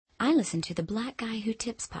I listen to the Black Guy Who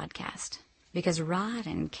Tips podcast because Rod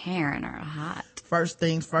and Karen are hot. First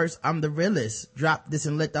things first, I'm the realest. Drop this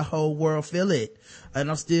and let the whole world feel it. And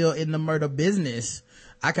I'm still in the murder business.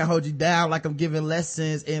 I can hold you down like I'm giving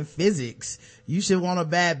lessons in physics. You should want a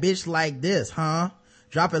bad bitch like this, huh?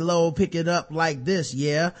 Drop it low, pick it up like this,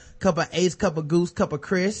 yeah. Cup of Ace, cup of Goose, cup of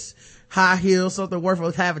Chris. High heels, something worth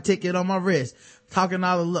of half a ticket on my wrist. Taking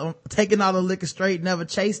all the liquor straight, never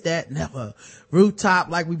chase that, never. Rooftop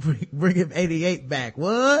like we bringing 88 back.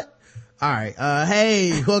 What? Alright,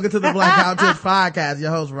 hey, welcome to the Black Guy Who Tips podcast.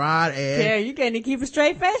 Your host, Rod, and... Yeah, you can't even keep a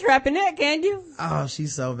straight face rapping that, can you? Oh,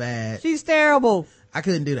 she's so bad. She's terrible. I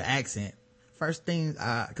couldn't do the accent. First thing,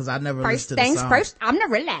 cause I never listened to the song. First, I'm the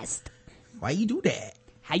realest. Why you do that?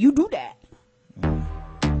 How you do that?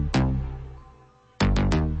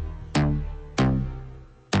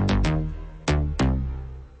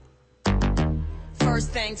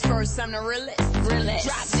 First things first, I'm the realest.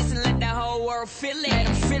 Drop this and let the whole world feel it. Let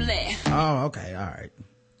 'em feel it. Oh, okay, alright.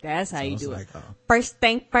 That's how you do like, it. First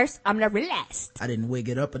thing first, I'm the realest. I didn't wig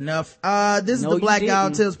it up enough. This is the Black Guy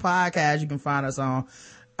Who Tips podcast. You can find us on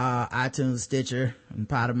iTunes, Stitcher, and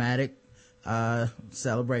Podomatic.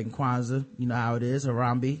 Celebrating Kwanzaa. You know how it is.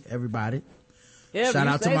 Harambe, everybody. Yeah, shout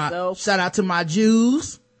out to my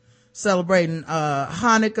Jews celebrating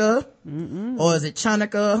Hanukkah. Or is it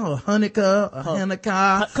Chanukah or Hanukkah or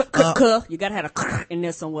Hanukkah? You gotta have a in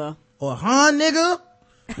there somewhere. Or Han nigga,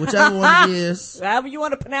 whichever one it is. However you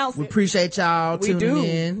want to pronounce we it. Appreciate y'all tuning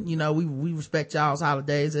in. You know, we respect y'all's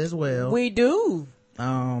holidays as well. We do.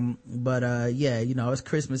 Yeah, you know, it's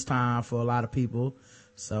Christmas time for a lot of people.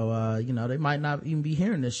 So, you know, they might not even be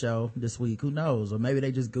hearing this show this week. Who knows? Or maybe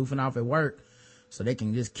they just goofing off at work so they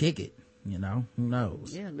can just kick it. You know, who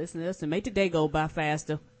knows? Yeah, listen to us and make the day go by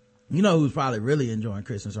faster. You know who's probably really enjoying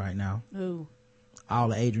Christmas right now? Who? All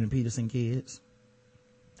the Adrian Peterson kids.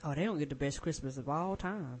 Oh, they don't get the best Christmas of all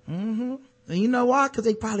time. And you know why? Cause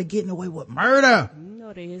they probably getting away with murder. You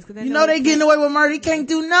know they is. You know they getting away with murder. He can't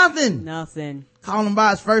do nothing. Nothing. Call him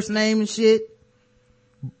by his first name and shit.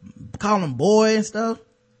 Call him boy and stuff. What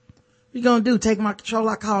you gonna do? Take my control?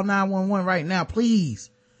 I call 911 right now.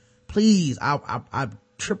 Please. I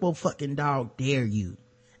triple fucking dog dare you,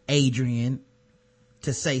 Adrian,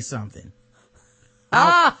 to say something.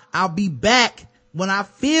 I'll be back when I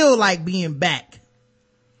feel like being back.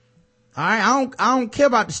 All right. I don't care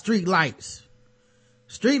about the street lights.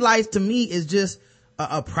 Street lights to me is just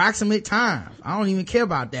approximate time. I don't even care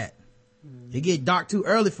about that. It get dark too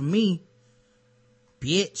early for me.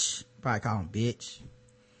 Bitch. Probably call him bitch.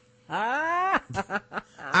 I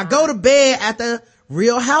go to bed after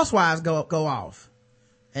Real Housewives go off.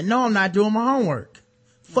 And no, I'm not doing my homework.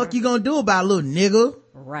 Fuck you gonna do about it, little nigga?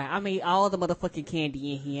 Right. I mean, all the motherfucking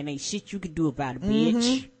candy in here and ain't shit you can do about it,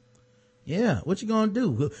 bitch. Yeah. What you gonna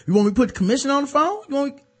do? You want me to put the commissioner on the phone? You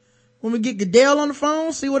want me to get Goodell on the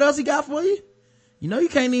phone? See what else he got for you? You know you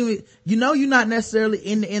can't even, you know you're not necessarily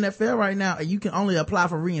in the NFL right now and you can only apply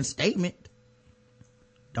for reinstatement.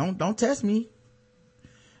 Don't test me.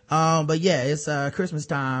 But yeah, it's Christmas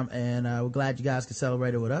time and we're glad you guys can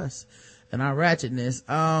celebrate it with us and our ratchetness.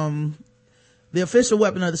 The official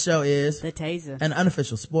weapon of the show is the taser. An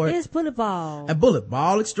unofficial sport is bullet ball. And bullet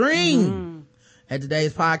ball extreme. And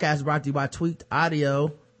today's podcast is brought to you by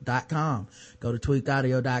tweakedaudio.com. Go to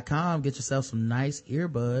tweakedaudio.com, get yourself some nice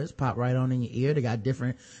earbuds, pop right on in your ear. They got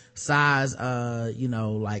different size,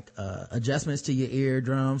 adjustments to your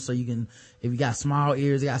eardrums. So you can, if you got small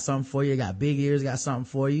ears, they got something for you. They got big ears, they got something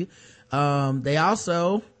for you. They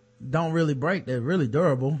also don't really break. They're really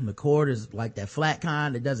durable. The cord is like that flat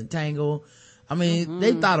kind that doesn't tangle. I mean,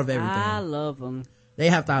 they've thought of everything. I love them. They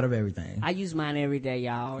have thought of everything. I use mine every day,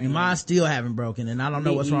 y'all. And mine still haven't broken, and I don't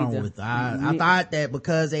know what's wrong with it. I thought that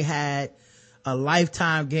because they had a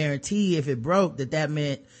lifetime guarantee, if it broke, that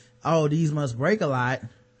meant, oh, these must break a lot.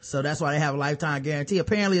 So that's why they have a lifetime guarantee.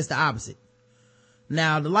 Apparently it's the opposite.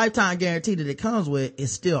 Now, the lifetime guarantee that it comes with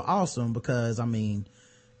is still awesome because, I mean,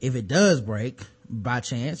 if it does break by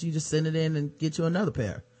chance, you just send it in and get you another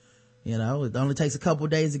pair. You know, it only takes a couple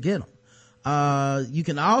of days to get them. You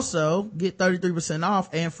can also get 33% off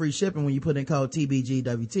and free shipping when you put in code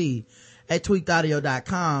TBGWT at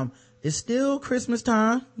tweakedaudio.com. It's still Christmas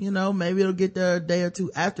time. You know, maybe it'll get there a day or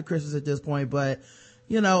two after Christmas at this point, but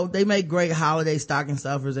you know, they make great holiday stocking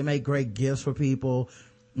stuffers. They make great gifts for people.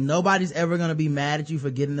 Nobody's ever going to be mad at you for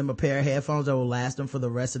getting them a pair of headphones that will last them for the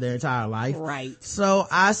rest of their entire life. Right. So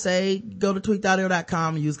I say go to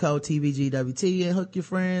tweakedaudio.com and use code TBGWT and hook your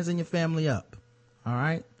friends and your family up. All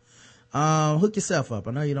right. Hook yourself up.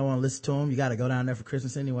 I know you don't want to listen to them. You got to go down there for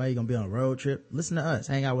Christmas anyway. You're going to be on a road trip. Listen to us.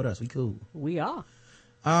 Hang out with us. We cool. We are.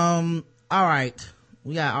 All right.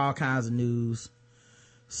 we got all kinds of news.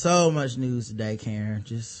 So much news today, Karen.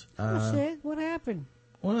 Just, shit. What happened?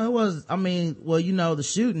 Well, it was, the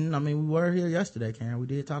shooting. We were here yesterday, Karen. We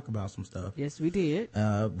did talk about some stuff. Yes, we did.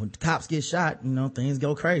 When the cops get shot, things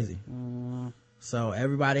go crazy. So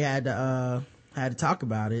everybody had to talk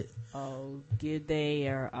about it. Oh, give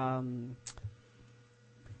their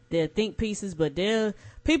think pieces, but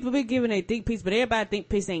people be giving their think piece, but everybody think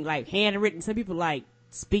piece ain't like handwritten. Some people like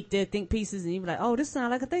speak their think pieces and you be like, oh, this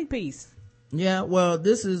sounds like a think piece. Yeah, well,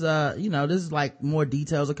 this is, this is like more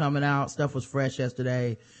details are coming out. Stuff was fresh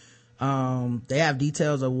yesterday. They have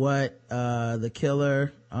details of what, the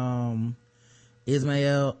killer,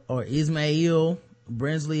 Ismail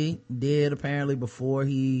Brinsley did apparently before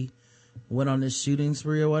he went on this shooting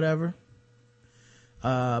spree or whatever.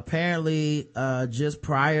 Apparently, just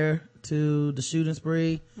prior to the shooting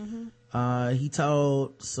spree, he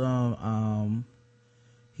told some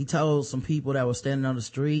people that were standing on the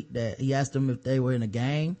street that he asked them if they were in a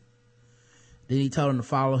gang. Then he told them to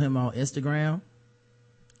follow him on Instagram.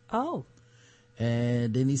 Oh.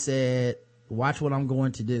 And then he said, watch what I'm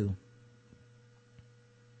going to do.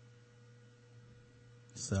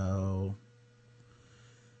 So,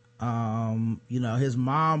 his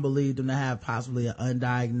mom believed him to have possibly an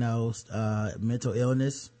undiagnosed, mental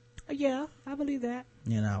illness. Yeah, I believe that.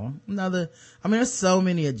 There's so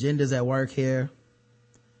many agendas at work here.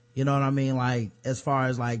 You know what I mean? Like, as far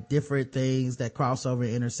as like different things that cross over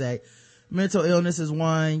and intersect. Mental illness is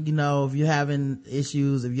one, if you're having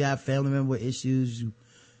issues, if you have family member issues, you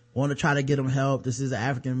want to try to get them help. This is an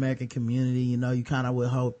African American community, you kind of would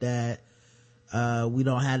hope that, we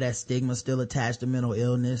don't have that stigma still attached to mental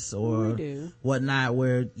illness or whatnot,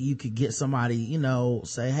 where you could get somebody,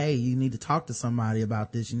 say, hey, you need to talk to somebody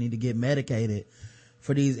about this. You need to get medicated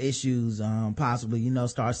for these issues, possibly,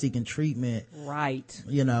 start seeking treatment. Right.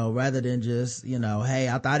 Rather than just, hey,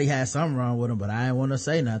 I thought he had something wrong with him, but I didn't want to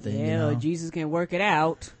say nothing. Yeah, Jesus can work it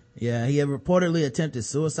out. Yeah, he had reportedly attempted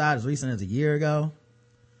suicide as recent as a year ago.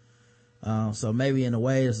 So maybe in a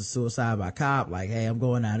way it's a suicide by cop, like, hey, I'm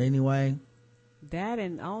going out anyway. That,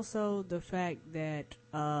 and also the fact that,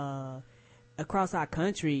 across our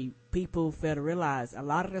country, people fail to realize a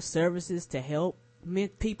lot of the services to help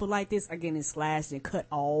people like this are getting slashed and cut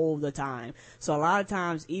all the time. So a lot of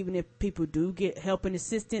times, even if people do get help and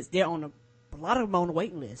assistance, they're on a lot of them on the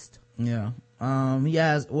waiting list. Yeah.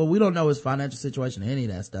 We don't know his financial situation or any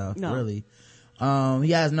of that stuff, really.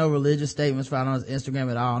 He has no religious statements found on his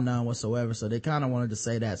Instagram at all, none whatsoever. So they kind of wanted to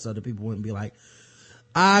say that so that people wouldn't be like,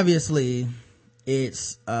 obviously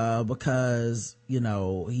it's, because,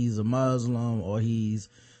 he's a Muslim or this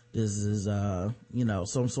is,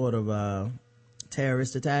 some sort of,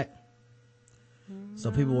 terrorist attack.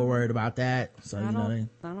 So people were worried about that. So I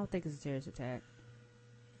don't think it's a terrorist attack.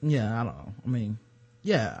 Yeah, I don't know.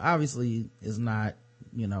 Obviously it's not,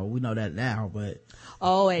 we know that now, but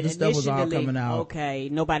and this stuff was all coming out. Okay,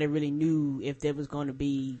 nobody really knew if there was going to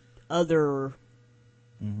be other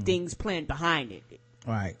things planned behind it.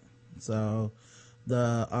 Right. So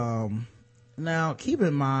now keep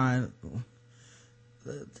in mind,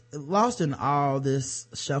 lost in all this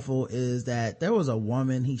shuffle is that there was a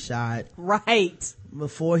woman he shot right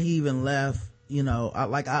before he even left.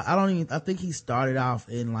 I think he started off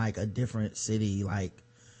in like a different city, like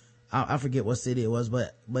I forget what city it was,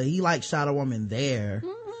 but he like shot a woman there.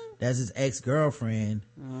 That's his ex-girlfriend,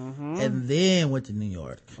 and then went to New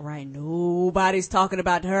York. Right, nobody's talking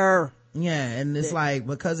about her. Yeah, and it's like,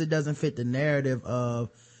 because it doesn't fit the narrative of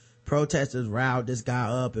protesters riled this guy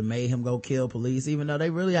up and made him go kill police, even though they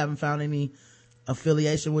really haven't found any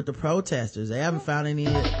affiliation with the protesters. They haven't found any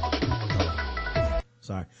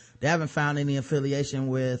they haven't found any affiliation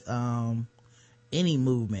with any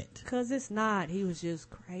movement, because it's not, he was just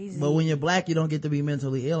crazy. But when you're black, you don't get to be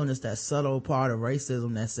mentally ill, and it's that subtle part of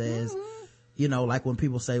racism that says, like when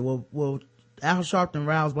people say, well Al Sharpton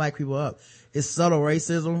riles black people up, it's subtle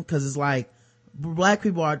racism, because it's like black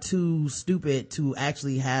people are too stupid to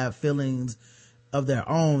actually have feelings of their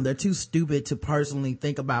own. They're too stupid to personally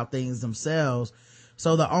think about things themselves.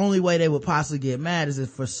 So the only way they would possibly get mad is if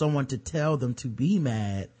for someone to tell them to be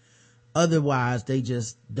mad. Otherwise they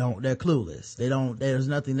just don't, they're clueless. There's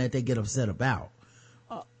nothing that they get upset about.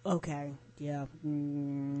 Okay. Yeah.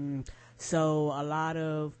 So a lot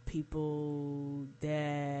of people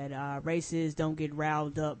that are racist don't get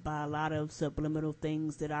riled up by a lot of subliminal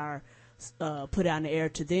things that are put out in the air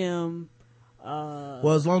to them.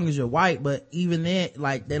 Well, as long as you're white, but even then,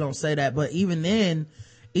 like, they don't say that, but even then,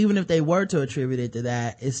 even if they were to attribute it to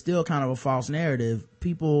that, it's still kind of a false narrative.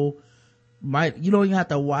 People you don't even have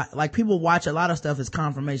to watch, like people watch a lot of stuff as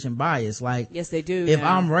confirmation bias. Like, yes, they do. If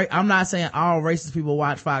I'm not saying all racist people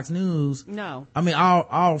watch Fox News. No. I mean,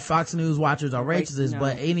 all Fox News watchers are racist, no.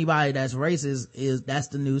 but anybody that's racist that's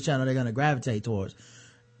the news channel they're going to gravitate towards.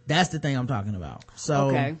 That's the thing I'm talking about. So,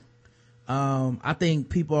 okay. I think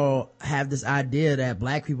people have this idea that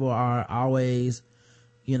black people are always,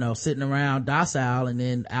 sitting around docile, and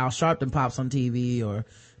then Al Sharpton pops on TV, or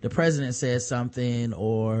the president says something,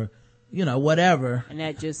 or whatever. And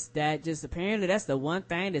that just apparently that's the one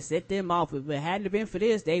thing that set them off. If it hadn't been for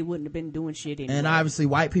this, they wouldn't have been doing shit anyway. And obviously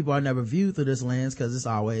white people are never viewed through this lens, because it's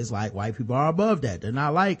always like white people are above that. They're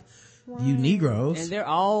not like you Negroes. And they're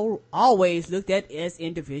always looked at as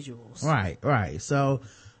individuals. Right. So,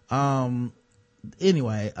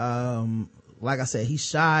 anyway, like I said, he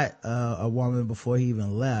shot a woman before he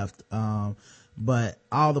even left. But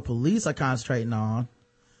all the police are concentrating on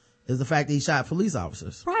is the fact that he shot police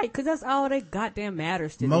officers. Right, because that's all that goddamn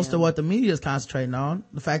matters to Most them. of what the media is concentrating on,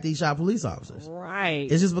 the fact that he shot police officers.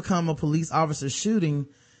 Right. It's just become a police officer shooting.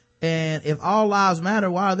 And if all lives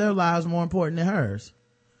matter, why are their lives more important than hers?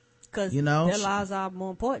 Because their lives are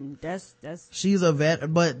more important. That's she's a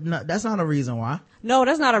vet, but no, that's not a reason why. No,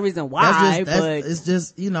 that's not a reason why. But it's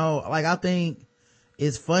just, like, I think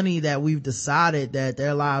it's funny that we've decided that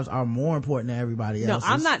their lives are more important than everybody else's.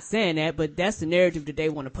 No, I'm not saying that, but that's the narrative that they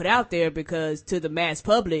want to put out there, because to the mass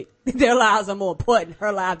public, their lives are more important.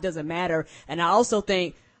 Her life doesn't matter. And I also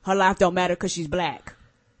think her life don't matter because she's black.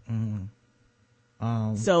 Mm-hmm.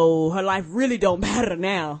 So her life really don't matter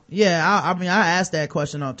now. Yeah, I mean, I asked that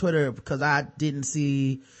question on Twitter because I didn't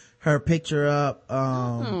see her picture up.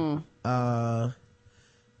 I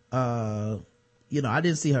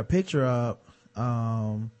didn't see her picture up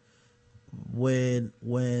when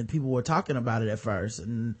people were talking about it at first,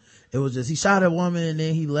 and it was just he shot a woman and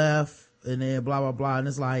then he left and then blah blah blah, and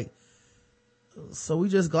it's like, so we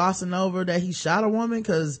just glossing over that he shot a woman?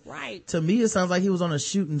 Because to me it sounds like he was on a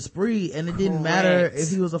shooting spree, and it didn't matter if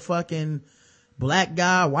he was a fucking black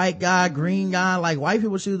guy, white guy, green guy. Like, white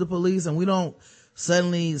people shoot the police, and we don't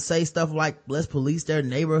suddenly say stuff like, let's police their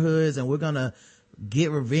neighborhoods and we're gonna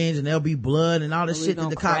get revenge and there'll be blood and all this shit that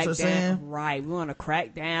the cops are saying. Right, we want to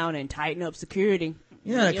crack down and tighten up security.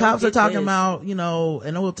 Yeah, the cops are talking about, and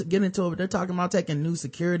we'll get into it, but they're talking about taking new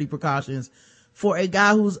security precautions for a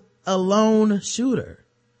guy who's a lone shooter.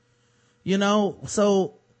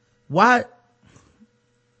 So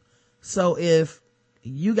if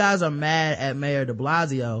you guys are mad at Mayor de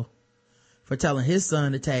Blasio for telling his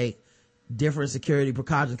son to take different security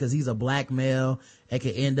precautions because he's a black male and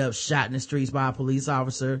could end up shot in the streets by a police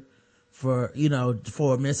officer for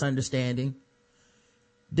a misunderstanding,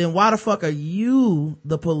 then why the fuck are you,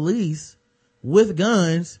 the police with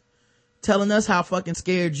guns, telling us how fucking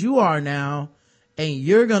scared you are now, and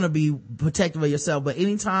you're gonna be protective of yourself? But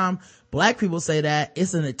anytime black people say that,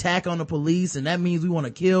 it's an attack on the police, and that means we want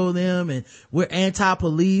to kill them, and we're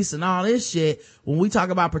anti-police and all this shit, when we talk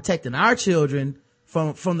about protecting our children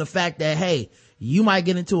from the fact that, hey, you might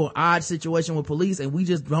get into an odd situation with police, and we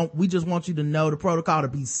just want you to know the protocol to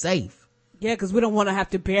be safe. Yeah, because we don't want to have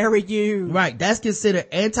to bury you. Right. That's considered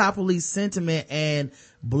anti-police sentiment, and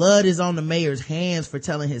blood is on the mayor's hands for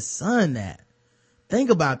telling his son that. Think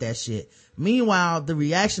about that shit. Meanwhile, the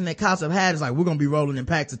reaction that cops have had is like, we're going to be rolling in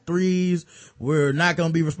packs of threes. We're not going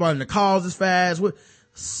to be responding to calls as fast.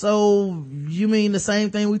 So you mean the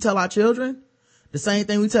same thing we tell our children? The same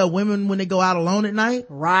thing we tell women when they go out alone at night?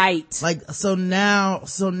 Right. Like, so now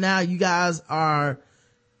you guys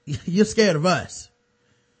you're scared of us,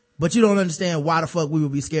 but you don't understand why the fuck we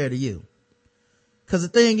would be scared of you. Cause the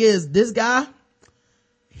thing is, this guy,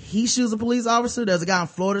 he shoots a police officer. There's a guy in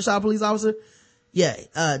Florida shot a police officer. Yeah,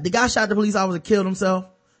 the guy shot the police officer, killed himself.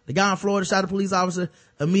 The guy in Florida shot a police officer,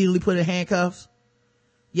 immediately put in handcuffs.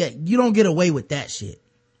 Yeah, you don't get away with that shit.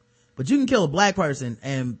 But you can kill a black person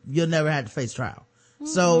and you'll never have to face trial.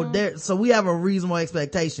 Mm-hmm. So we have a reasonable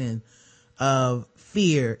expectation of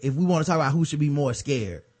fear if we want to talk about who should be more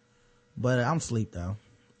scared. But I'm asleep though.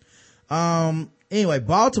 Anyway,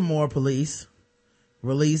 Baltimore police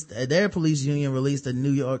released, their police union released a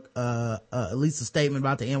New York, released a statement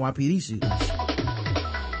about the NYPD shooting.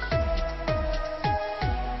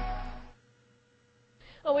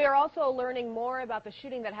 Well, we are also learning more about the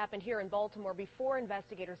shooting that happened here in Baltimore before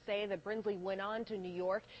investigators say that Brinsley went on to New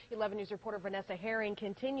York. 11 News reporter Vanessa Herring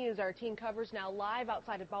continues. Our team covers now live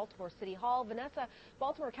outside of Baltimore City Hall. Vanessa,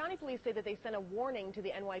 Baltimore County Police say that they sent a warning to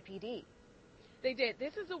the NYPD. They did.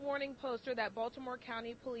 This is a warning poster that Baltimore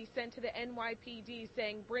County Police sent to the NYPD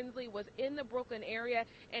saying Brinsley was in the Brooklyn area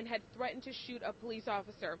and had threatened to shoot a police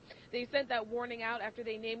officer. They sent that warning out after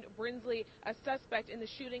they named Brinsley a suspect in the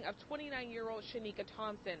shooting of 29-year-old Shanika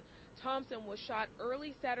Thompson. Thompson was shot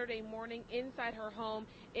early Saturday morning inside her home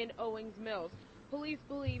in Owings Mills. Police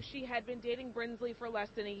believe she had been dating Brinsley for less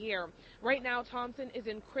than a year. Right now, Thompson is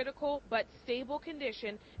in critical but stable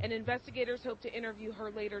condition, and investigators hope to interview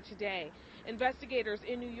her later today. Investigators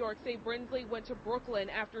in New York say Brinsley went to Brooklyn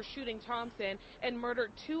after shooting Thompson and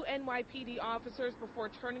murdered 2 NYPD officers before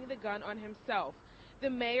turning the gun on himself. The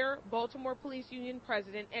mayor, Baltimore Police Union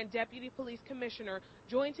president, and deputy police commissioner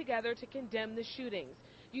joined together to condemn the shootings.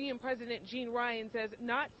 Union President Gene Ryan says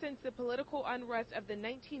not since the political unrest of the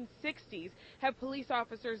 1960s have police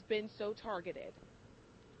officers been so targeted.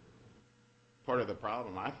 Part of the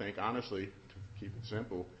problem, I think, honestly, to keep it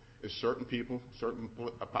simple, is certain people, certain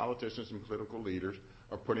politicians and political leaders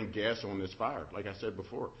are putting gas on this fire. Like I said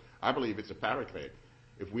before, I believe it's a powder keg.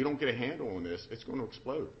 If we don't get a handle on this, it's going to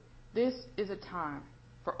explode. This is a time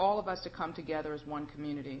for all of us to come together as one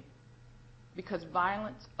community, because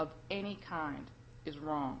violence of any kind is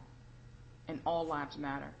wrong, and all lives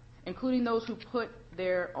matter, including those who put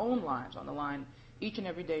their own lives on the line each and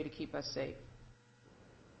every day to keep us safe.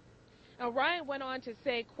 Now, Ryan went on to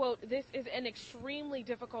say, quote, "This is an extremely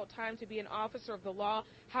difficult time to be an officer of the law.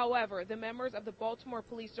 However, the members of the Baltimore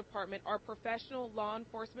Police Department are professional law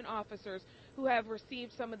enforcement officers who have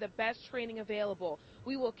received some of the best training available.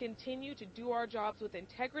 We will continue to do our jobs with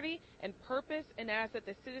integrity and purpose and ask that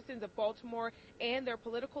the citizens of Baltimore and their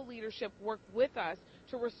political leadership work with us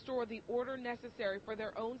to restore the order necessary for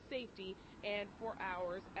their own safety and for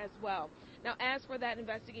ours as well." Now, as for that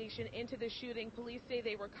investigation into the shooting, police say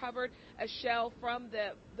they recovered a shell from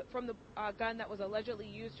the gun that was allegedly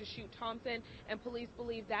used to shoot Thompson, and police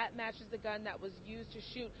believe that matches the gun that was used to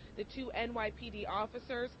shoot the 2 NYPD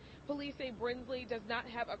officers. Police say Brinsley does not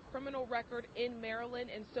have a criminal record in Maryland,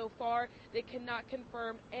 and so far they cannot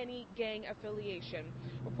confirm any gang affiliation.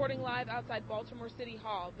 Reporting live outside Baltimore City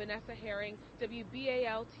Hall, Vanessa Herring,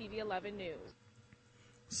 WBAL TV 11 News.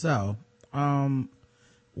 So,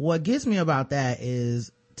 what gets me about that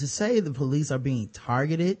is to say the police are being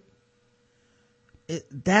targeted.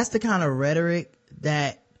 That's the kind of rhetoric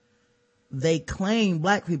that they claim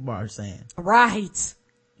black people are saying. Right.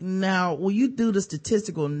 Now, when you do the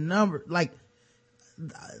statistical number, like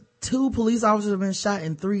 2 police officers have been shot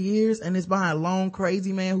in 3 years, and it's by a lone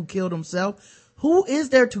crazy man who killed himself. Who is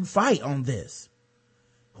there to fight on this?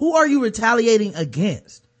 Who are you retaliating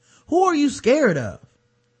against? Who are you scared of?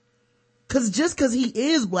 Just cause he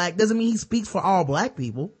is black doesn't mean he speaks for all black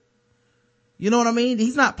people. You know what I mean?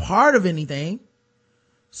 He's not part of anything.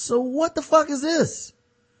 So what the fuck is this?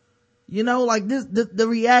 You know, like this, the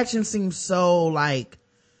reaction seems so like,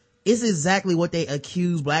 it's exactly what they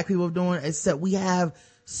accuse black people of doing, except we have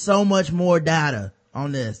so much more data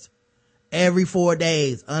on this. Every 4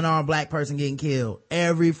 days, unarmed black person getting killed.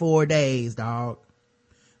 Every 4 days, dog.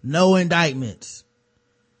 No indictments.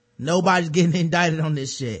 Nobody's getting indicted on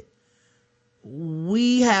this shit.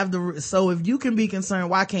 We have so if you can be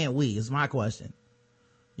concerned, why can't we? Is my question.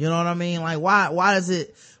 You know what I mean? Like,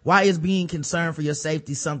 why is being concerned for your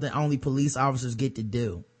safety something only police officers get to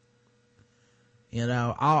do? You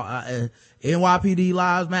know, NYPD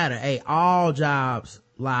lives matter. Hey, all jobs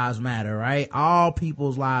lives matter, right? All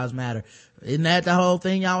people's lives matter. Isn't that the whole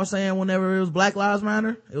thing y'all were saying whenever it was Black Lives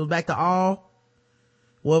Matter? It was back to all.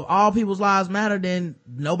 Well, if all people's lives matter, then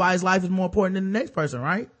nobody's life is more important than the next person,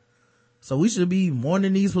 right? So we should be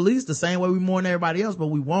mourning these police the same way we mourn everybody else, but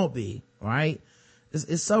we won't be, right?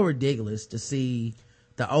 It's so ridiculous to see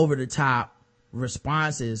the over-the-top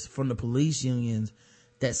responses from the police unions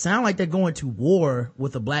that sound like they're going to war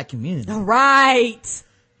with the black community. Right.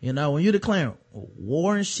 You know, when you're declaring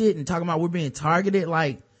war and shit and talking about we're being targeted,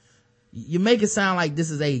 like, you make it sound like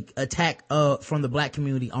this is a attack from the black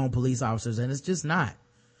community on police officers, and it's just not.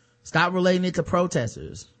 Stop relating it to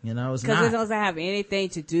protesters. You know, it's not. Because it doesn't have anything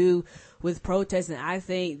to do with protesting. I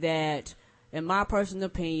think that, in my personal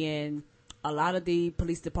opinion, a lot of the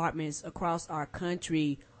police departments across our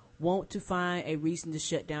country want to find a reason to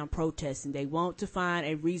shut down protesting. They want to find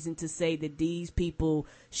a reason to say that these people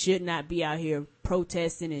should not be out here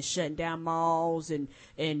protesting and shutting down malls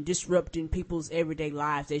and disrupting people's everyday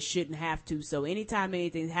lives. They shouldn't have to. So anytime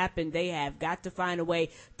anything happens, they have got to find a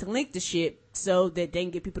way to link the shit so that they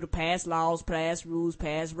can get people to pass laws, pass rules,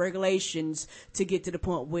 pass regulations to get to the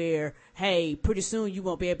point where, hey, pretty soon you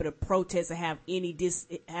won't be able to protest or have any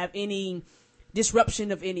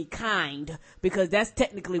disruption of any kind, because that's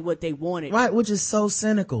technically what they wanted. Right, which is so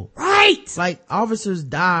cynical. Right! Like, officers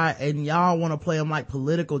die and y'all want to play them like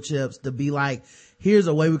political chips to be like, here's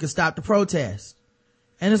a way we can stop the protest.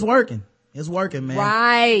 And it's working. It's working, man.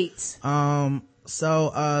 Right.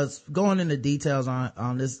 So, going into details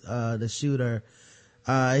on this, the shooter,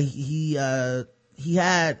 he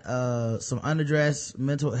had, some unaddressed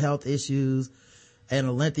mental health issues and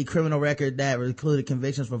a lengthy criminal record that included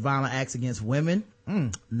convictions for violent acts against women.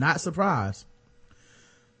 Not surprised.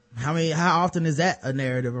 How often is that a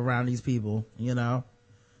narrative around these people? You know,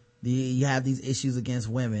 you have these issues against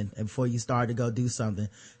women and before you start to go do something.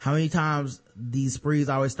 How many times these sprees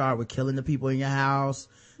always start with killing the people in your house,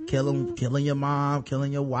 killing your mom,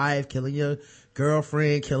 killing your wife, killing your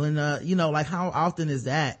girlfriend, killing like how often is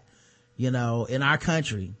that, in our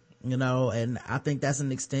country, and I think that's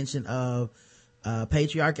an extension of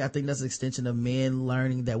patriarchy. I think that's an extension of men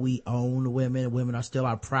learning that we own women. Women are still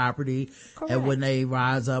our property. Correct. And when they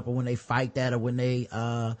rise up or when they fight that or when they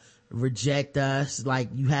reject us, like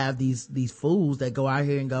you have these fools that go out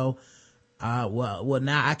here and go, well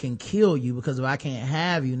now I can kill you, because if I can't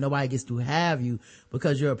have you, nobody gets to have you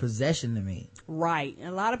because you're a possession to me. Right. And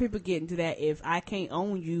a lot of people get into that. If I can't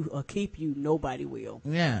own you or keep you, nobody will.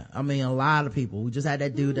 Yeah. I mean, a lot of people. We just had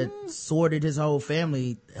that dude that sorted his whole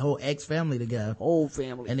ex-family together. Whole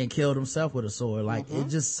family. And then killed himself with a sword. Like, it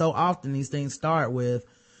just so often these things start with,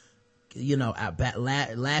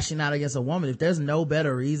 lashing out against a woman. If there's no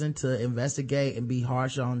better reason to investigate and be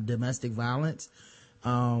harsh on domestic violence,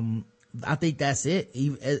 I think that's it.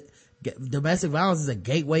 Domestic violence is a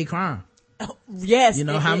gateway crime. Oh, yes.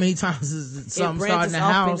 How many times is something starting in the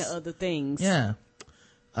house? Into other things. Yeah.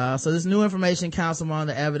 So this new information counts among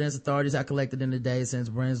the evidence authorities have collected in the day since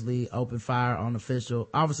Brinsley opened fire on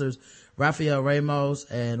officers Rafael Ramos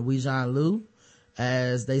and Weijun Liu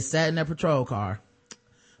as they sat in their patrol car.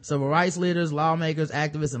 Civil rights leaders, lawmakers,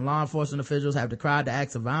 activists, and law enforcement officials have decried the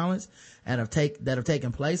acts of violence that have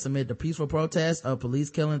taken place amid the peaceful protests of police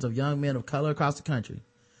killings of young men of color across the country.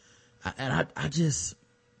 I just,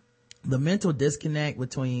 the mental disconnect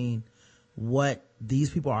between what these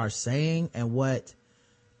people are saying and what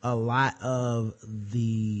a lot of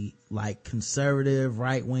the conservative,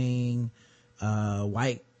 right wing,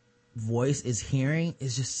 white voice is hearing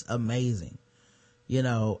is just amazing.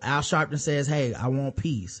 Al Sharpton says, hey, I want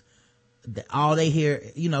peace. All they hear,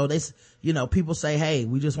 people say, hey,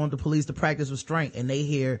 we just want the police to practice restraint, and they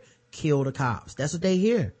hear kill the cops. That's what they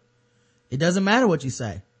hear. It doesn't matter what you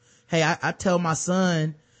say. Hey, I tell my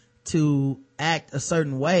son to act a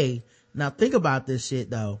certain way. Now think about this shit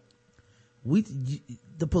though.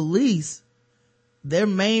 The police, their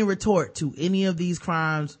main retort to any of these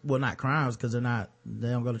crimes, well, not crimes because they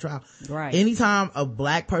don't go to trial. Right. Anytime a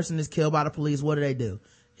black person is killed by the police, what do?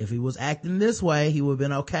 If he was acting this way, he would have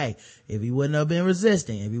been okay. If he wouldn't have been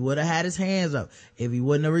resisting, if he would have had his hands up, if he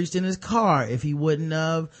wouldn't have reached in his car, if he wouldn't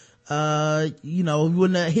have, he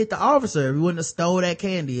wouldn't have hit the officer, if he wouldn't have stole that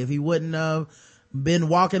candy, if he wouldn't have been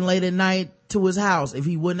walking late at night to his house, if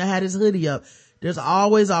he wouldn't have had his hoodie up. There's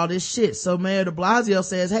always all this shit. So Mayor de Blasio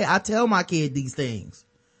says, hey, I tell my kid these things,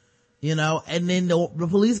 and then the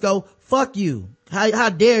police go, fuck you. How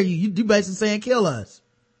dare you? You basically saying kill us.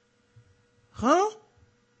 Huh?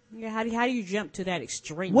 Yeah. How do you jump to that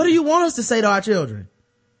extreme? What do you want us to say to our children?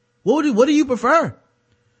 What do you prefer?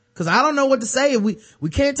 Cause I don't know what to say. We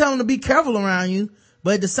can't tell them to be careful around you,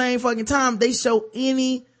 but at the same fucking time, they show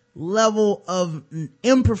any level of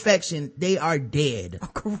imperfection, they are dead.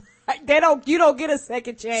 You don't get a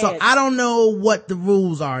second chance. So I don't know what the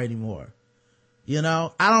rules are anymore.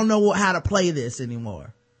 I don't know how to play this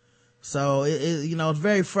anymore. So it's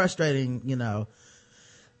very frustrating, they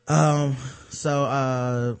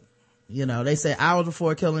say hours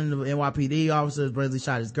before killing the NYPD officers, Brinsley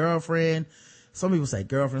shot his girlfriend. Some people say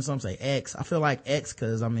girlfriend, some say ex. I feel like ex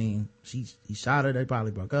because, he shot her. They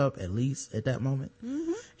probably broke up, at least at that moment.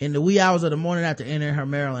 Mm-hmm. In the wee hours of the morning after entering her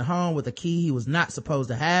Maryland home with a key he was not supposed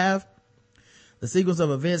to have. The sequence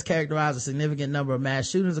of events characterized a significant number of mass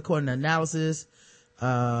shootings, according to analysis.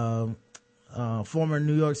 Former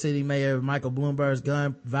New York City Mayor Michael Bloomberg's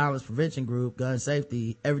gun violence prevention group, Gun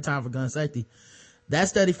Safety, Every Time for Gun Safety. That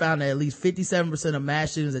study found that at least 57% of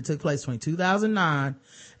mass shootings that took place between 2009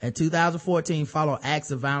 and 2014 follow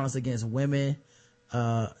acts of violence against women,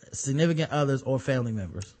 significant others, or family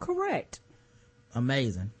members. Correct.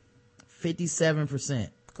 Amazing. 57%.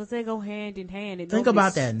 Because they go hand in hand. And think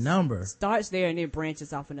about that number. Starts there and then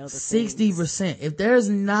branches off another 60%. If there's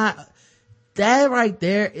not, that right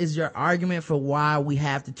there is your argument for why we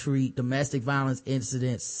have to treat domestic violence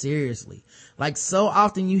incidents seriously. Like, so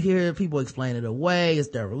often you hear people explain it away. It's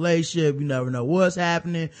their relationship. You never know what's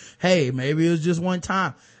happening. Hey, maybe it was just one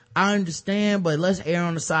time. I understand, but let's err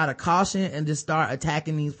on the side of caution and just start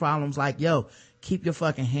attacking these problems like, yo, keep your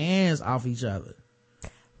fucking hands off each other.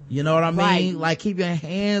 You know what I mean? Right. Like, keep your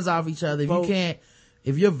hands off each other.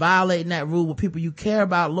 If you're violating that rule with people you care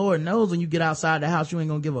about, Lord knows when you get outside the house, you ain't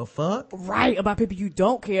gonna give a fuck. Right, about people you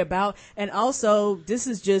don't care about. And also, this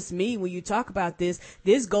is just me when you talk about this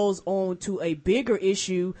goes on to a bigger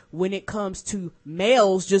issue when it comes to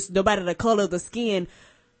males, just no matter the color of the skin.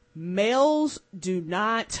 Males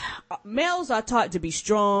are taught to be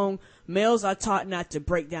strong. Males are taught not to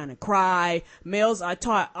break down and cry. Males are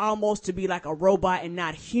taught almost to be like a robot and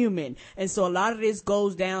not human. And so a lot of this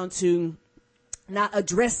goes down to not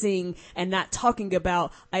addressing and not talking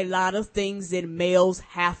about a lot of things that males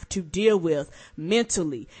have to deal with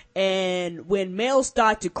mentally. And when males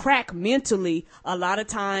start to crack mentally, a lot of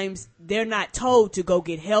times they're not told to go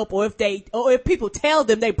get help, or if people tell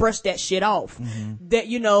them, they brush that shit off. Mm-hmm. That,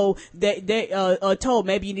 you know, they are told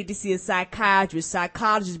maybe you need to see a psychiatrist,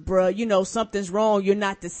 bruh, something's wrong, you're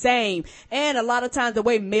not the same. And a lot of times the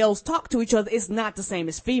way males talk to each other is not the same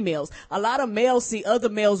as females. A lot of males see other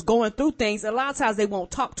males going through things. A lot of times they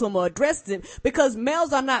won't talk to them or address them because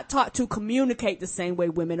males are not taught to communicate the same way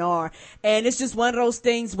women are. And it's just one of those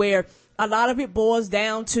things where a lot of it boils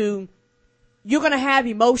down to you're going to have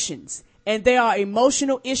emotions, and there are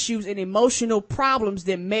emotional issues and emotional problems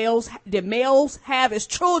that males have as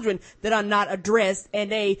children that are not addressed,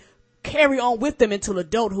 and they carry on with them until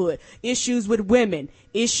adulthood. Issues with women,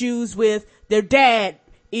 issues with their dad,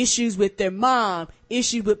 issues with their mom,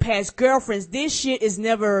 issues with past girlfriends. This shit is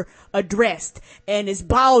never addressed, and it's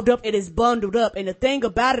balled up, it is bundled up. And the thing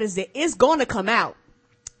about it is that it's going to come out.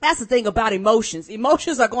 That's the thing about emotions.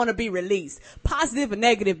 Emotions are going to be released. Positive and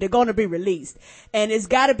negative, they're going to be released. And it's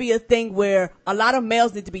got to be a thing where a lot of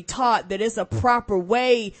males need to be taught that it's a proper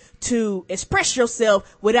way to express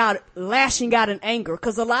yourself without lashing out in anger.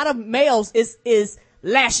 Because a lot of males is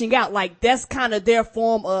lashing out, like that's kind of their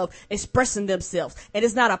form of expressing themselves, and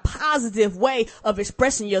it's not a positive way of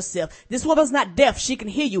expressing yourself. This woman's not deaf, she can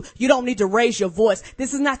hear you. You don't need to raise your voice.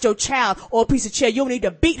 This is not your child or a piece of chair. You don't need to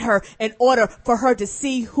beat her in order for her to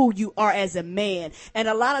see who you are as a man. And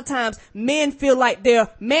a lot of times men feel like their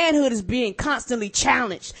manhood is being constantly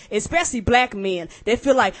challenged, especially black men. They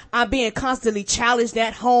feel like I'm being constantly challenged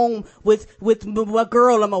at home with my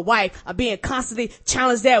girl or my wife. I'm being constantly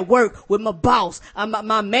challenged at work with my boss.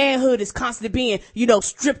 My manhood is constantly being,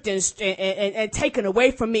 stripped and taken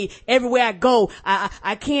away from me everywhere I go.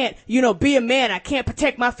 I can't, be a man. I can't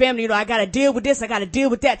protect my family. I got to deal with this. I got to deal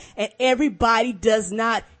with that. And everybody does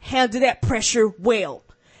not handle that pressure well.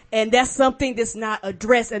 And that's something that's not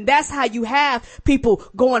addressed. And that's how you have people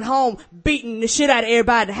going home, beating the shit out of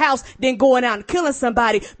everybody in the house, then going out and killing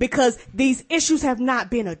somebody because these issues have not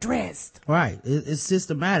been addressed. Right. It's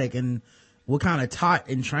systematic, and we're kind of taught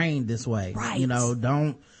and trained this way. Right.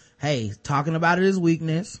 Talking about it is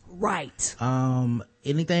weakness. Right.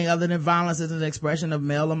 Anything other than violence is an expression of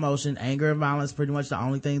male emotion. Anger and violence, pretty much the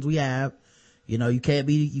only things we have. You can't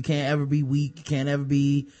ever be weak. You can't ever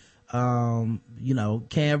be, can't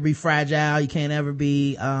ever be fragile. You can't ever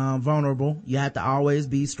be, vulnerable. You have to always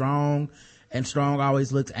be strong, and strong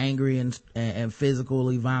always looks angry and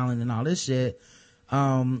physically violent and all this shit.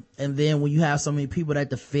 And then when you have so many people that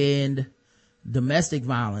defend domestic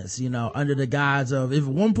violence, under the guise of, if a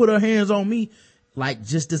woman put her hands on me, like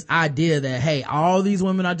just this idea that, hey, all these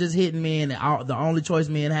women are just hitting men, and the only choice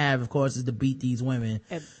men have, of course, is to beat these women.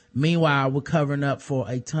 Meanwhile, we're covering up for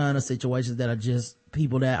a ton of situations that are just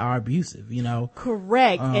people that are abusive,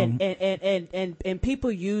 Correct. And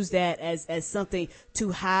people use that as something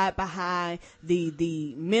to hide behind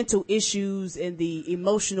the mental issues and the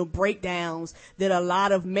emotional breakdowns that a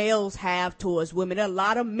lot of males have towards women. There are a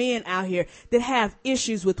lot of men out here that have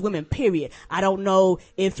issues with women, period. I don't know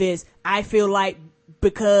if I feel like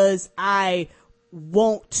because I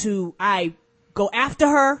go after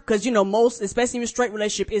her, because most, especially in a straight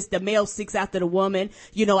relationship, is the male seeks after the woman.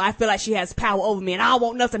 I feel like she has power over me, and I don't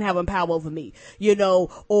want nothing having power over me,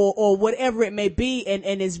 or whatever it may be.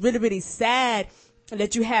 And it's really, really sad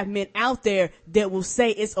that you have men out there that will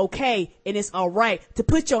say it's okay and it's all right to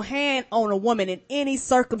put your hand on a woman in any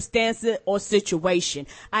circumstance or situation.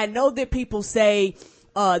 I know that people say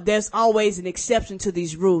there's always an exception to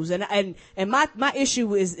these rules, and my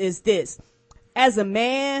issue is this. As a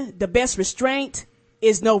man, the best restraint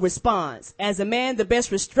is no response. As a man, the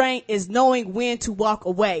best restraint is knowing when to walk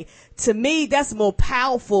away. To me, that's more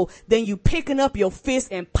powerful than you picking up your fist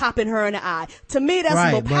and popping her in the eye. To me,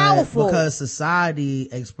 that's more powerful. Because society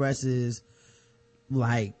expresses,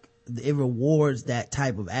 like, it rewards that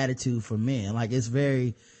type of attitude for men. Like, it's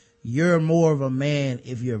very, you're more of a man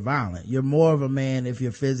if you're violent. You're more of a man if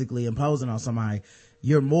you're physically imposing on somebody.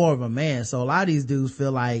 You're more of a man. So a lot of these dudes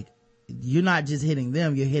feel like you're not just hitting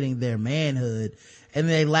them, you're hitting their manhood, and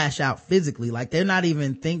they lash out physically. Like, they're not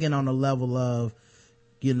even thinking on the level of,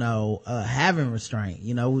 having restraint.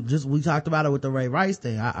 We talked about it with the Ray Rice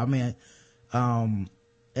thing. And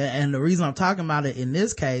the reason I'm talking about it in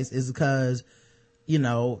this case is because,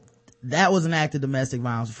 that was an act of domestic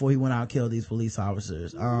violence before he went out and killed these police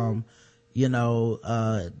officers.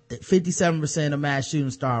 57% of mass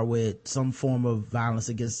shootings start with some form of violence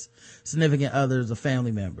against significant others or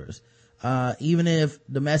family members. Even if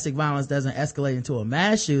domestic violence doesn't escalate into a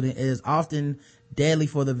mass shooting, it is often deadly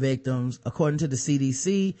for the victims. According to the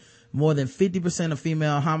CDC, more than 50% of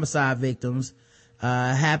female homicide victims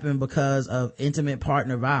happen because of intimate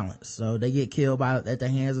partner violence. So they get killed at the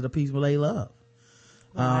hands of the people they love.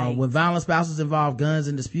 Right. When violent spouses involve guns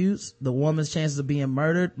and disputes, the woman's chances of being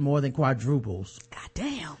murdered more than quadruples. God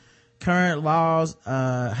damn. Current laws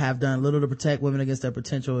have done little to protect women against their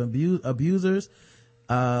potential abusers.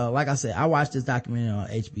 Like I said, I watched this documentary on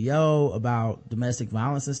HBO about domestic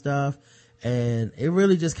violence and stuff, and it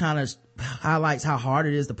really just kind of highlights how hard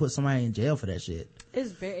it is to put somebody in jail for that shit.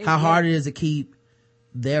 How hard it is to keep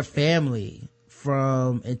their family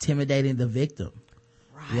from intimidating the victim.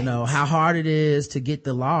 Right. How hard it is to get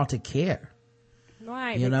the law to care.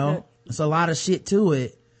 Right. It's a lot of shit to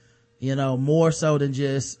it, more so than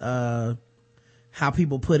just how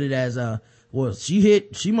people put it as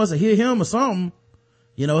she must have hit him or something.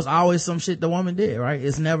 It's always some shit the woman did, right?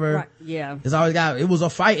 It's never, right. Yeah. It's always it was a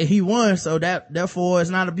fight and he won, so therefore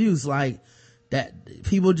it's not abuse. Like, that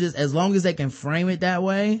people just, as long as they can frame it that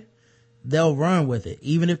way, they'll run with it,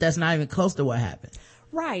 even if that's not even close to what happened.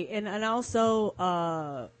 Right. And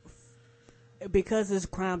also, because there's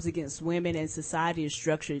crimes against women and society is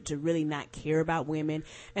structured to really not care about women.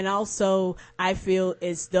 And also, I feel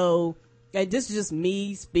as though, and this is just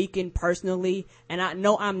me speaking personally, and I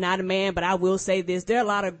know I'm not a man, but I will say this: there are a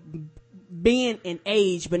lot of men in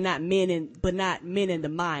age, but not men in the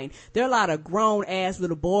mind. There are a lot of grown ass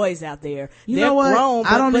little boys out there. They're grown,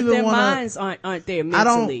 but their minds aren't there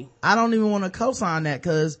mentally. I don't even want to co-sign that,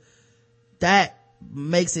 because that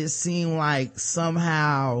makes it seem like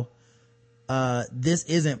somehow this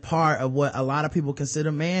isn't part of what a lot of people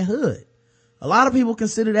consider manhood. A lot of people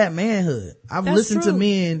consider that manhood. I've listened to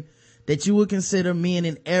men that you would consider men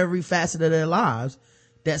in every facet of their lives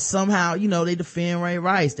that somehow, they defend Ray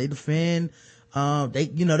Rice. They defend,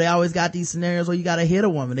 they always got these scenarios where you gotta hit a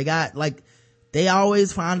woman. They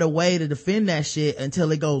always find a way to defend that shit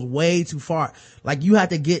until it goes way too far. Like, you have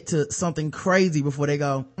to get to something crazy before they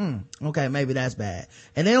go, okay, maybe that's bad.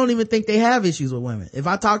 And they don't even think they have issues with women. If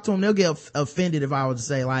I talk to them, they'll get offended if I were to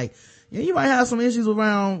say, like, yeah, you might have some issues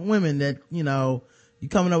around women that, you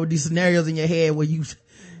coming up with these scenarios in your head where you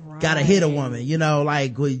gotta hit a woman, you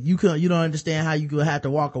don't understand how you could have to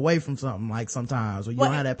walk away from something, like, sometimes, or you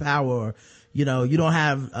don't have that power, or, you don't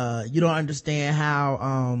have, you don't understand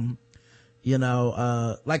how,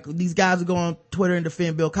 like these guys who go on Twitter and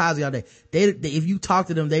defend Bill Cosby all day. They, if you talk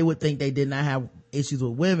to them, they would think they did not have issues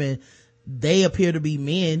with women. They appear to be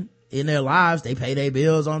men in their lives. They pay their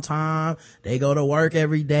bills on time. They go to work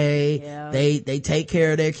every day. Yeah. They take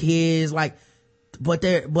care of their kids.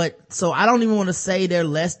 So I don't even want to say they're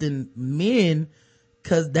less than men,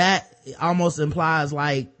 cause that almost implies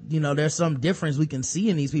there's some difference we can see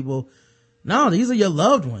in these people. No, these are your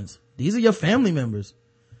loved ones. These are your family members.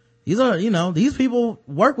 These are, these people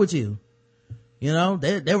work with you.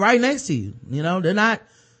 They're right next to you. They're not,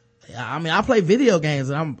 I play video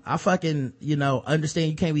games and I fucking,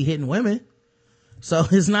 understand you can't be hitting women. So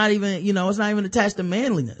it's not even, it's not even attached to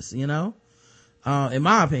manliness, in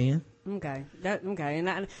my opinion. Okay.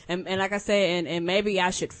 And like I said, and maybe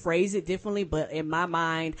I should phrase it differently, but in my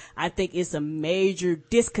mind, I think it's a major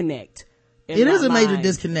disconnect. It is a major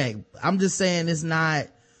disconnect. I'm just saying it's not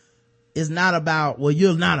about, well,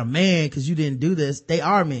 you're not a man because you didn't do this. They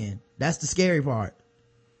are men. That's the scary part.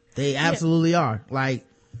 They absolutely are. Like,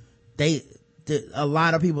 a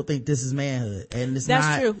lot of people think this is manhood, and it's not.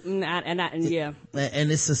 That's true. Yeah.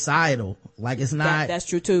 And it's societal. Like, it's not. That's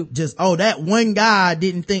true too. Just, that one guy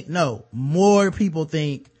didn't think. No, more people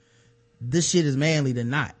think this shit is manly than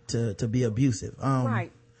not to be abusive.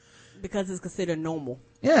 Right. Because it's considered normal.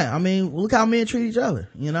 Yeah, I mean, look how men treat each other.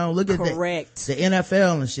 You know, look at the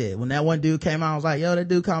NFL and shit. When that one dude came out, I was like, yo, that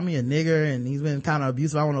dude called me a nigger and he's been kind of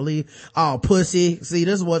abusive. I want to leave. Oh, pussy. See,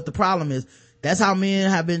 this is what the problem is. That's how men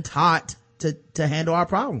have been taught to handle our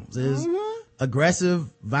problems is aggressive,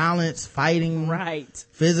 violence, fighting,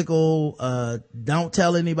 physical, don't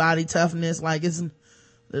tell anybody toughness. Like you're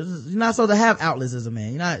not supposed to have outlets as a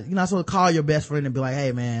man. You're not supposed to call your best friend and be like,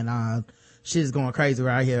 hey man, shit is going crazy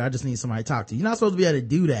right here. I just need somebody to talk to. You're not supposed to be able to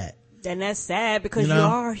do that. And that's sad because you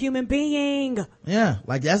are a human being. Yeah.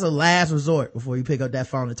 Like that's a last resort before you pick up that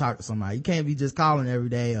phone and talk to somebody. You can't be just calling every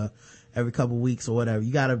day or every couple of weeks or whatever.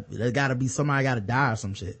 There gotta be somebody gotta die or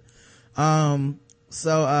some shit. It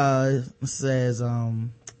says,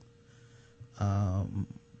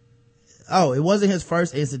 it wasn't his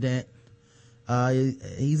first incident.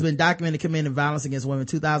 He's been documented committing violence against women.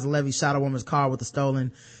 2011, he shot a woman's car with a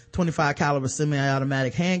stolen 25 caliber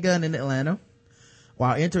semi-automatic handgun in Atlanta.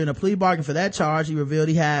 While entering a plea bargain for that charge, he revealed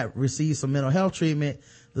he had received some mental health treatment.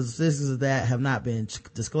 The statistics of that have not been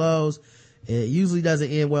disclosed. It usually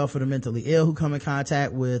doesn't end well for the mentally ill who come in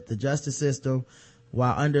contact with the justice system.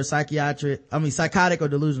 While under psychotic or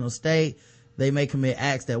delusional state, they may commit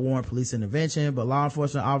acts that warrant police intervention, but law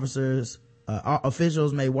enforcement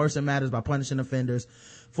officials may worsen matters by punishing offenders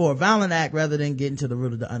for a violent act rather than getting to the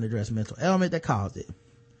root of the unaddressed mental ailment that caused it.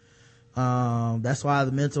 That's why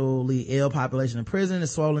the mentally ill population in prison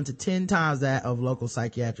is swollen to 10 times that of local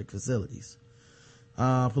psychiatric facilities.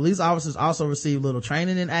 Police officers also receive little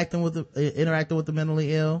training in interacting with the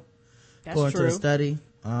mentally ill. That's according true. to a study.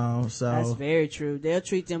 That's very true. They'll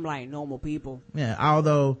treat them like normal people. Yeah,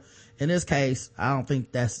 although in this case, I don't think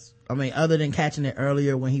other than catching it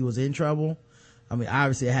earlier when he was in trouble,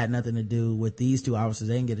 obviously it had nothing to do with these two officers.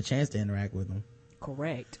 They didn't get a chance to interact with him.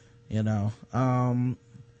 Correct.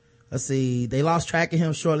 Let's see. They lost track of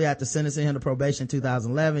him shortly after sentencing him to probation in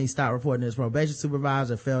 2011. He stopped reporting to his probation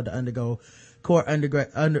supervisor, failed to undergo court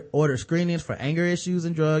order screenings for anger issues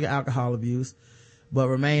and drug and alcohol abuse, but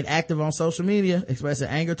remained active on social media, expressing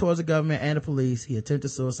anger towards the government and the police. He attempted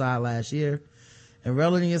suicide last year. In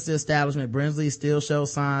railing against the establishment, Brinsley still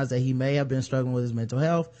shows signs that he may have been struggling with his mental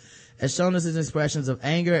health, as shown as his expressions of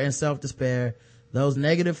anger and self-despair. Those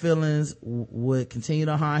negative feelings would continue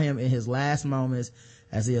to haunt him in his last moments,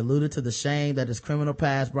 as he alluded to the shame that his criminal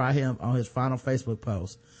past brought him on his final Facebook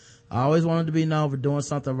post. I always wanted to be known for doing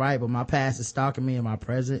something right, but my past is stalking me and my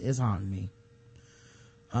present is haunting me.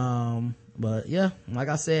 But yeah, like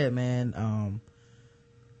I said, man,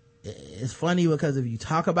 it's funny because if you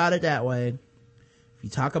talk about it that way, if you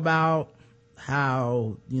talk about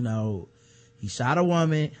how, he shot a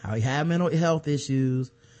woman, how he had mental health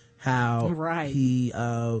issues, how he,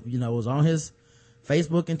 was on his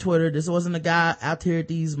Facebook and Twitter. This wasn't a guy out here at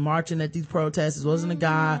these marching at these protests. This wasn't a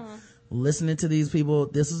guy listening to these people.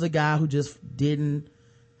 This is a guy who just didn't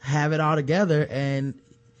have it all together. And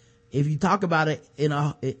if you talk about it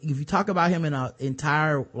if you talk about him in a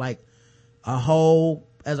entire,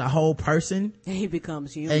 as a whole person, he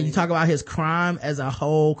becomes human. And you talk about his crime as a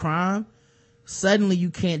whole crime, suddenly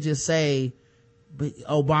you can't just say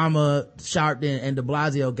Obama, Sharpton, and de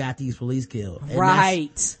Blasio got these police killed. And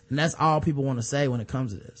that's all people want to say when it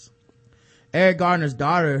comes to this. Eric Gardner's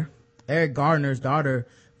daughter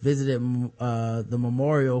visited the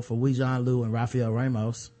memorial for Weijun Liu and Rafael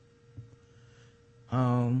Ramos.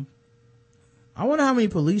 I wonder how many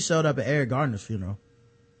police showed up at Eric Gardner's funeral.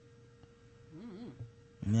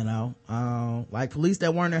 Police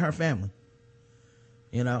that weren't in her family,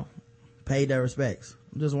 paid their respects.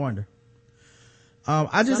 I just wonder.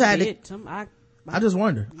 I just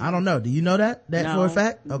wonder. I don't know. Do you know that for a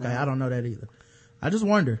fact? Okay. No. I don't know that either. I just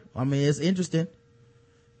wonder. It's interesting.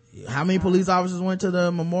 How many police officers went to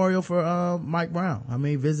the memorial for Mike Brown? How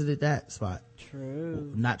many visited that spot?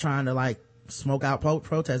 True. Not trying to smoke out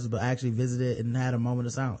protesters, but actually visited and had a moment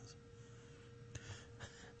of silence.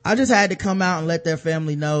 I just had to come out and let their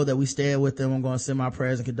family know that we stand with them. I'm going to send my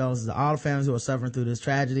prayers and condolences to all the families who are suffering through this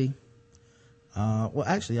tragedy.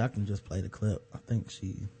 Actually, I can just play the clip. I think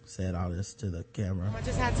she said all this to the camera. I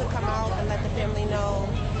just had to come out and let the family know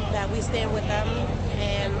that we stand with them.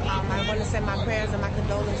 And I want to send my prayers and my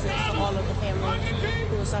condolences to all of the families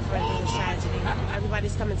who are suffering through this tragedy.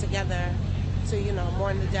 Everybody's coming together to,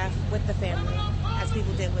 mourn the death with the family, as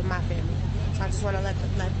people did with my family. So I just want to let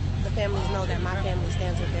the families know that my family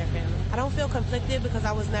stands with their family. I don't feel conflicted because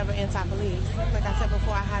I was never anti-police. Like I said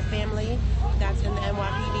before, I have family that's in the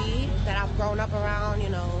NYPD that I've grown up around,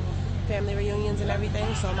 family reunions and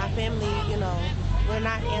everything. So my family, we're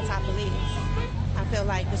not anti-police. I feel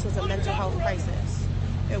like this was a mental health crisis.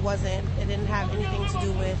 It didn't have anything to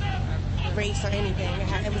do with race or anything.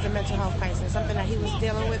 It was a mental health crisis, something that he was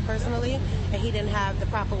dealing with personally, and he didn't have the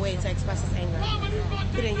proper way to express his anger.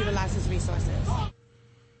 He didn't utilize his resources.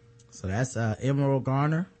 So that's Emerald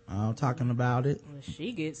Garner talking about it. Well,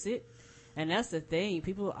 she gets it. And that's the thing.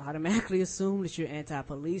 People automatically assume that you're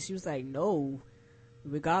anti-police. She was like, no.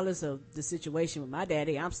 Regardless of the situation with my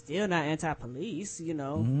daddy, I'm still not anti-police, you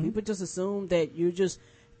know. Mm-hmm. People just assume that you're just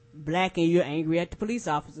black and you're angry at the police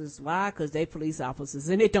officers. Why? Because they police officers,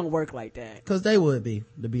 and it don't work like that. Because they would be,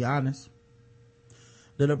 to be honest.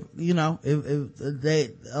 You know,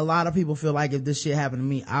 if a lot of people feel like if this shit happened to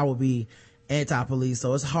me, I would be anti-police.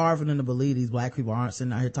 So it's hard for them to believe these black people aren't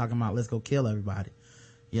sitting out here talking about let's go kill everybody.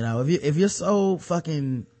 You know, if you're so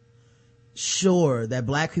fucking sure that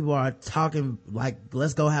black people are talking like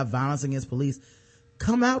let's go have violence against police,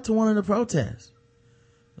 come out to one of the protests.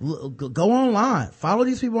 Go online, follow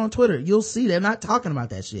these people on Twitter. You'll see they're not talking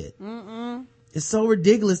about that shit. It's so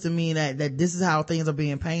ridiculous to me that this is how things are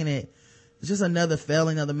being painted. It's just another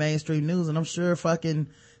failing of the mainstream news, and I'm sure fucking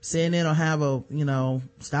CNN will have a, you know,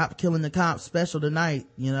 stop killing the cops special tonight,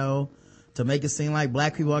 you know, to make it seem like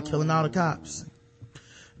black people are killing all the cops.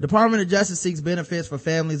 Department of Justice seeks benefits for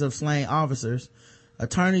families of slain officers.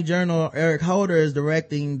 Attorney General Eric Holder is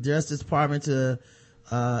directing Justice Department to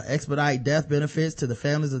expedite death benefits to the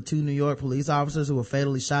families of 2 New York police officers who were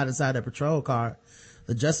fatally shot inside their patrol car,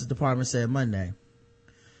 the Justice Department said Monday.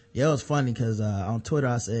 Yeah, it was funny because on Twitter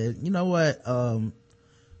I said, you know what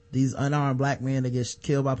these unarmed black men that get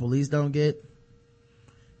killed by police don't get?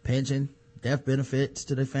 Pension, death benefits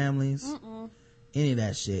to their families, any of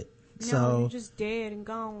that shit. No, so you're just dead and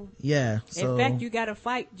gone. Yeah. So, in fact, you gotta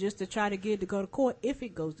fight just to try to get it to go to court if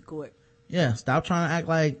it goes to court. Yeah, stop trying to act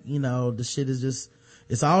like, you know, the shit is just,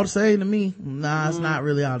 it's all the same to me. Nah, it's not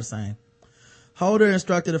really all the same. Holder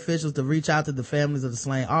instructed officials to reach out to the families of the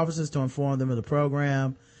slain officers to inform them of the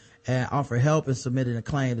program and offer help in submitting a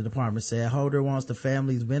claim, the department said. Holder wants the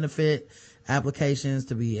families' benefit applications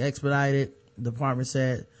to be expedited. The department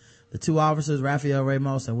said the 2 officers, Rafael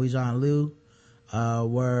Ramos and Weijun Liu,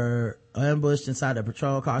 were ambushed inside a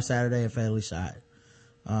patrol car Saturday and fatally shot.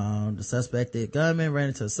 The suspected gunman ran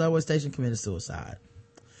into a subway station, committed suicide.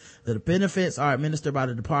 The benefits are administered by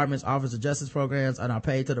the department's Office of Justice Programs and are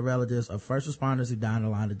paid to the relatives of first responders who died in the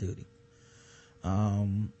line of duty.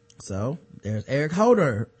 So there's Eric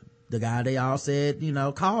Holder, the guy they all said, you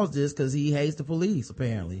know, caused this because he hates the police,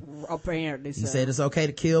 apparently. Apparently he said it's okay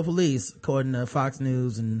to kill police, according to Fox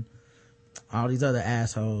News and all these other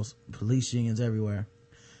assholes, police unions everywhere.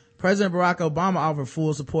 President Barack Obama offered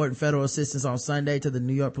full support and federal assistance on Sunday to the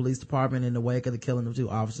New York Police Department in the wake of the killing of 2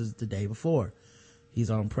 officers the day before.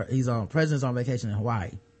 President's on vacation in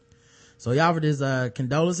Hawaii. So he offered his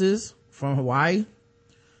condolences from Hawaii.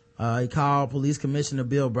 He called Police Commissioner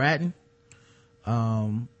Bill Bratton.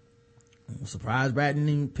 I'm surprised Bratton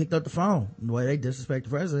even picked up the phone, the way they disrespect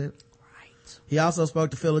the president. Right. He also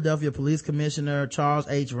spoke to Philadelphia Police Commissioner Charles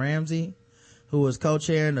H. Ramsey, who was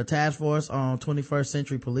co-chairing the task force on 21st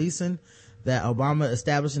century policing that Obama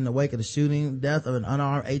established in the wake of the shooting death of an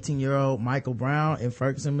unarmed 18-year-old Michael Brown in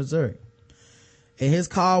Ferguson, Missouri. In his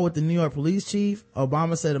call with the New York police chief,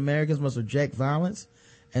 Obama said Americans must reject violence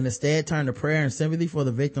and instead turn to prayer and sympathy for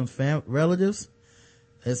the victims' relatives.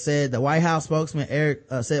 It said White House spokesman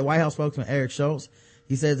Eric Schultz.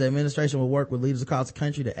 He says the administration will work with leaders across the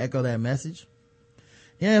country to echo that message.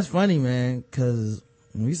 Yeah, it's funny, man, because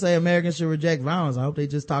when we say Americans should reject violence, I hope they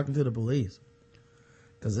just talking to the police.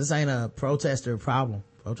 Because this ain't a protester problem.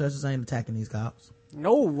 Protesters ain't attacking these cops.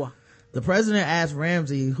 No. The president asked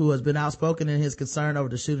Ramsey, who has been outspoken in his concern over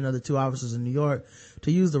the shooting of the 2 officers in New York,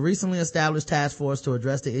 to use the recently established task force to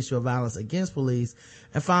address the issue of violence against police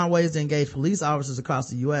and find ways to engage police officers across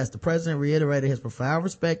the U.S. The president reiterated his profound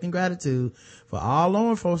respect and gratitude for all law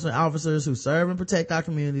enforcement officers who serve and protect our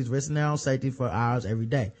communities, risking their own safety for ours every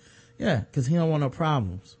day. Yeah, because he don't want no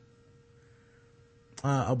problems.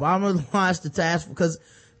 Obama launched the task because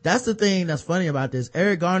that's the thing that's funny about this.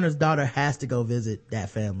 Eric Garner's daughter has to go visit that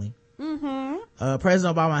family.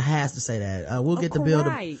 President Obama has to say that. We'll get to Bill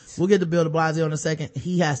de Blasio in a second.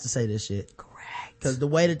 He has to say this shit. Correct. Because the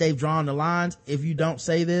way that they've drawn the lines, if you don't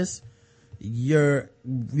say this, you're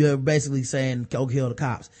basically saying go kill the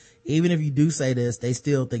cops. Even if you do say this, they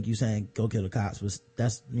still think you're saying go kill the cops. But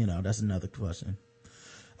that's another question.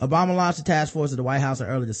 Obama launched a task force at the White House in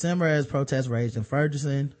early December as protests raged in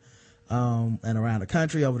Ferguson and around the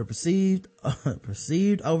country over the perceived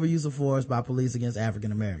overuse of force by police against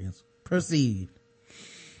African Americans. Perceived.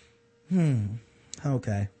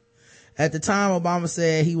 Okay. At the time, Obama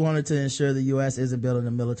said he wanted to ensure the U.S. isn't building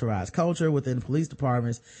a militarized culture within police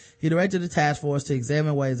departments. He directed the task force to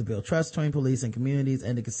examine ways to build trust between police and communities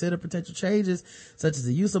and to consider potential changes, such as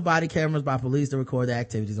the use of body cameras by police to record their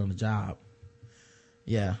activities on the job.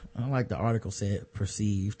 Yeah, I like the article said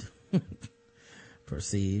perceived.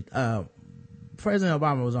 Perceived. President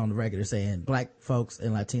Obama was on the record saying black folks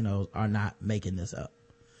and Latinos are not making this up.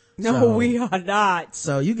 No, we are not.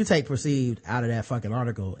 So you can take perceived out of that fucking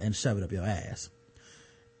article and shove it up your ass.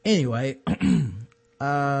 Anyway,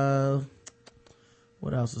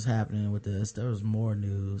 what else was happening with this? There was more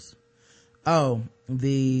news. Oh,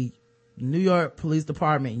 the New York Police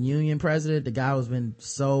Department union president, the guy who's been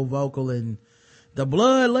so vocal and the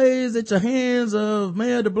blood lays at your hands of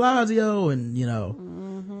Mayor de Blasio, and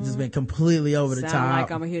just been completely over the top. Sound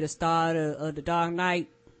like I'm gonna hear the start of the Dark Knight.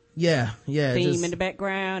 Yeah. Theme in the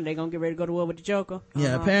background. They gonna get ready to go to war with the Joker.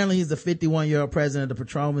 Yeah, apparently he's the 51-year-old president of the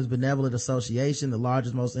Patrolmen's Benevolent Association, the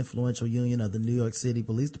largest, most influential union of the New York City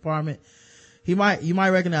Police Department. You might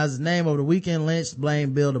recognize his name. Over the weekend, Lynch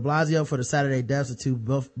blamed Bill de Blasio for the Saturday deaths of two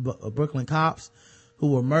Brooklyn cops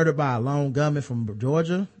who were murdered by a lone gunman from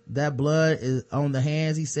Georgia. That blood is on the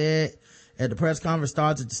hands, he said, at the press conference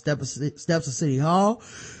starts at the steps of City Hall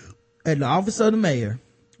and the office of the mayor.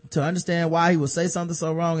 To understand why he would say something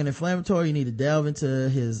so wrong and inflammatory, you need to delve into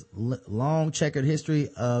his long checkered history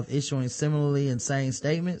of issuing similarly insane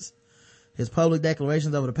statements. His public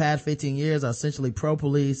declarations over the past 15 years are essentially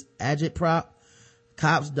pro-police agitprop.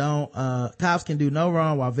 Cops can do no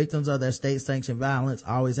wrong, while victims of their state-sanctioned violence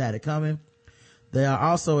always had it coming. They are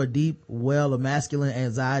also a deep well of masculine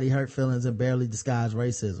anxiety, hurt feelings, and barely disguised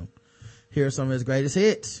racism. Here are some of his greatest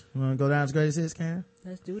hits. You want to go down to his greatest hits, Karen?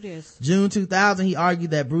 Let's do this. June 2000, he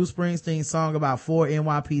argued that Bruce Springsteen's song about 4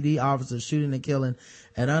 NYPD officers shooting and killing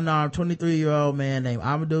an unarmed 23-year-old man named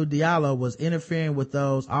Amadou Diallo was interfering with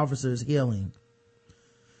those officers' healing.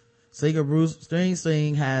 Singer Bruce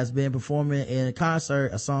Springsteen has been performing in a concert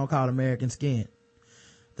a song called American Skin.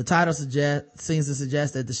 The title seems to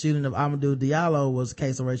suggest that the shooting of Amadou Diallo was a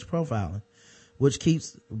case of racial profiling, which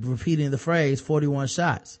keeps repeating the phrase 41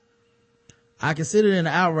 shots. I consider it an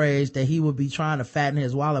outrage that he would be trying to fatten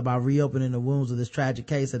his wallet by reopening the wounds of this tragic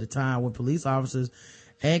case at a time when police officers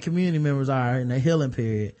and community members are in a healing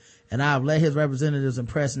period. And I've let his representatives and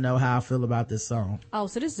press know how I feel about this song. Oh,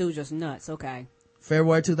 so this dude just nuts. Okay.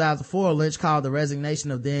 February 2004, Lynch called the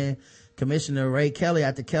resignation of then Commissioner Ray Kelly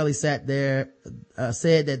after Kelly said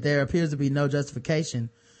that there appears to be no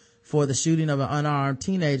justification for the shooting of an unarmed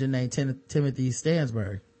teenager named Timothy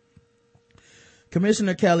Stansbury.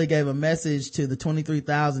 Commissioner Kelly gave a message to the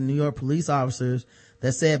 23,000 New York police officers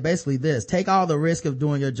that said basically this: take all the risk of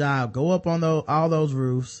doing your job, go up on all those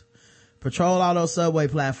roofs, patrol all those subway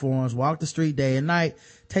platforms, walk the street day and night,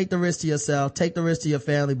 take the risk to yourself, take the risk to your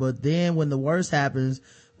family, but then when the worst happens,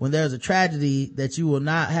 when there's a tragedy, that you will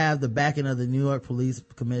not have the backing of the New York Police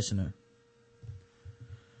Commissioner.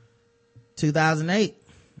 2008,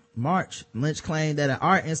 March, Lynch claimed that an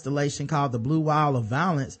art installation called The Blue Wall of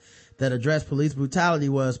Violence that addressed police brutality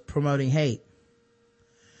was promoting hate.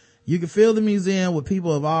 You can fill the museum with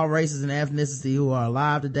people of all races and ethnicity who are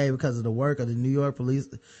alive today because of the work of the New York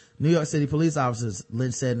City police officers,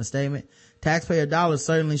 Lynch said in a statement. Taxpayer dollars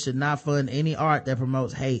certainly should not fund any art that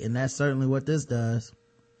promotes hate, and that's certainly what this does.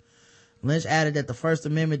 Lynch added that the First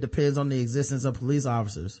Amendment depends on the existence of police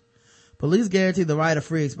officers. Police guarantee the right of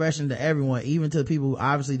free expression to everyone, even to the people who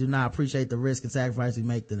obviously do not appreciate the risk and sacrifice we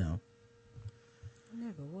make to them.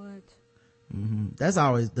 Never would. That's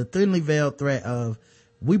always the thinly veiled threat of,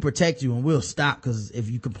 we protect you and we'll stop because if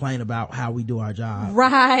you complain about how we do our job.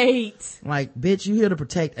 Right. Like, bitch, you here to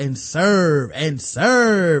protect and serve and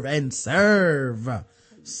serve and serve.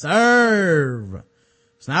 It's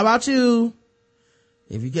not about you.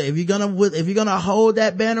 If you're gonna hold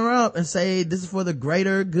that banner up and say this is for the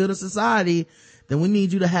greater good of society, then we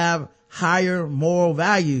need you to have higher moral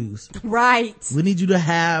values. Right. We need you to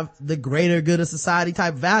have the greater good of society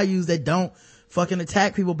type values that don't fucking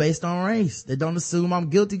attack people based on race, that don't assume I'm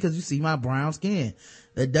guilty because you see my brown skin,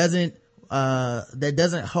 that doesn't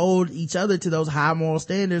hold each other to those high moral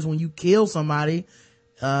standards when you kill somebody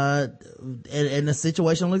and the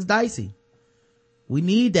situation looks dicey. We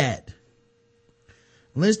need that.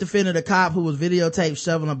 Lynch defended a cop who was videotaped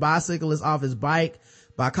shoveling a bicyclist off his bike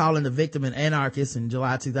by calling the victim an anarchist in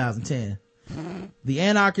July 2010. The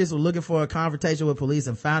anarchists were looking for a confrontation with police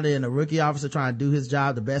and found it in a rookie officer trying to do his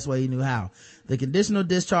job the best way he knew how. The conditional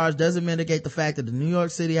discharge doesn't mitigate the fact that the New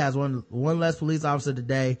York City has one less police officer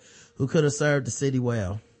today who could have served the city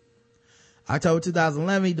well. October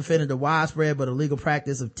 2011, he defended the widespread but illegal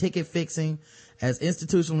practice of ticket fixing as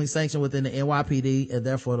institutionally sanctioned within the NYPD and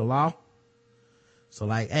therefore the law. So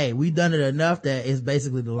like, hey, we done it enough that it's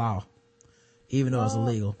basically the law, even though it's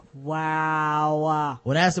illegal. Wow.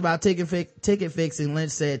 When asked about ticket fixing,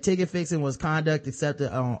 Lynch said ticket fixing was conduct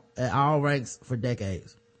accepted at all ranks for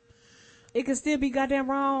decades. It could still be goddamn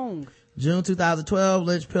wrong. June 2012,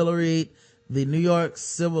 Lynch pilloried the New York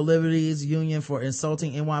Civil Liberties Union for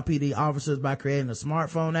insulting NYPD officers by creating a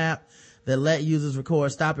smartphone app that let users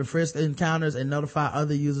record stop and frisk encounters and notify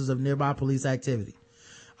other users of nearby police activity.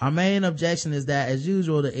 Our main objection is that, as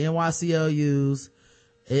usual, the NYCLU's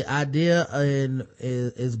idea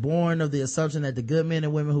is born of the assumption that the good men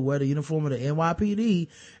and women who wear the uniform of the NYPD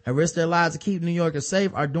and risk their lives to keep New Yorkers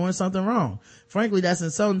safe are doing something wrong. Frankly, that's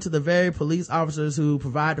insulting to the very police officers who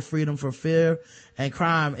provide the freedom for fear and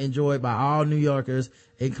crime enjoyed by all New Yorkers,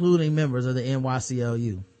 including members of the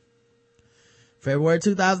NYCLU. February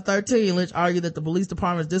 2013, Lynch argued that the police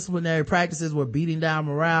department's disciplinary practices were beating down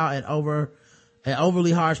morale and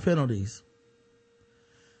overly harsh penalties.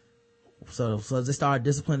 So as they started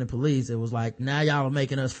disciplining police, it was like, now y'all are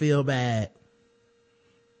making us feel bad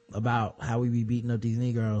about how we be beating up these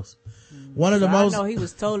Negroes. One of the most, I know he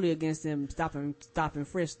was totally against them stopping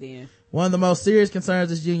frisk then. One of the most serious concerns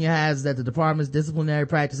this union has is that the department's disciplinary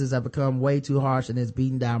practices have become way too harsh and it's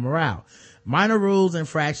beating down morale. Minor rules,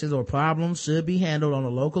 infractions, or problems should be handled on a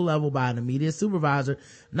local level by an immediate supervisor,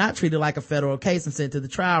 not treated like a federal case and sent to the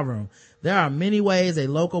trial room. There are many ways a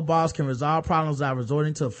local boss can resolve problems without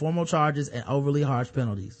resorting to formal charges and overly harsh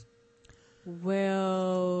penalties.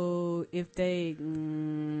 Well, if they,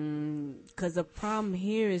 cause the problem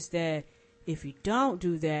here is that if you don't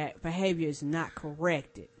do that, behavior is not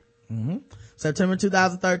corrected. September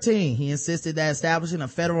 2013, he insisted that establishing a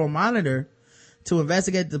federal monitor to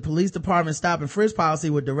investigate the police department's stop and frisk policy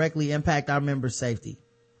would directly impact our members' safety.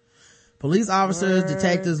 Police officers,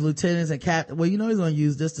 detectives, lieutenants, and captains. Well, you know he's going to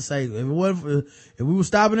use this to say if we were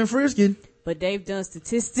stopping and frisking. But they've done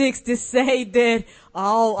statistics to say that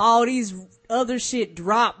all these other shit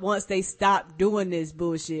drop once they stop doing this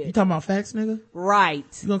bullshit. You talking about facts, nigga? Right.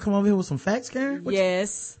 You gonna come over here with some facts, Karen?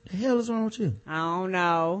 Yes. The hell is wrong with you? I don't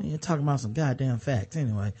know. You're talking about some goddamn facts.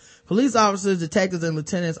 Anyway, police officers, detectives, and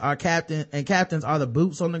lieutenants captains are the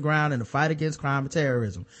boots on the ground in the fight against crime and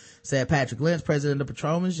terrorism, said Patrick Lynch, president of the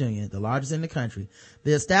Patrolmen's Union, the largest in the country.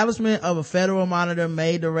 The establishment of a federal monitor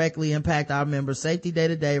may directly impact our members' safety,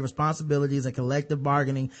 day-to-day responsibilities, and collective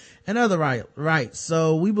bargaining and other rights.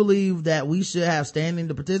 So we believe that we should have standing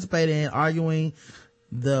to participate in arguing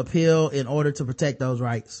the appeal in order to protect those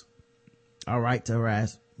rights. Our right to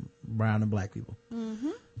harass brown and black people.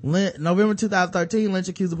 November 2013, Lynch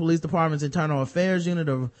accused the police department's internal affairs unit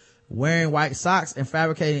of wearing white socks and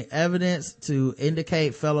fabricating evidence to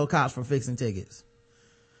indicate fellow cops for fixing tickets.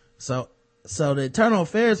 So the internal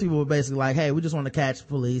affairs people were basically like, hey, we just want to catch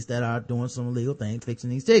police that are doing some illegal things, fixing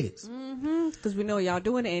these tickets. Because we know y'all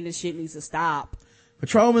doing it and this shit needs to stop.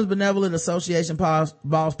 Patrolmen's Benevolent Association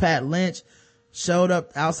boss Pat Lynch showed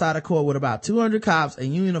up outside of court with about 200 cops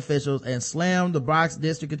and union officials and slammed the Bronx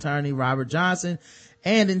District Attorney Robert Johnson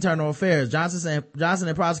and Internal Affairs. Johnson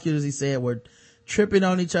and prosecutors, he said, were tripping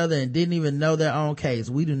on each other and didn't even know their own case.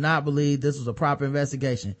 We do not believe this was a proper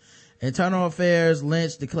investigation. Internal Affairs,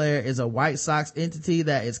 Lynch declared, is a White Sox entity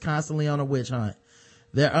that is constantly on a witch hunt.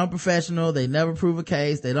 They're unprofessional. They never prove a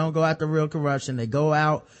case. They don't go after real corruption. They go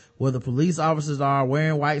out where the police officers are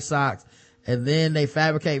wearing white socks and then they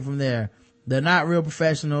fabricate from there. They're not real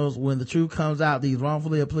professionals. When the truth comes out, these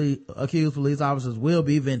wrongfully accused police officers will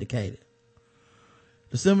be vindicated.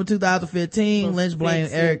 December 2015, Lynch blamed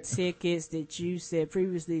Eric tickets that you said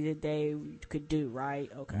previously that they could do, right?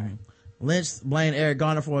 Okay. Lynch blamed Eric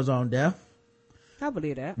Garner for his own death. I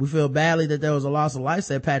believe that. We feel badly that there was a loss of life,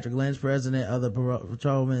 said Patrick Lynch, president of the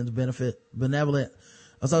Patrolmen's Benevolent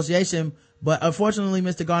Association. But unfortunately,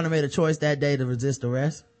 Mr. Garner made a choice that day to resist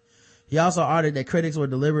arrest. He also argued that critics were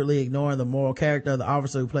deliberately ignoring the moral character of the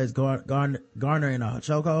officer who placed Garner in a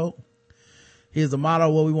chokehold. He is the model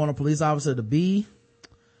of what we want a police officer to be.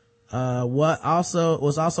 What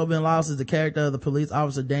was also been lost is the character of the police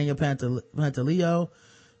officer Daniel Pantaleo.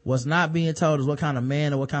 What's not being told is what kind of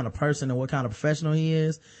man and what kind of person and what kind of professional he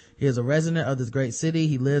is. He is a resident of this great city.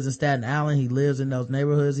 He lives in Staten Island. He lives in those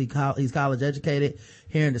neighborhoods. He's college educated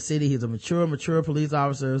here in the city. He's a mature police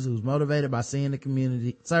officer who's motivated by serving the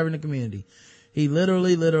community. He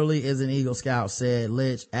literally is an Eagle Scout, said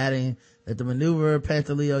Lynch, adding that the maneuver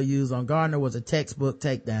Pantaleo used on Gardner was a textbook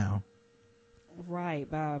takedown. Right,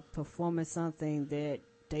 by performing something that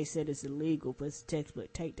they said is illegal, but it's a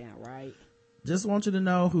textbook takedown, right? Just want you to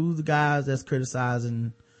know who the guys that's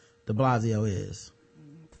criticizing de Blasio is.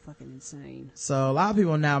 Fucking insane. So a lot of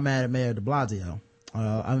people are now mad at Mayor de Blasio.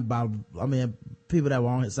 I mean, people that were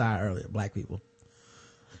on his side earlier, black people.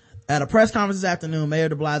 At a press conference this afternoon, Mayor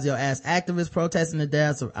de Blasio asked activists protesting the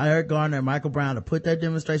deaths of Eric Garner and Michael Brown to put their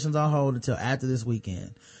demonstrations on hold until after this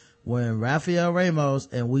weekend, when Rafael Ramos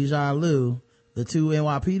and Weijia Liu, the two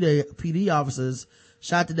NYPD officers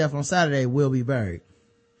shot to death on Saturday, will be buried.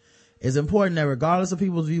 It's important that regardless of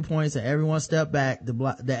people's viewpoints and everyone step back, De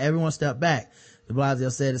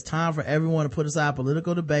Blasio said it's time for everyone to put aside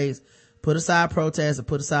political debates, put aside protests, and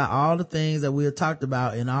put aside all the things that we have talked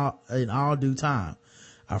about in all due time.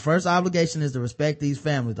 Our first obligation is to respect these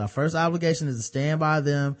families. Our first obligation is to stand by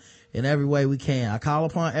them in every way we can. I call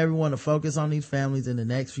upon everyone to focus on these families in the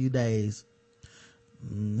next few days.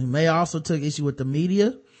 He may also took issue with the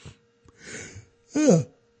media,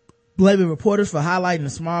 blaming reporters for highlighting the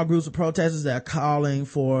small groups of protesters that are calling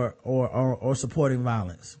for or supporting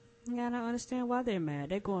violence. Yeah, I don't understand why they're mad.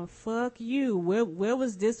 They're going, fuck you. Where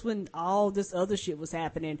was this when all this other shit was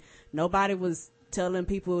happening? Nobody was telling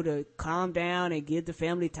people to calm down and give the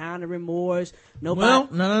family time to remorse. Well,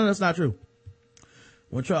 no, that's not true.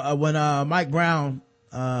 When Mike Brown,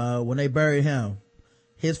 when they buried him,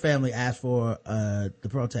 his family asked for the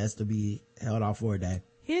protest to be held off for a day.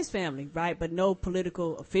 His family, right? But no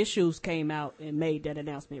political officials came out and made that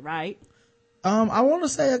announcement, right? I want to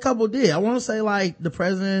say a couple did. I want to say like the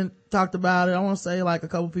president talked about it. I want to say like a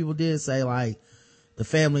couple people did say like the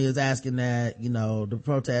family is asking that, you know, the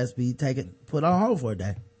protest be put on hold for a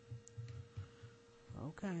day.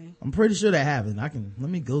 Okay. I'm pretty sure that happened. Let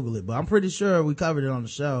me Google it, but I'm pretty sure we covered it on the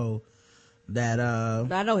show that,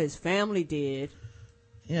 but I know his family did.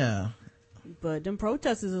 Yeah. But them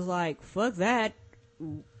protesters is like, fuck that.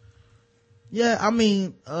 Yeah, I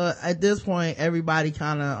mean, at this point, everybody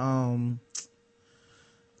kind of,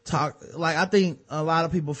 I think a lot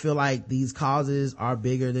of people feel like these causes are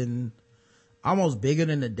almost bigger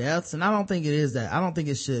than the deaths, and I don't think it is that. I don't think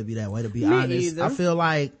it should be that way, to be honest. Either. I feel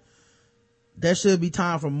like there should be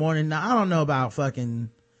time for mourning. Now, I don't know about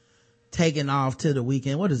fucking taking off to the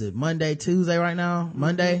weekend. What is it? Monday, Tuesday right now?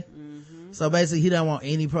 Monday? Mm-hmm. So basically he doesn't want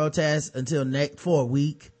any protests until for a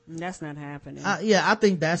week. That's not happening. Yeah, I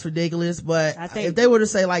think that's ridiculous, but if they were to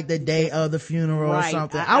say like the day of the funeral or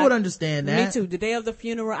something, I would understand that. Me too. The day of the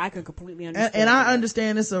funeral, I can completely understand. And I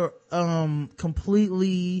understand it's a,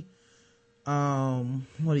 completely,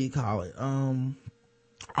 what do you call it?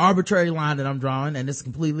 Arbitrary line that I'm drawing, and it's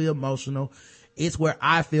completely emotional. It's where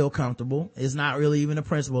I feel comfortable. It's not really even a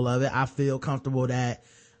principle of it. I feel comfortable that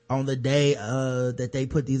on the day, that they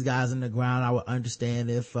put these guys in the ground, I would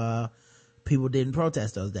understand if, people didn't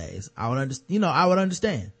protest those days. I would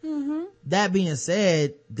understand. Mm-hmm. That being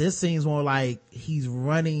said, this seems more like he's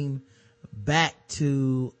running back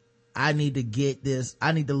to, I need to get this.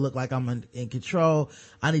 I need to look like I'm in control.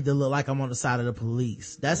 I need to look like I'm on the side of the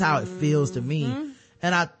police. That's how it feels to me.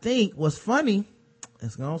 And I think what's funny,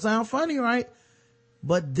 it's gonna sound funny, right?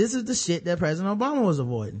 But this is the shit that President Obama was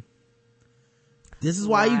avoiding. This is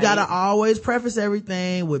why you gotta always preface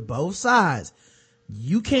everything with both sides.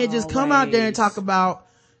 You can't just come out there and talk about,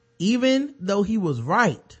 even though he was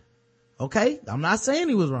right. Okay? I'm not saying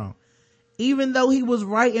he was wrong. Even though he was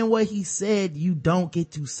right in what he said, you don't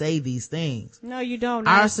get to say these things. No, you don't.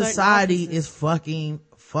 Our society is fucking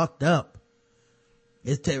fucked up.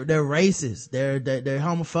 They're racist. They're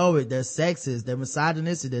homophobic. They're sexist. They're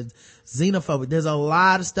misogynistic. They're xenophobic. There's a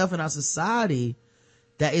lot of stuff in our society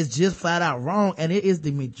that is just flat out wrong, and it is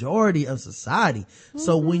the majority of society. Mm-hmm.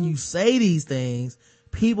 So when you say these things,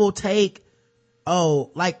 people take,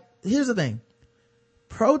 here's the thing.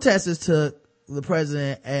 Protesters took the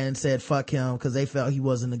president and said fuck him because they felt he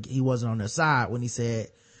wasn't on their side when he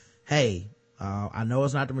said, hey, I know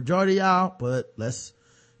it's not the majority of y'all, but let's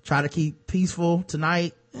try to keep peaceful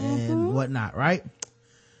tonight and whatnot, right?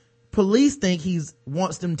 Police think he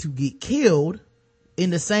wants them to get killed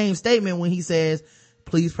in the same statement when he says,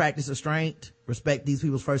 please practice restraint, respect these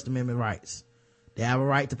people's First Amendment rights. They have a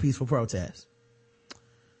right to peaceful protest.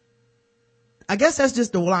 I guess that's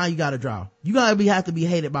just the line you gotta draw. You gotta have to be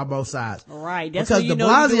hated by both sides. Right. That's because de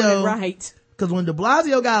Blasio, right. Because when de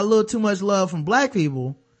Blasio got a little too much love from black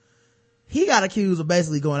people, he got accused of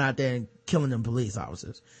basically going out there and killing them police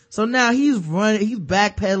officers. So now he's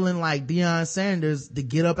backpedaling like Deion Sanders to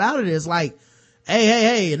get up out of this. Like,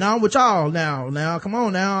 hey, now I'm with y'all now, come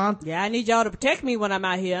on now. Yeah, I need y'all to protect me when I'm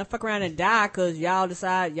out here. I fuck around and die cause y'all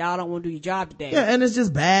decide y'all don't want to do your job today. Yeah, and it's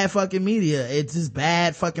just bad fucking media. It's just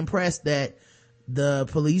bad fucking press that the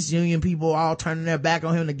police union people all turning their back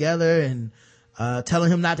on him together and,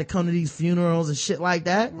 telling him not to come to these funerals and shit like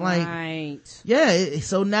that. Like, right. Yeah,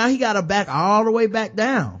 so now he gotta back all the way back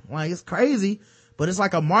down. Like, it's crazy, but it's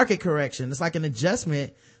like a market correction. It's like an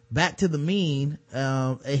adjustment back to the mean.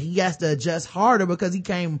 And he has to adjust harder because he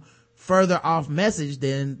came further off message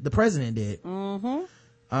than the president did.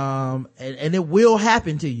 And it will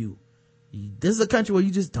happen to you. This is a country where you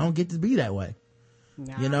just don't get to be that way.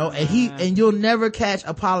 You know, and you'll never catch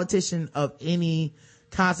a politician of any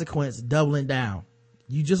consequence doubling down.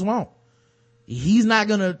 You just won't. He's not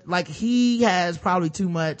gonna, like, he has probably too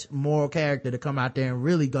much moral character to come out there and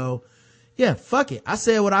really go, yeah, fuck it. I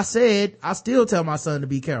said what I said. I still tell my son to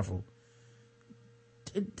be careful.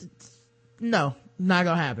 No, not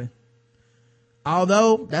gonna happen.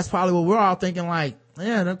 Although that's probably what we're all thinking, like,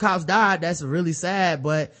 yeah, them cops died. That's really sad,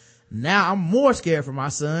 but now I'm more scared for my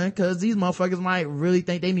son because these motherfuckers might really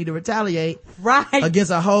think they need to retaliate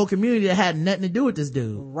against a whole community that had nothing to do with this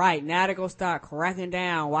dude. Right. Now they're going to start cracking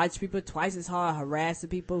down, watch people twice as hard, harassing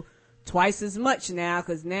people twice as much now,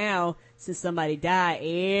 because now, since somebody died,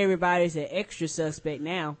 everybody's an extra suspect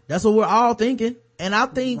now. That's what we're all thinking. And I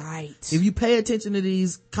think if you pay attention to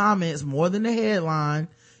these comments more than the headline,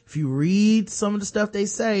 if you read some of the stuff they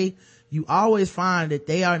say, you always find that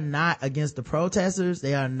they are not against the protesters.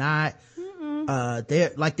 They are not, they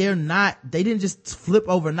didn't just flip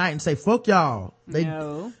overnight and say, fuck y'all.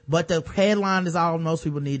 No. But the headline is all most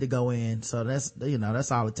people need to go in. So that's,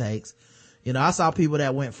 that's all it takes. I saw people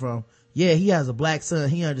that went from, yeah, he has a black son,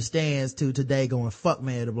 he understands, to today going, fuck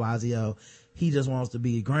Mayor de Blasio. He just wants to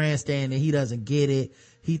be grandstanding. He doesn't get it.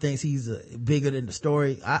 He thinks he's bigger than the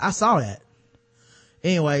story. I saw that.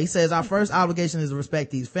 Anyway, he says, our first obligation is to respect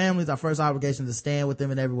these families. Our first obligation is to stand with them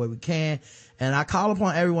in every way we can. And I call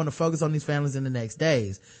upon everyone to focus on these families in the next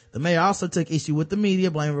days. The mayor also took issue with the media,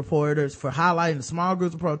 blaming reporters for highlighting the small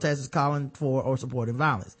groups of protesters calling for or supporting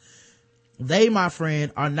violence. They, my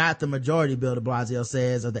friend, are not the majority, Bill de Blasio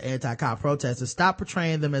says of the anti-cop protesters. Stop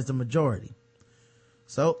portraying them as the majority.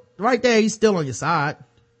 So right there, he's still on your side.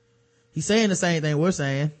 He's saying the same thing we're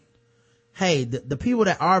saying. Hey, the people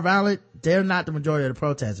that are violent, they're not the majority of the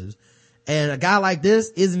protesters. And a guy like this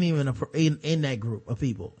isn't even in that group of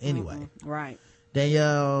people anyway. Right.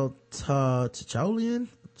 Danielle Tcholian,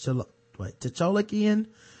 she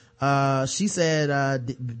said,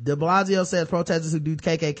 de Blasio says protesters who do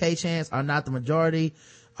KKK chants are not the majority,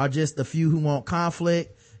 are just the few who want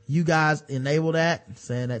conflict. You guys enable that,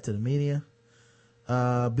 saying that to the media.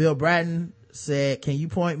 Bill Bratton said, can you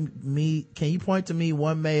point to me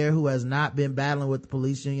one mayor who has not been battling with the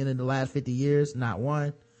police union in the last 50 years? Not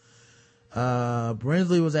one.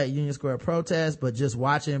 Brinsley was at Union Square protest, but just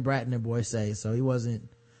watching, Bratton and Boyce say, so he wasn't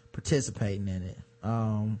participating in it.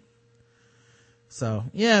 So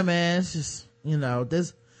yeah, man, it's just,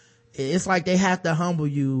 it's like they have to humble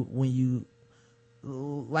you when you,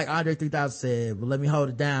 like Andre 3000 said, but let me hold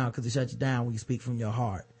it down because it shut you down when you speak from your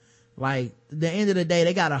heart. Like, at the end of the day,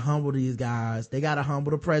 they gotta humble these guys. They gotta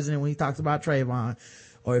humble the president when he talks about Trayvon,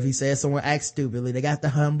 or if he says someone acts stupidly. They got to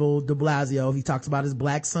humble de Blasio if he talks about his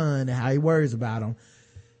black son and how he worries about him.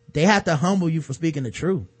 They have to humble you for speaking the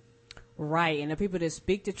truth. Right, and the people that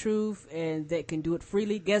speak the truth and that can do it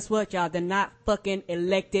freely, guess what, y'all? They're not fucking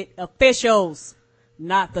elected officials.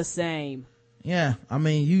 Not the same. Yeah, I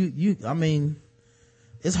mean,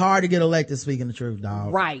 it's hard to get elected speaking the truth,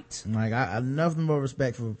 dog. Right. Like, I nothing more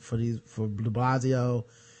respect for de Blasio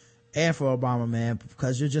and for Obama, man,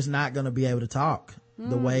 because you're just not going to be able to talk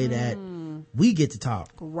the way that we get to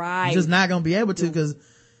talk. Right. You're just not going to be able to, because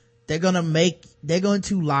they're going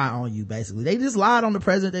to lie on you, basically. They just lied on the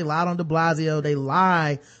president. They lied on de Blasio. They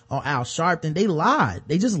lied on Al Sharpton. They lied.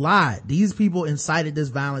 They just lied. These people incited this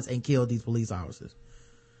violence and killed these police officers.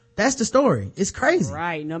 That's the story. It's crazy.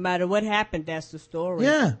 Right. No matter what happened, that's the story.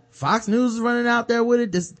 Yeah. Fox News is running out there with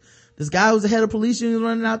it. This guy who's the head of police union is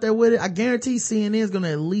running out there with it. I guarantee CNN is going to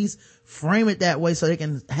at least frame it that way so they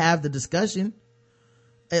can have the discussion.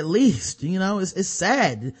 At least, it's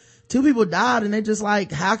sad. 2 people died and they're just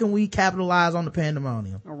like, how can we capitalize on the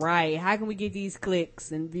pandemonium? Right. How can we get these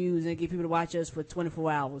clicks and views and get people to watch us for 24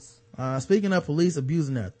 hours? Speaking of police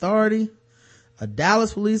abusing their authority, a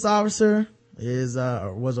Dallas police officer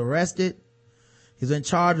was arrested. He's been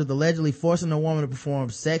charged with allegedly forcing a woman to perform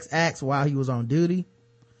sex acts while he was on duty.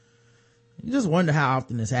 You just wonder how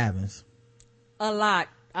often this happens. A lot.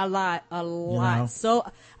 So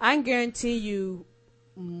I can guarantee you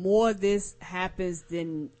more of this happens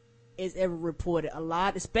than is ever reported. A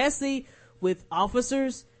lot, especially with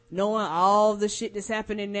officers, knowing all the shit that's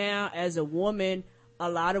happening now. As a woman, a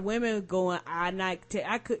lot of women going, I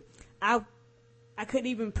couldn't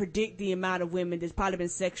even predict the amount of women that's probably been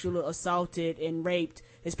sexually assaulted and raped,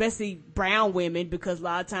 especially brown women, because a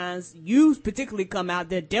lot of times you particularly come out,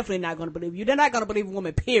 they're definitely not going to believe you. They're not going to believe a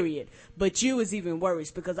woman, period. But you is even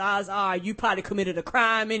worse, because odds are you probably committed a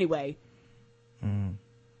crime anyway.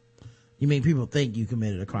 You mean people think you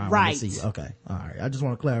committed a crime right? When they see you. Okay, all right. I just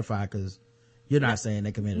want to clarify because you're not saying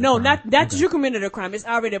they committed. No, a crime. not that you committed a crime. It's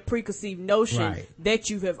already a preconceived notion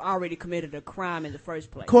that you have already committed a crime in the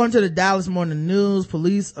first place. According to the Dallas Morning News,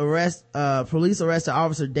 police arrested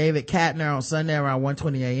Officer David Katner on Sunday around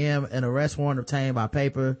 1:20 a.m. An arrest warrant obtained by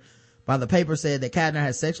the paper said that Katner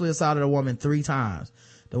had sexually assaulted a woman 3 times.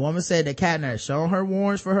 The woman said that Katner had shown her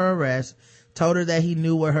warrants for her arrest, told her that he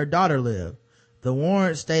knew where her daughter lived. The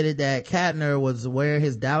warrant stated that Katner was wearing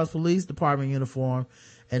his Dallas Police Department uniform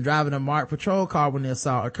and driving a marked patrol car when the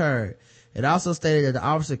assault occurred. It also stated that the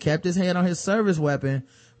officer kept his hand on his service weapon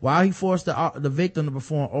while he forced the victim to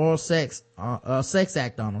perform oral sex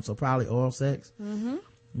act on him. So probably oral sex. Mm-hmm.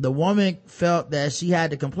 The woman felt that she had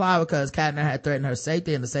to comply because Katner had threatened her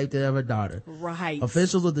safety and the safety of her daughter. Right.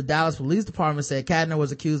 Officials with the Dallas Police Department said Katner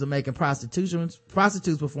was accused of making prostitutes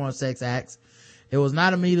perform sex acts. It was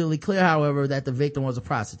not immediately clear, however, that the victim was a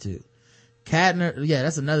prostitute. Katner,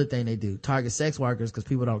 that's another thing they do. Target sex workers because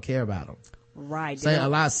people don't care about them. Right. Say a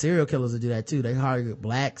lot of serial killers will do that too. They target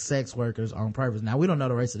black sex workers on purpose. Now we don't know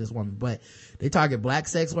the race of this woman, but they target black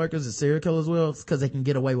sex workers and serial killers will because they can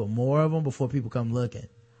get away with more of them before people come looking.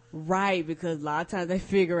 Right, because a lot of times they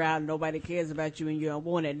figure out nobody cares about you and you're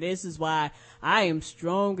unwanted. And this is why I am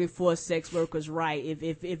strongly for sex workers' right.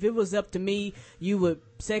 If it was up to me,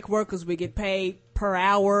 sex workers would get paid per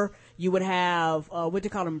hour. You would have what they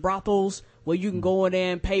call them, brothels, where you can go in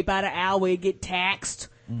there and pay by the hour and get taxed.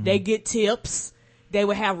 Mm-hmm. They get tips. They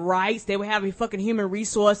would have rights. They would have fucking human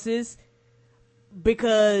resources.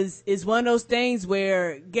 Because it's one of those things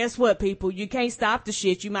where, guess what, people? You can't stop the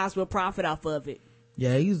shit. You might as well profit off of it.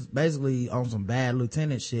 Yeah, he's basically on some bad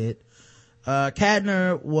lieutenant shit.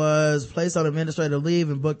 Katner was placed on administrative leave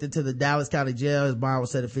and booked into the Dallas County Jail. His bond was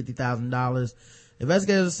set at $50,000.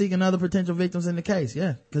 Investigators are seeking other potential victims in the case.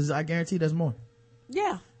 Yeah, because I guarantee there's more.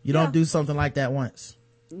 Yeah. You don't do something like that once.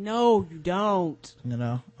 No, you don't.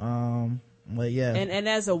 But yeah. And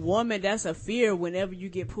as a woman, that's a fear whenever you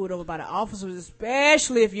get pulled over by the officers,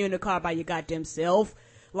 especially if you're in the car by your goddamn self.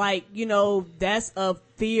 Like, that's a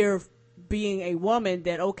fear being a woman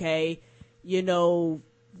that, okay,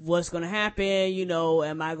 what's going to happen?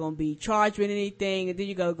 Am I going to be charged with anything? And then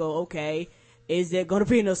you got to go, okay, is there going to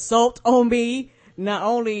be an assault on me? Not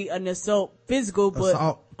only an assault physical,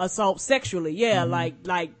 but assault sexually. Yeah. Mm-hmm.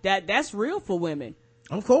 Like that's real for women.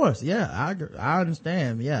 Of course. Yeah. I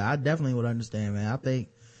understand. Yeah. I definitely would understand, man. I think,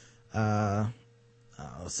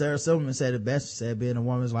 Sarah Silverman said it best. She said being a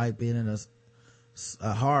woman is like being in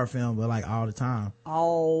a horror film, but like all the time.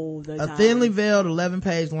 All the time. A thinly veiled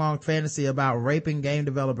 11-page long fantasy about raping game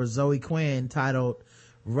developer Zoe Quinn titled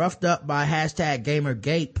Roughed Up by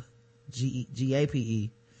 #GamerGape,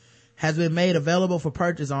 G-A-P-E, has been made available for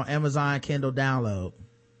purchase on Amazon Kindle download.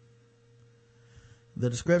 The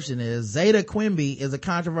description is, Zeta Quimby is a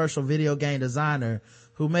controversial video game designer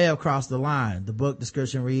who may have crossed the line. The book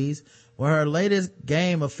description reads, when her latest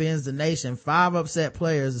game offends the nation, 5 upset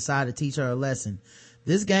players decide to teach her a lesson.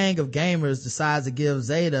 This gang of gamers decides to give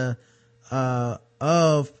Zeta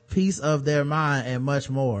of piece of their mind and much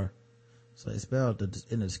more. So they spelled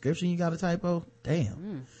in the description you got a typo?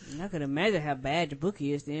 Damn. I can imagine how bad the book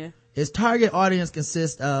is then. Its target audience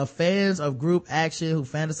consists of fans of group action who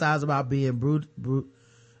fantasize about being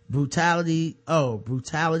brutality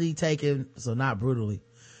taken, so not brutally.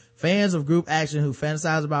 Fans of group action who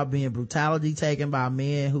fantasize about being brutality taken by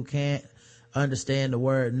men who can't understand the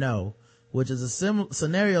word no, which is a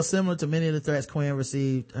scenario similar to many of the threats Quinn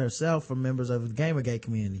received herself from members of the Gamergate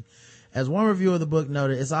community. As one review of the book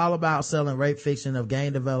noted, it's all about selling rape fiction of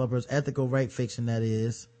game developers, ethical rape fiction that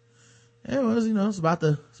is. Yeah, well, it's about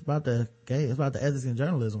the ethics in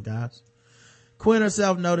journalism, guys. Quinn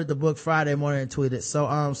herself noted the book Friday morning and tweeted,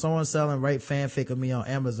 someone selling rape fanfic of me on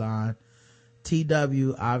Amazon.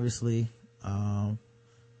 TW, obviously, I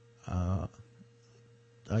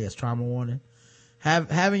guess trauma warning.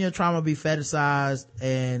 Having your trauma be fetishized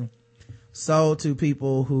and sold to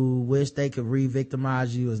people who wish they could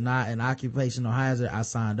re-victimize you is not an occupational hazard I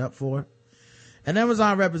signed up for. An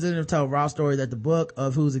Amazon representative told Raw Story that the book,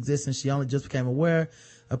 of whose existence she only just became aware,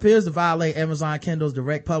 appears to violate Amazon Kindle's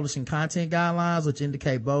direct publishing content guidelines, which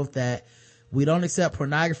indicate both that we don't accept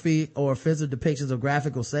pornography or offensive depictions of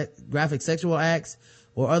graphic sexual acts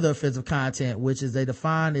or other offensive content, which as they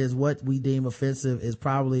define is what we deem offensive is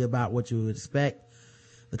probably about what you would expect.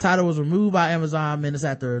 The title was removed by Amazon minutes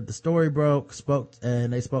after the story broke,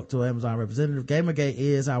 they spoke to an Amazon representative. Gamergate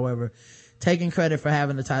is, however, taking credit for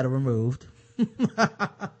having the title removed.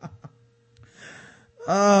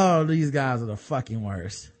 Oh, these guys are the fucking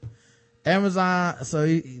worst. Amazon, so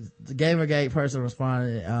the Gamergate person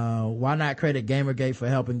responded, why not credit Gamergate for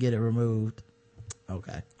helping get it removed?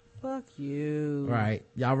 Okay. Fuck you. Right.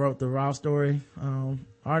 Y'all wrote the Raw story,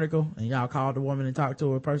 article, and y'all called the woman and talked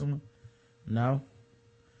to her personally? No?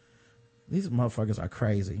 These motherfuckers are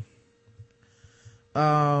crazy.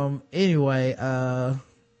 Anyway,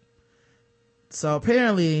 so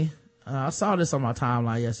apparently, I saw this on my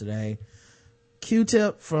timeline yesterday.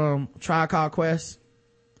 Q-Tip from Tribe Called Quest,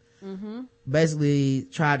 basically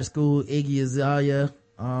tried to school Iggy Azalea,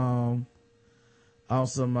 on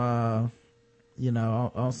some, on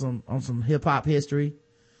some hip hop history,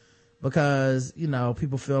 because,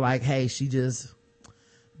 people feel like, hey, she just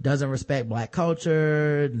doesn't respect black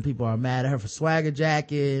culture, and people are mad at her for swagger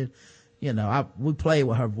jacking. We play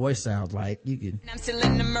what her voice sounds like. You can. I'm still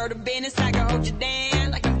in the murder business. I can hold you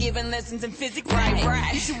down like I'm giving lessons in physics.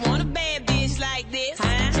 Right. You should want a bad bitch like this.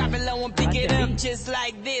 Drop it low and pick it up just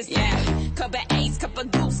like this. Yeah. Cup of Ace, cup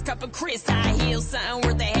of Goose, cup of Chris. I heal something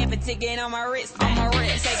worth a half a ticket on my wrist.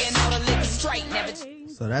 Taking all the liquor straight. Never.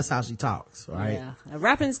 So that's how she talks, right? Yeah.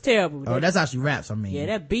 Rapping's terrible. Oh, that's how she raps. I mean, yeah,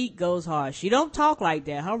 that beat goes hard. She don't talk like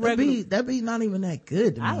that. Her regular. That beat not even that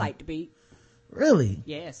good to me. I like the beat. Really?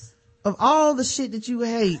 Yes. Of all the shit that you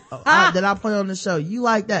hate that I play on the show, you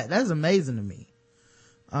like that. That's amazing to me.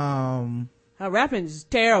 Her rapping is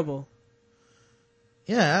terrible.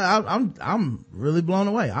 Yeah, I'm really blown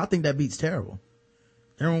away. I think that beat's terrible.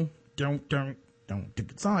 Don't.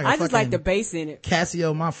 I just like the bass in it.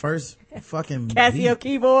 Casio, my first fucking Casio beat.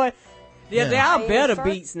 Keyboard. Yeah, they are better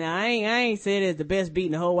beats now. I ain't said it's the best beat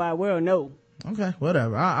in the whole wide world. No. Okay,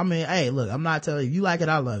 whatever. I mean, hey, look, I'm not telling you. You like it,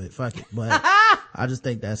 I love it. Fuck it. But I just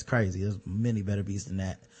think that's crazy. There's many better beats than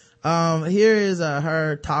that. Here is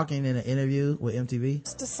her talking in an interview with MTV.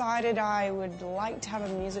 Just decided I would like to have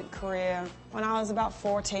a music career when I was about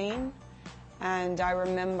 14. And I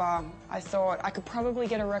remember I thought I could probably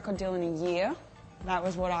get a record deal in a year. That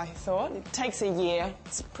was what I thought. It takes a year.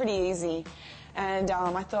 It's pretty easy. And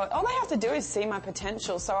I thought, all they have to do is see my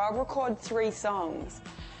potential. So I'll record 3 songs.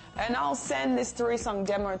 And I'll send this 3-song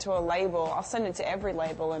demo to a label. I'll send it to every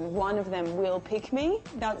label, and one of them will pick me.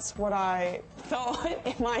 That's what I thought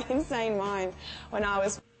in my insane mind when I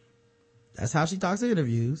was... That's how she talks in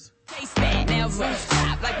interviews. Taste that now,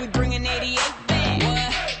 rooftop, like we bring an 88 back.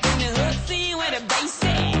 What? Bring the hook scene where the bass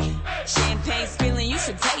at. Champagne spilling, you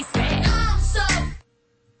should taste that. Awesome.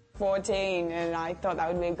 14, and I thought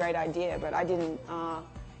that would be a great idea, but I didn't...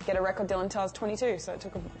 get a record deal until I was 22, so it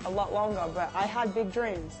took a lot longer, but I had big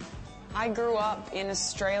dreams. I grew up in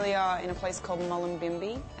Australia in a place called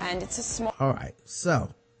Mullumbimby, and it's a small... Alright, so,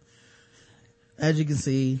 as you can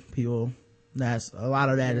see, people, a lot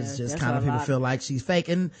of that is just kind of people feel like she's fake,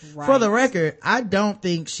 and for the record, I don't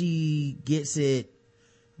think she gets it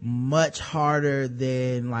much harder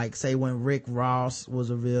than, like, say when Rick Ross was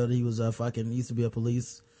revealed he was used to be a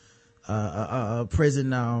police, a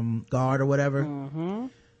prison, guard or whatever.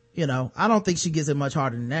 I don't think she gets it much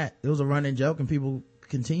harder than that. It was a running joke, and people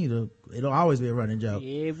it'll always be a running joke.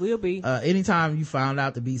 Yeah, it will be. Anytime you found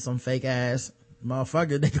out to be some fake ass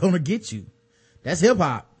motherfucker, they're gonna get you. That's hip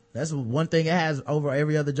hop. That's one thing it has over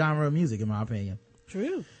every other genre of music, in my opinion.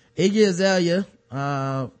 True. Iggy Azalea,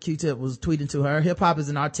 Q-Tip was tweeting to her, hip hop is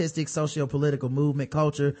an artistic, socio-political movement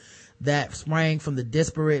culture that sprang from the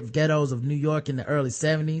disparate ghettos of New York in the early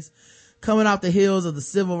 70s. Coming off the heels of the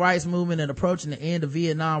civil rights movement and approaching the end of the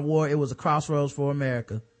Vietnam War, it was a crossroads for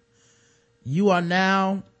America. You are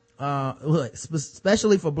now,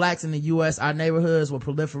 especially for blacks in the U.S., our neighborhoods were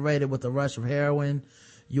proliferated with a rush of heroin.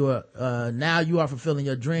 Now you are fulfilling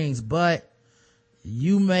your dreams, but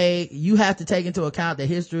you have to take into account the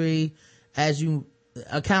history as you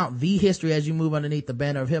move underneath the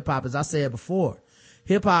banner of hip hop. As I said before,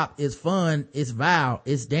 hip hop is fun, it's wild,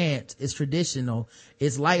 it's dance, it's traditional,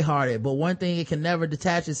 it's lighthearted, but one thing it can never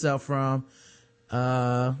detach itself from,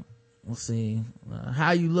 how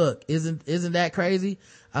you look. Isn't that crazy?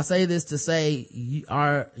 I say this to say you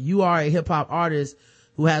are a hip hop artist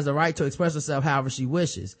who has the right to express herself however she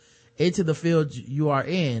wishes into the field you are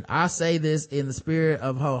in. I say this in the spirit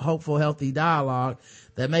of hopeful, healthy dialogue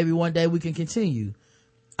that maybe one day we can continue.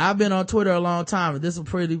 I've been on Twitter a long time, and this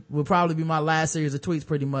will probably be my last series of tweets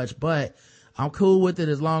pretty much, but I'm cool with it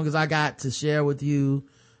as long as I got to share with you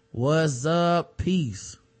what's up.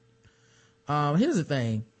 Peace. Here's the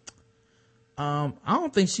thing. I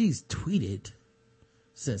don't think she's tweeted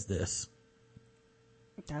since this.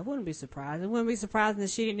 I wouldn't be surprised. It wouldn't be surprising that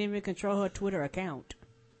she didn't even control her Twitter account.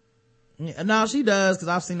 Yeah, no, she does, because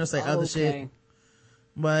I've seen her say other shit.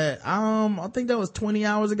 But I think that was 20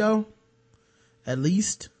 hours ago. At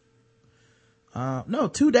least. No,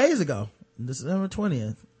 2 days ago. December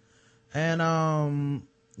 20th. And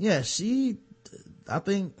yeah, I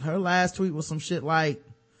think her last tweet was some shit like,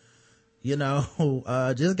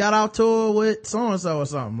 just got off tour with so and so or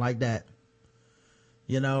something like that.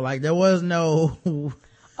 Like there was no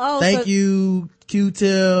thank you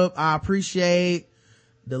Q-Tip, I appreciate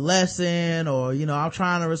the lesson, or I'm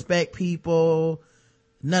trying to respect people.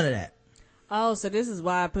 None of that. Oh, so this is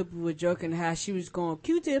why people were joking how she was going,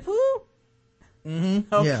 Q-Tip who?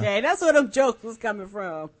 Mm-hmm. Okay, yeah. That's where them jokes was coming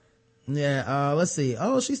from. Yeah, let's see.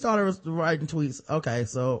 Oh, she started writing tweets. Okay,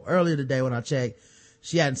 so earlier today when I checked,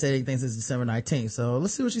 she hadn't said anything since December 19th. So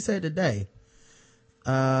let's see what she said today.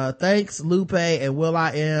 Thanks Lupe and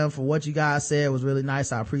will.i.am for what you guys said. It was really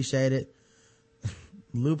nice. I appreciate it.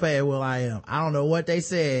 Lupe and will.i.am. I don't know what they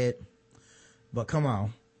said, but come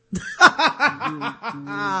on.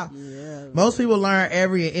 Yeah. Most people learn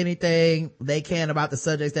every and anything they can about the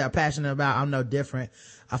subjects they are passionate about. I'm no different.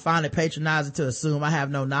 I find it patronizing to assume I have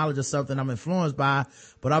no knowledge of something I'm influenced by,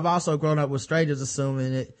 but I've also grown up with strangers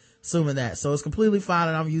assuming that. So it's completely fine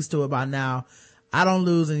and I'm used to it by now. I don't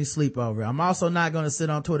lose any sleep over it. I'm also not going to sit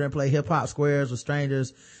on Twitter and play hip hop squares with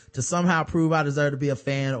strangers to somehow prove I deserve to be a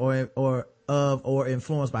fan or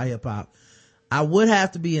influenced by hip hop. I would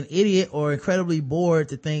have to be an idiot or incredibly bored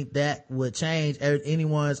to think that would change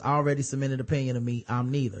anyone's already submitted opinion of me. I'm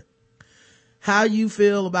neither. How you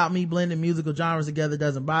feel about me blending musical genres together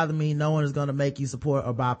doesn't bother me. No one is going to make you support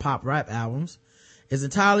or buy pop rap albums. It's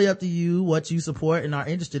entirely up to you what you support and are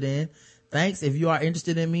interested in. Thanks. If you are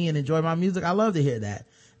interested in me and enjoy my music, I love to hear that.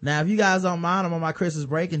 Now, if you guys don't mind, I'm on my Christmas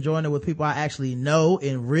break enjoying it with people I actually know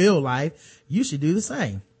in real life. You should do the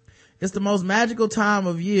same. It's the most magical time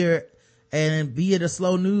of year, and be it a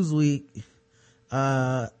slow news week,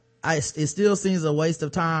 it still seems a waste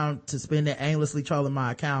of time to spend it aimlessly trolling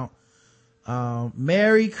my account.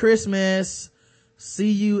 Merry Christmas.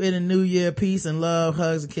 See you in the new year. Peace and love,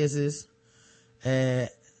 hugs and kisses. And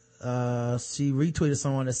she retweeted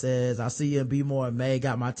someone that says, I'll see you in Be More in May.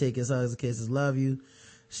 Got my tickets, hugs and kisses, love you.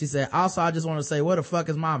 She said, also, I just want to say, where the fuck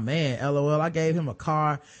is my man? LOL, I gave him a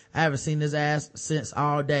car. I haven't seen his ass since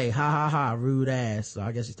all day. Ha ha ha, rude ass. So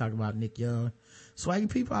I guess she's talking about Nick Young. Swaggy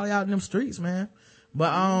people out in them streets, man.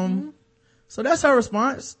 But, so that's her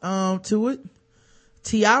response, to it.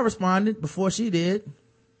 T.I. responded before she did.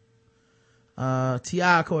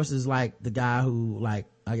 T.I., of course, is like the guy who, like,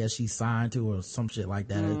 I guess she's signed to or some shit like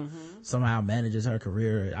that. Mm-hmm. Somehow manages her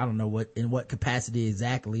career. I don't know in what capacity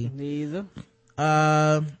exactly. Neither.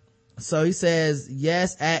 So he says,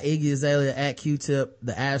 yes, at Iggy Azalea, at Q-Tip,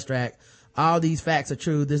 the abstract. All these facts are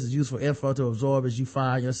true. This is useful info to absorb as you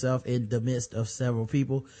find yourself in the midst of several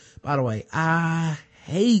people. By the way,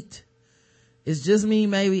 it's just me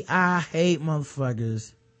maybe, I hate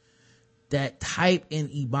motherfuckers that type in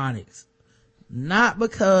Ebonics. Not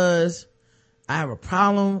because I have a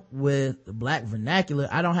problem with the black vernacular.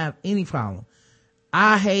 I don't have any problem.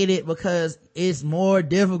 I hate it because it's more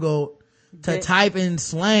difficult to type in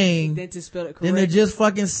slang than to spell it correct. Than to just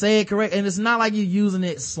fucking say it correct. And it's not like you're using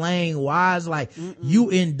it slang wise, like you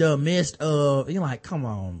in the midst of, you're like, come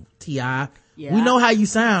on, T.I. Yeah. We know how you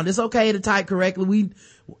sound. It's okay to type correctly.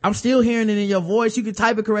 I'm still hearing it in your voice. You can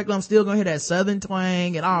type it correctly. I'm still gonna hear that southern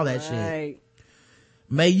twang and all that shit.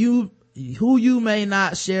 Who you may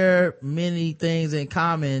not share many things in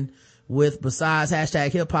common with besides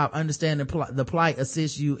hashtag hip hop, understanding the plight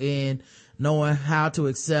assists you in knowing how to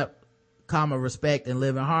accept, respect and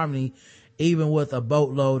live in harmony, even with a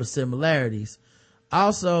boatload of similarities.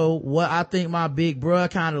 Also, what I think my big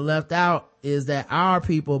bruh kind of left out is that our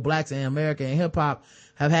people, blacks in America and hip hop,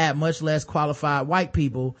 have had much less qualified white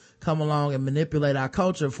people come along and manipulate our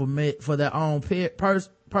culture for their own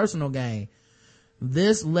personal gain.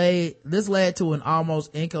 This led to an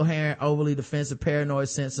almost incoherent, overly defensive, paranoid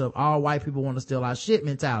sense of all white people want to steal our shit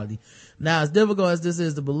mentality. Now, as difficult as this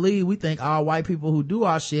is to believe, we think all white people who do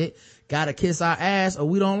our shit gotta kiss our ass or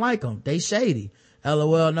we don't like them. They shady.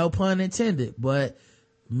 LOL, no pun intended. But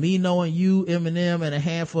me knowing you, Eminem, and a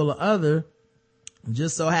handful of other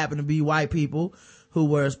just so happen to be white people who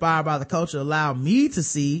were inspired by the culture allowed me to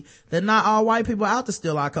see that not all white people are out to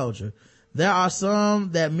steal our culture. There are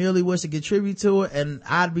some that merely wish to contribute to it, and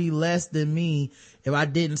I'd be less than me if I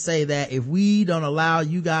didn't say that if we don't allow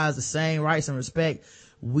you guys the same rights and respect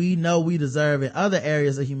we know we deserve in other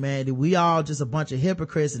areas of humanity, we all just a bunch of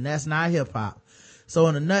hypocrites, and that's not hip hop. So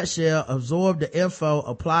in a nutshell, absorb the info,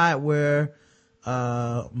 apply it where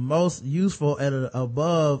most useful, and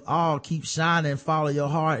above all, keep shining, follow your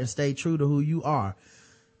heart, and stay true to who you are.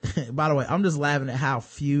 By the way, I'm just laughing at how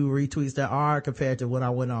few retweets there are compared to when I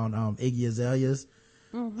went on Iggy Azalea's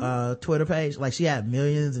Twitter page. Like, she had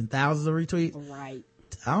millions and thousands of retweets. Right.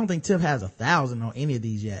 Tip has 1,000 on any of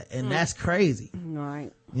these yet, and that's crazy.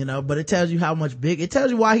 Right. You know, but it tells you how much it tells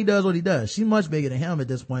you why he does what he does. She's much bigger than him at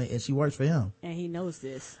this point, and she works for him. And he knows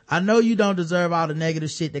this. I know you don't deserve all the negative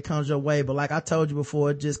shit that comes your way, but like I told you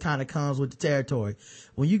before, it just kind of comes with the territory.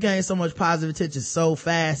 When you gain so much positive attention so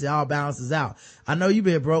fast, it all balances out. I know you've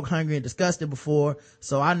been broke, hungry, and disgusted before,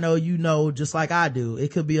 so I know you know just like I do.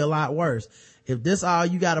 It could be a lot worse. If this all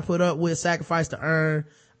you gotta put up with, sacrifice to earn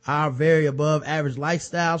our very above average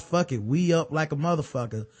lifestyles, fuck it. We up like a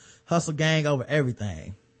motherfucker. Hustle gang over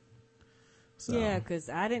everything. So. Yeah, cause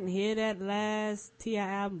I didn't hear that last T.I.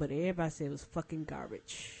 album, but everybody said it was fucking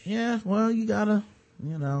garbage. Yeah, well, you gotta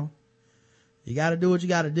do what you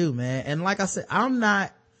gotta do, man. And like I said, I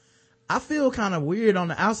feel kind of weird on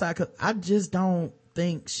the outside cause I just don't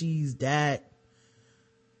think she's that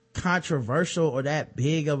controversial or that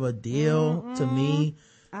big of a deal to me.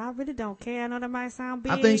 I really don't care. I know that might sound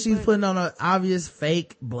big. I think she's putting on an obvious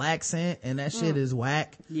fake black scent, and that shit is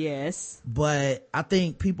whack. Yes. But I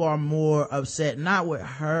think people are more upset, not with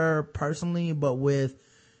her personally, but with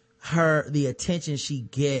the attention she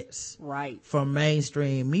gets from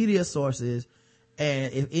mainstream media sources.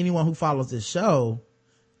 And if anyone who follows this show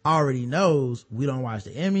already knows, we don't watch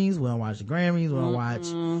the Emmys, we don't watch the Grammys, we don't watch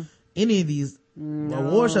any of these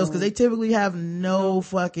award shows, because they typically have no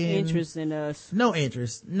fucking interest in us. No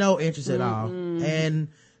interest at all. And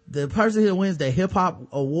the person who wins the hip hop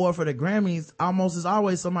award for the Grammys almost is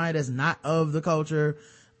always somebody that's not of the culture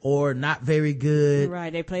or not very good.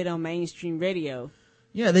 Right. They played on mainstream radio.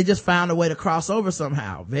 Yeah, they just found a way to cross over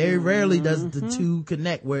somehow. Very rarely does the two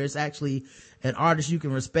connect where it's actually an artist you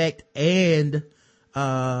can respect and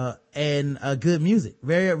good music.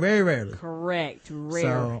 Very, very rarely. Correct. Rare.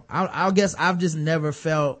 So I guess I've just never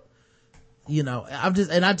felt, I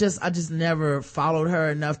just never followed her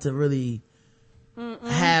enough to really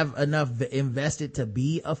have enough invested to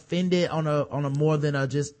be offended on a more than a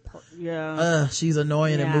just she's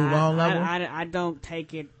annoying and move on level. I don't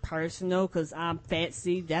take it personal because I'm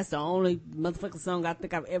fancy. That's the only motherfucking song I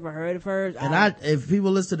think I've ever heard of hers. And if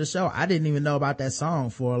people listen to the show, I didn't even know about that song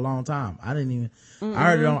for a long time. I didn't even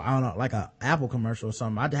I heard it on like a Apple commercial or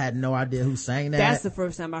something. I had no idea who sang that. That's the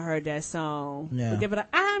first time I heard that song. Yeah. But they were like,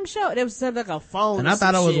 I'm sure. It was like a phone. And I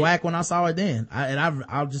thought it was whack when I saw it then.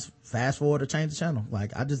 I'll just fast forward to change the channel.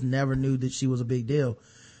 Like, I just never knew that she was a big deal.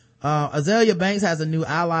 Azealia Banks has a new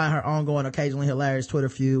ally in her ongoing, occasionally hilarious Twitter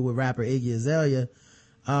feud with rapper Iggy Azalea.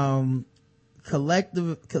 The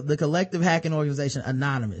collective hacking organization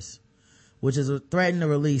Anonymous, which is threatening to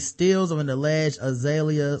release stills of an alleged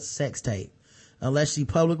Azalea sex tape unless she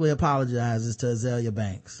publicly apologizes to Azealia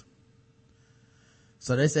Banks.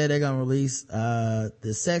 So they said they're gonna release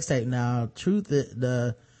the sex tape. Now,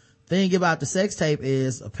 the thing about the sex tape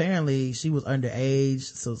is apparently she was underage,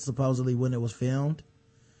 so supposedly when it was filmed.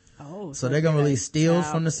 Oh, so they're gonna release stills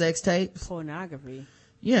from the sex tapes. Pornography.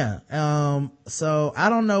 Yeah. So I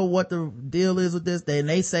don't know what the deal is with this.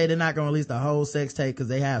 They say they're not gonna release the whole sex tape because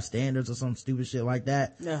they have standards or some stupid shit like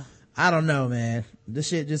that. Yeah. I don't know, man. This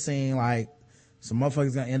shit just seemed like some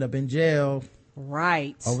motherfuckers gonna end up in jail.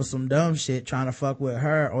 Right. Over some dumb shit trying to fuck with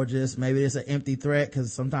her, or just maybe it's an empty threat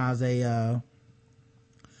because sometimes they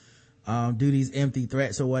do these empty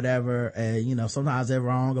threats or whatever, and sometimes they're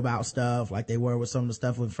wrong about stuff like they were with some of the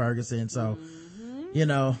stuff with Ferguson. So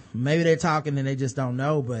maybe they're talking and they just don't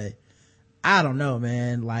know, but I don't know,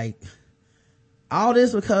 man. Like, all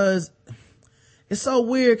this because it's so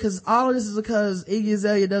weird, because all of this is because Iggy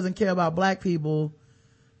Azalea doesn't care about black people.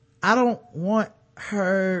 I don't want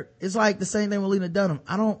her. It's like the same thing with Lena Dunham.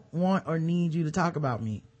 I don't want or need you to talk about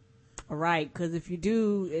me. Right, because if you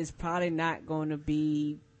do, it's probably not going to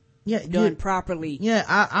be done properly. Yeah,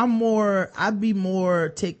 I'd be more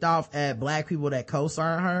ticked off at black people that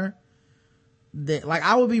co-sign her. Like,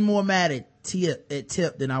 I would be more mad at Tip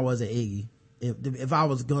than I was at Iggy if I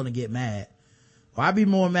was gonna get mad. Or I'd be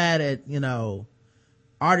more mad at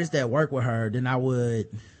artists that work with her than I would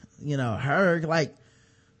her. Like,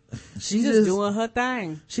 she's just doing her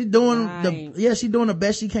thing. She's doing she's doing the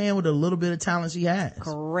best she can with the little bit of talent she has.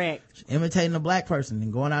 Correct. She's imitating a black person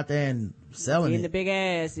and going out there and selling Getting it. the big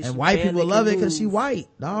ass. And white people love it because she white,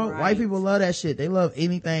 dog. Right. White people love that shit. They love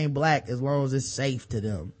anything black as long as it's safe to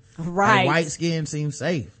them. Right. And white skin seems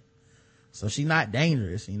safe. So she's not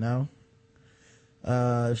dangerous, she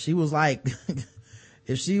was like,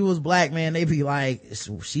 if she was black, man, they'd be like,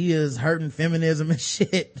 she is hurting feminism and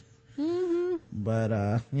shit. But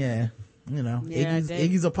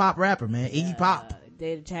Iggy's a pop rapper, man. Iggy Pop.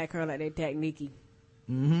 They attack her like they attack Nicki.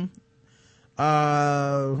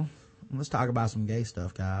 Let's talk about some gay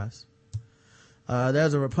stuff, guys.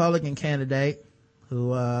 There's a Republican candidate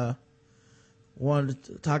who wanted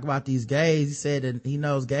to talk about these gays. He said that he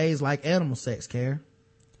knows gays like animal sex, Karen.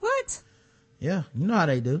 What? Yeah, you know how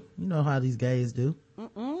they do. You know how these gays do.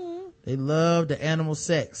 They love the animal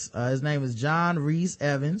sex. His name is John Rhys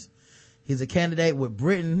Evans. He's a candidate with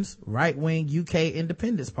Britain's right-wing UK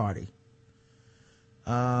Independence Party.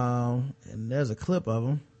 And there's a clip of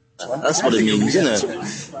him. That's what it means, isn't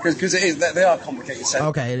it? Because it is. They are complicated sentences.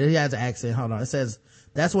 Okay, he has an accent. Hold on. It says,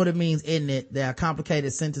 that's what it means, isn't it? They are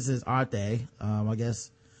complicated sentences, aren't they? I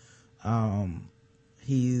guess,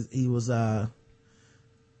 he was,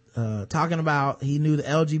 talking about he knew the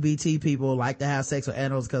LGBT people like to have sex with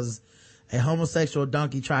animals because a homosexual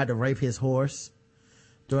donkey tried to rape his horse.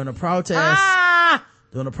 During a protest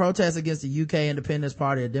against the UK Independence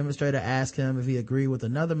Party, a demonstrator asked him if he agreed with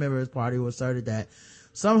another member of his party who asserted that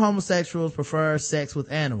some homosexuals prefer sex with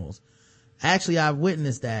animals. Actually, I've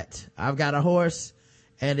witnessed that. I've got a horse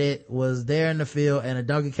and it was there in the field and a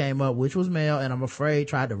donkey came up, which was male, and I'm afraid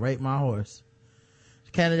tried to rape my horse.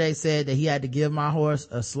 The candidate said that he had to give my horse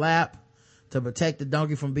a slap to protect the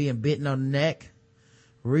donkey from being bitten on the neck.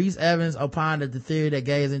 Rhys Evans opined that the theory that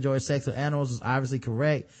gays enjoy sex with animals was obviously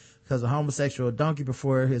correct because the homosexual donkey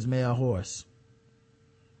preferred his male horse.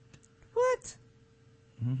 What?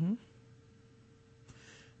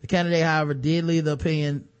 The candidate, however, did leave the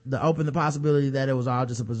opinion to open the possibility that it was all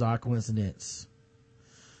just a bizarre coincidence.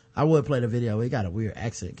 I would play the video. It got a weird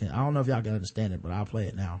accent. I don't know if y'all can understand it, but I'll play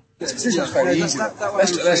it now. This is very easy.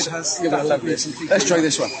 Let's try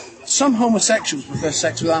this one. Some homosexuals prefer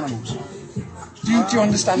sex with animals. Do you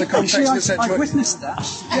understand the context of the situation? I've witnessed that.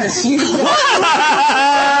 Yes.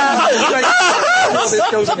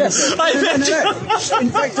 In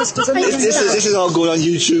fact, this is all going on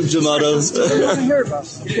YouTube tomorrow.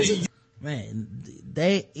 Man,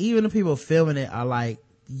 even the people filming it are like,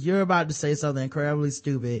 you're about to say something incredibly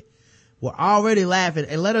stupid. We're already laughing,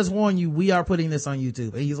 and let us warn you, we are putting this on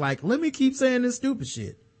YouTube. And he's like, let me keep saying this stupid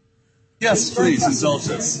shit. Yes, please, indulge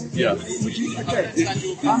us. Yeah.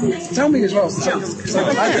 Tell me as well.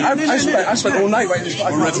 I spent all night waiting.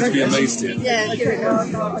 We're ready to be amazed here. Yeah, I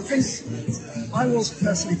think I was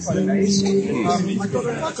personally quite amazed. I got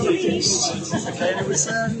a taste, okay, and it was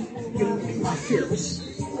in my fields,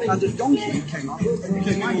 and a donkey came up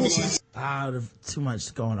because my horse. Too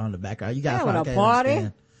much going on in the background. You guys a party?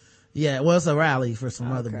 Understand. Yeah, well, it's a rally for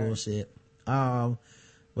some other bullshit. But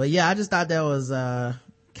yeah, I just thought that was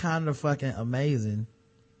kind of fucking amazing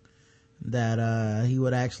that he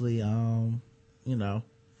would actually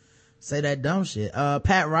say that dumb shit.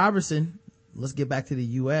 Pat Robertson, let's get back to the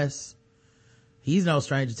US. He's no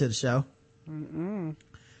stranger to the show.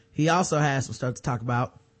 He also has some stuff to talk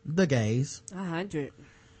about the gays. 100.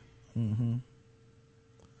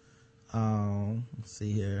 Let's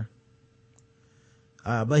see here.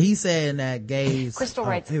 But he's saying that gays. Crystal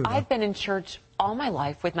writes, I've been in church all my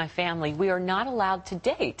life with my family. We are not allowed to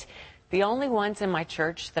date. The only ones in my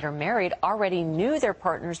church that are married already knew their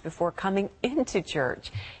partners before coming into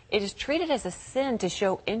church. It is treated as a sin to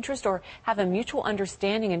show interest or have a mutual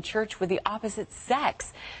understanding in church with the opposite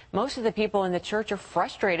sex. Most of the people in the church are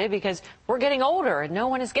frustrated because we're getting older and no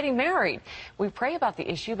one is getting married. We pray about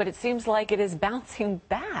the issue, but it seems like it is bouncing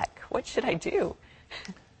back. What should I do?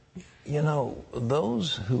 You know,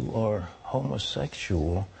 those who are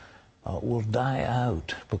homosexual will die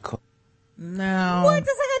out because... Now... What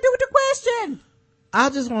does that have to do with the question? I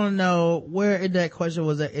just want to know, where in that question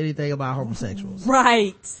was there anything about homosexuals?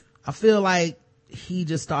 Right. I feel like he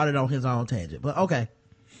just started on his own tangent, but okay.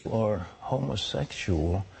 Or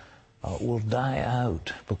homosexual will die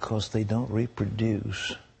out because they don't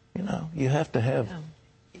reproduce. You know, you have to have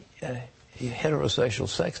heterosexual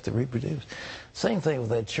sex to reproduce. Same thing with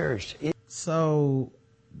that church. So,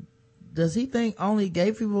 does he think only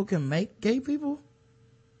gay people can make gay people?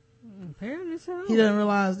 Apparently so. He doesn't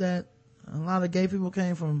realize that a lot of gay people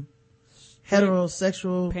came from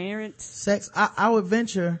heterosexual parents. Sex. I would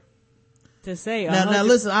venture to say. Now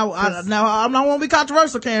listen. I don't want to be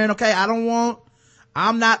controversial, Karen. Okay,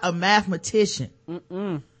 I'm not a mathematician.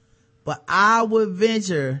 But I would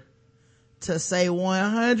venture to say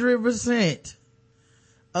 100%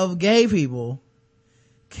 of gay people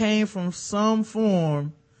came from some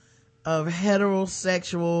form of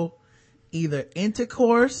heterosexual either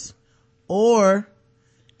intercourse or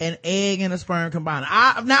an egg and a sperm combined.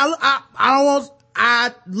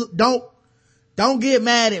 Don't get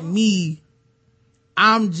mad at me.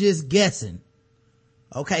 I'm just guessing.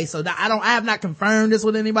 Okay, so I have not confirmed this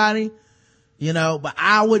with anybody, but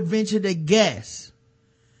I would venture to guess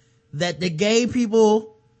that the gay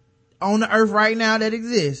people on the earth right now that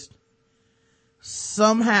exist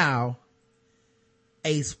somehow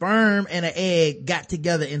a sperm and an egg got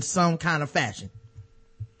together in some kind of fashion.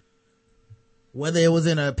 Whether it was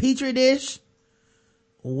in a petri dish,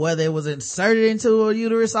 whether it was inserted into a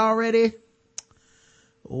uterus already,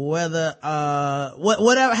 whether,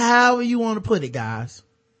 whatever, however you want to put it, guys.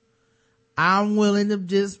 I'm willing to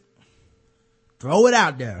just throw it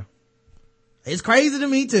out there. It's crazy to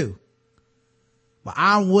me too. But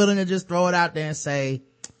I'm willing to just throw it out there and say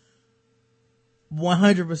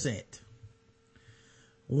 100%.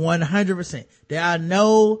 100%. There are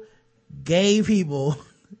no gay people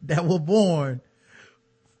that were born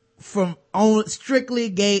from only strictly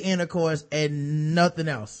gay intercourse and nothing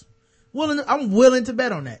else. I'm willing to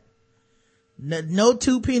bet on that. No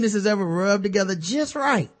two penises ever rubbed together just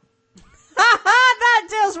right. Not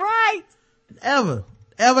just right. Ever.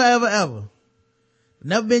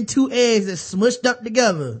 Never been two eggs that smushed up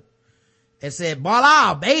together and said,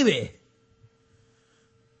 voila, baby.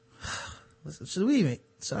 Should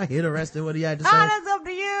I hit arrested? What do you have to say? That's up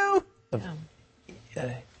to you.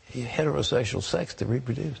 Heterosexual sex to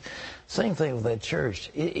reproduce. Same thing with that church.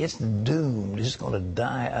 It's doomed. It's going to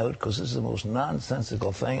die out because this is the most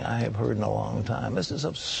nonsensical thing I have heard in a long time. This is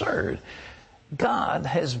absurd. God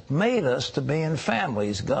has made us to be in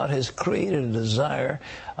families. God has created a desire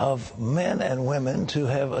of men and women to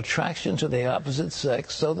have attraction to the opposite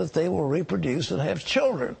sex so that they will reproduce and have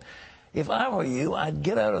children. If I were you, I'd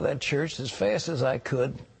get out of that church as fast as I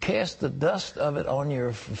could, cast the dust of it on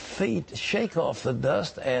your feet, shake off the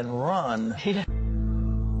dust, and run.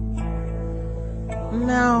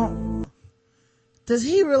 Now, does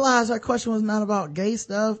he realize our question was not about gay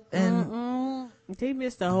stuff? And he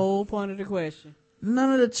missed the whole point of the question.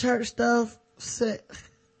 None of the church stuff said.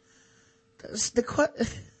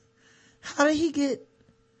 How did he get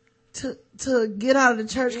to get out of the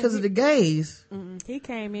church because of the gays? He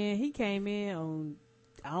came in on,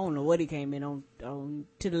 I don't know what he came in on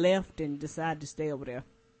to the left and decided to stay over there.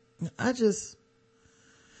 I just,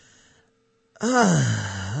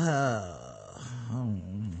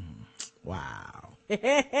 wow.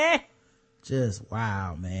 Just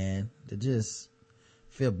wow, man. To just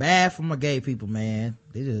feel bad for my gay people, man.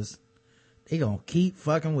 They gonna keep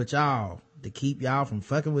fucking with y'all to keep y'all from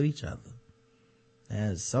fucking with each other.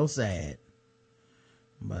 That's so sad.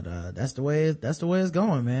 But that's the way it's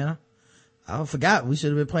going, man. I forgot we should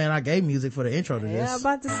have been playing our gay music for the intro to this. Yeah, I'm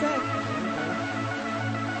about to say.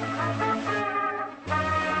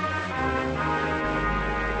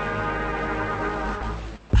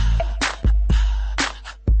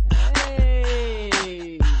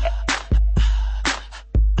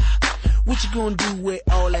 What you gonna do with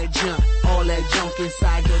all that junk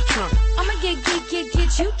inside your trunk? I'ma get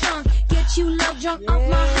you drunk, get you love drunk off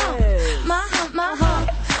my hump, my hump, my hump,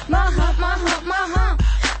 my hump, my hump, my hump,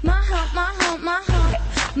 my hump, my hump, my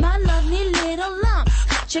hump, my lovely little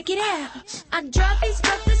lumps. Check it out. I drop these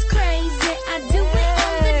brothers crazy. I do it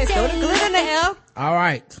on the Throw the glitter now. All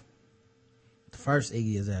right. The first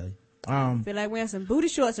Iggy Azalea. Feel like wearing some booty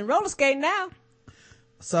shorts and roller skating now.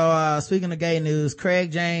 So, speaking of gay news,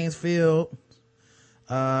 Craig James Field,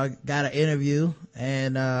 got an interview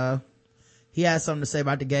and, he has something to say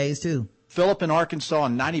about the gays too. Philip in Arkansas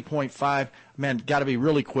on 90.5. Man, gotta be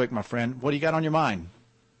really quick, my friend. What do you got on your mind?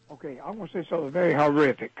 Okay, I'm going to say something very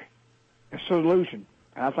horrific. A solution.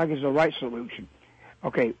 And I think it's the right solution.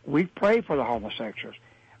 Okay, we pray for the homosexuals.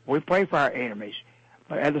 We pray for our enemies.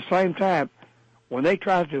 But at the same time, when they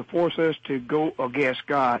try to force us to go against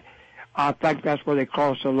God, I think that's where they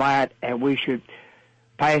cross the line, and we should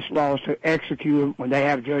pass laws to execute them when they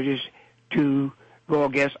have judges to go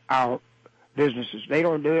against our businesses. They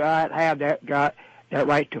don't have that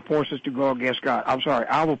right to force us to go against God. I'm sorry.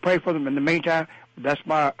 I will pray for them in the meantime.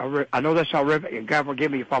 I know that's horrific, and God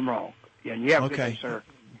forgive me if I'm wrong. And you have a good day, sir.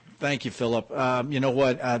 Thank you, Philip. You know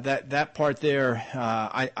what? That part there,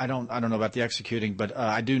 I don't know about the executing, but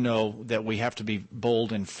I do know that we have to be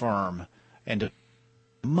bold and firm and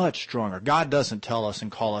much stronger. God doesn't tell us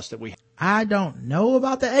and call us that we. I don't know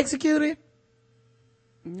about the executing.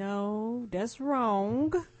 No, that's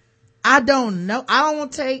wrong. I don't know. I don't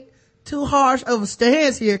want to take too harsh of a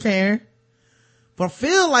stance here, Karen. But I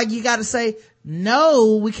feel like you got to say,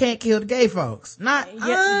 no, we can't kill the gay folks. Right. It's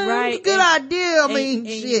a good idea. I mean,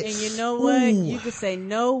 shit. And you know what? Ooh. You could say,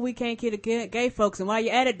 no, we can't kill the gay folks. And while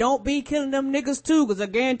you're at it, don't be killing them niggas too, because I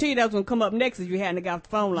guarantee you that's going to come up next if you hadn't got off the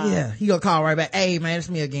phone line. Yeah, he going to call right back. Hey, man, it's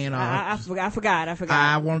me again. I forgot.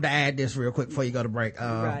 I wanted to add this real quick before you go to break.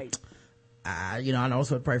 Right. I know I'm supposed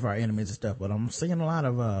to pray for our enemies and stuff, but I'm seeing a lot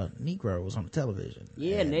of Negroes on the television.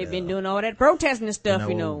 Yeah, and they've been doing all that protesting and stuff,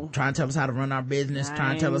 trying to tell us how to run our business,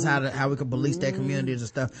 trying to tell us how we can police their communities and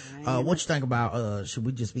stuff. What you think about should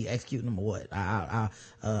we just be executing them or what? I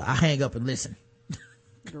hang up and listen.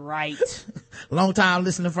 Right. Long time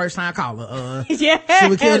listening, first time caller. Yeah.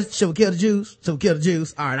 Should we kill the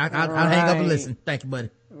Jews? All right, I'll hang up and listen. Thank you, buddy.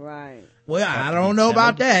 Right. Well, I don't know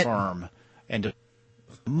about that. Firm and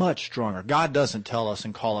much stronger. God doesn't tell us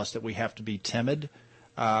and call us that we have to be timid,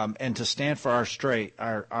 and to stand for our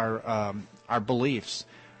beliefs.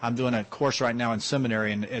 I'm doing a course right now in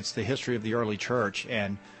seminary, and it's the history of the early church,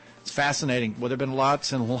 and it's fascinating. Well, there have been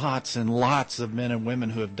lots and lots and lots of men and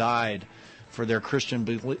women who have died for their Christian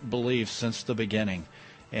beliefs since the beginning,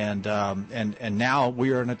 and now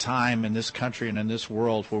we are in a time in this country and in this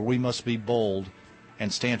world where we must be bold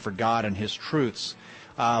and stand for God and His truths.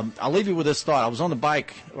 I'll leave you with this thought. I was on the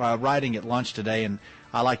bike riding at lunch today, and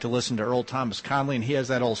I like to listen to Earl Thomas Conley, and he has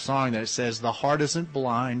that old song that says, "The heart isn't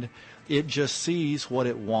blind, it just sees what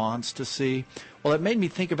it wants to see." Well, it made me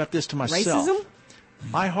think about this to myself. Racism?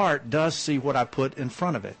 My heart does see what I put in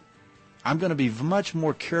front of it. I'm going to be much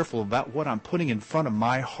more careful about what I'm putting in front of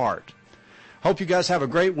my heart. Hope you guys have a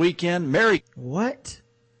great weekend. Merry. What?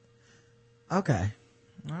 Okay.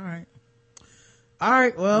 All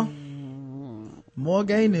right. Well, more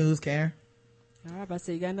gay news, Karen. All right, I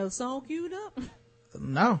say you got another song queued up?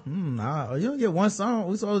 No. You don't get one song.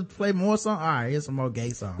 We supposed to play more songs. All right, here's some more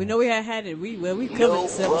gay songs. We know we had it. We covered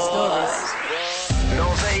several stories.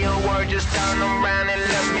 Don't say a word, just turn around and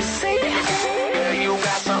let me see. Girl, you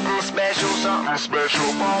got something special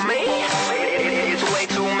for me. It's way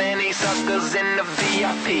too many suckers in the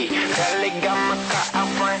VIP. Girl, they got my car out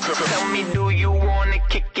front. Tell me, do you wanna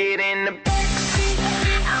kick it in the backseat?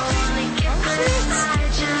 I wanna get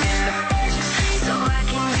beside you in the backseat, so I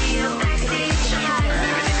can be your backseat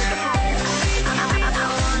driver. I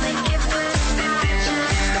wanna get beside you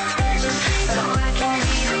in the backseat, so I can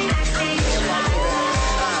be your backseat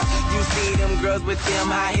driver. You see them girls with them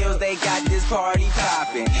high heels, they got this party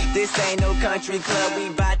poppin'. This ain't no country club, we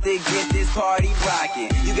bout to get this party rockin'.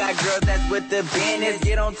 You got girls that's with the business,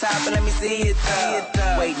 get on top and let me see it up.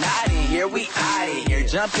 Wait, not in here, we out of here.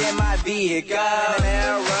 Jump in my vehicle,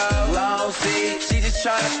 Camaro, long seat. She just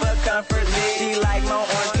tryna fuck comfort me. She like my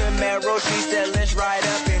orange Camaro, she said let's ride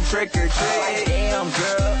up and trick or treat. Damn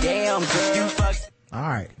girl, you fuck. All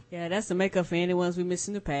right. Yeah, that's the makeup for any ones we missed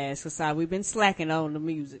in the past. Cause we've been slacking on the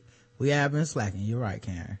music. We have been slacking. You're right,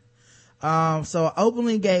 Karen. So an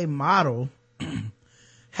openly gay model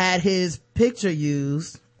had his picture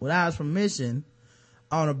used without his permission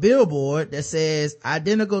on a billboard that says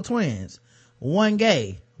identical twins, one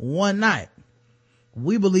gay, one not.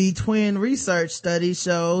 We believe twin research study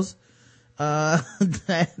shows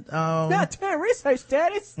that not twin research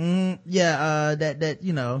studies.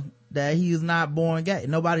 That he is not born gay.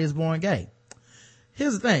 Nobody is born gay.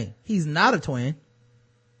 Here's the thing, he's not a twin.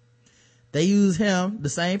 They use him, the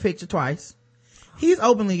same picture twice. He's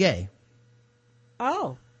openly gay.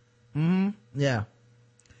 Oh. Yeah.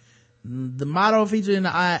 The model featured in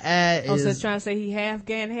the ad is... so trying to say he half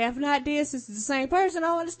gay and half not. This is the same person. I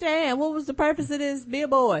don't understand. What was the purpose of this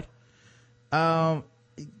billboard?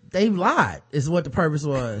 They lied is what the purpose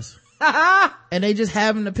was. And they just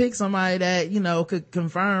happened to pick somebody that, could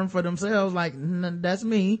confirm for themselves, like, that's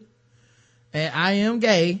me. And I am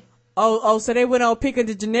gay. Oh, so they went on picking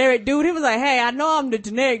the generic dude. He was like, hey, I know I'm the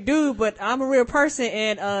generic dude, but I'm a real person,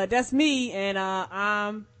 and that's me, and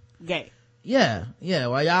I'm gay. Yeah.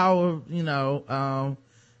 Well, y'all were,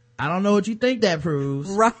 I don't know what you think that proves.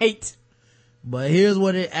 Right. But here's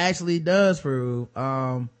what it actually does prove.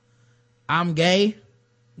 I'm gay.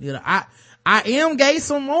 I am gay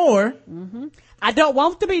some more. Mm-hmm. I don't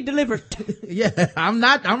want to be delivered. Yeah, I'm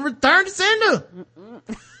return to sender.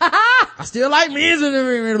 I still like men's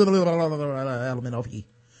element of he.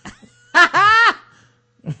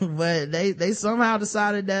 But they somehow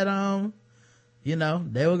decided that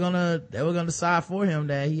they were gonna decide for him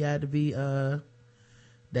that he had to be that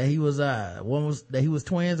he was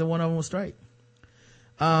twins and one of them was straight.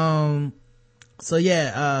 They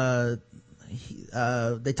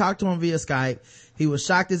talked to him via Skype. He was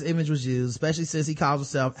shocked his image was used, especially since he calls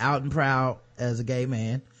himself out and proud as a gay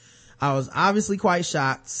man. I was obviously quite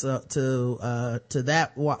shocked. That's why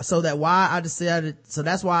I decided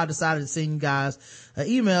to send you guys an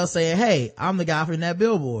email saying, hey, I'm the guy from that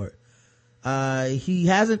billboard. He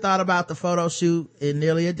hasn't thought about the photo shoot in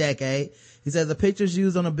nearly a decade. He says the pictures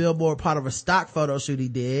used on the billboard part of a stock photo shoot he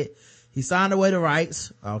did. He signed away the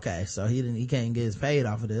rights. Okay, so he can't get his paid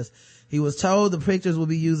off of this. He was told the pictures will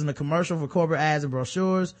be used in a commercial for corporate ads and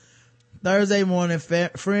brochures. Thursday morning,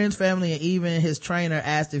 friends, family, and even his trainer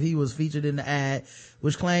asked if he was featured in the ad,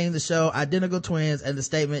 which claimed to show identical twins and the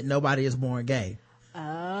statement, "Nobody is born gay."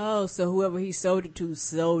 Oh, so whoever he sold it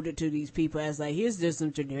to these people as like, here's just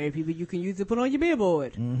some generic people you can use to put on your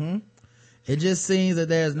billboard. Mm-hmm. It just seems that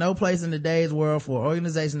there's no place in today's world for an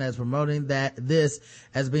organization that's promoting this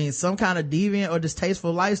as being some kind of deviant or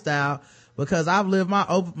distasteful lifestyle, because I've lived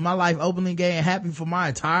my life openly gay and happy for my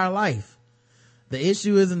entire life. The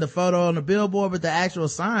issue isn't the photo on the billboard, but the actual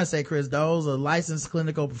sign, said Chris Doles, a licensed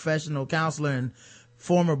clinical professional counselor and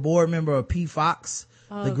former board member of PFOX.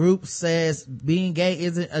 The group says being gay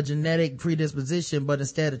isn't a genetic predisposition, but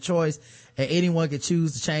instead a choice, and anyone can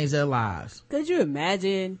choose to change their lives. Could you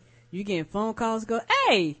imagine you getting phone calls go,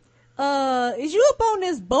 "Hey, is you up on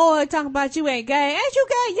this board talking about you ain't gay? Ain't you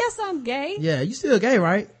gay?" "Yes, I'm gay." "Yeah, you still gay,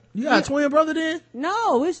 right? You got a twin brother then?"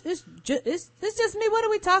 "No, it's just me. What are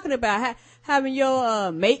we talking about? Having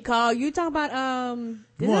your mate call you, talking about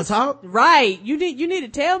you want to talk? Right. You need to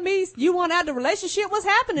tell me you want out the relationship. What's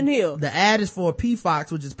happening here?" The ad is for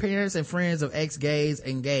PFOX, which is Parents and Friends of Ex-Gays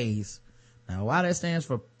and Gays. Now, why that stands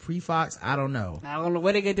for PFOX, I don't know. I don't know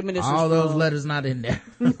where they get the initials all those from. letters not in there.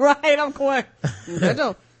 Right, I'm correct. That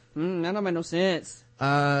don't make no sense.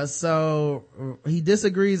 So he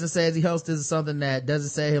disagrees and says he hopes this is something that doesn't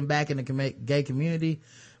set him back in the gay community,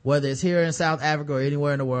 whether it's here in South Africa or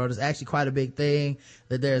anywhere in the world. It's actually quite a big thing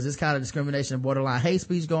that there's this kind of discrimination and borderline hate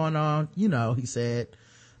speech going on. He said.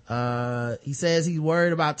 He says he's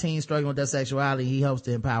worried about teens struggling with their sexuality. He hopes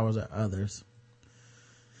to empower others.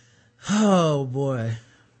 Oh boy,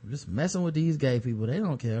 just messing with these gay people. They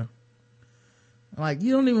don't care. Like,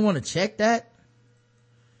 you don't even want to check that.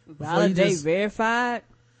 Validate, verified.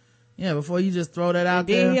 Yeah, before you just throw that out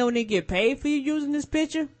there. Then he only get paid for you using this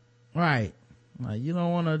picture. Right. Like, you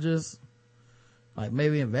don't want to just like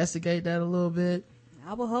maybe investigate that a little bit.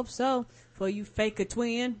 I would hope so. For you fake a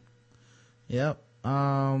twin. Yep.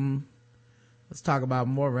 Let's talk about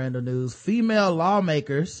more random news. Female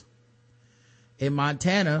lawmakers in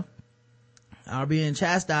Montana are being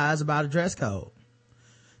chastised about a dress code.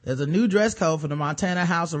 There's a new dress code for the Montana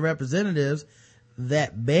House of Representatives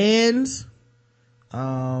that bans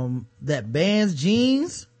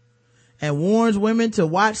jeans and warns women to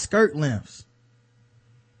watch skirt lengths.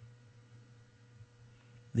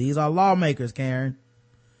 These are lawmakers, Karen.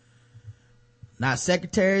 Not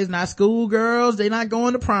secretaries, not schoolgirls. They're not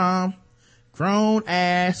going to prom. Grown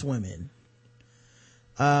ass women.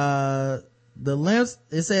 The lengths,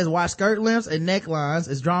 it says watch skirt lengths and necklines,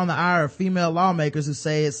 is drawing the ire of female lawmakers who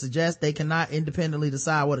say it suggests they cannot independently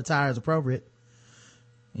decide what attire is appropriate.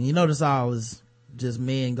 And this all is just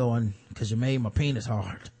men going, "Cause you made my penis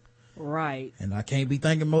hard." Right. And I can't be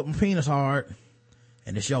thinking about my penis hard,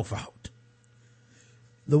 and it's your fault.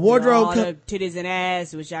 The wardrobe the titties and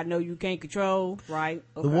ass, which I know you can't control, right?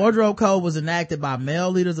 Okay. The wardrobe code was enacted by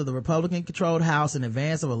male leaders of the Republican-controlled House in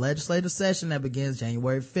advance of a legislative session that begins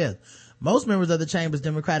January 5th. Most members of the chamber's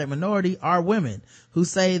Democratic minority are women who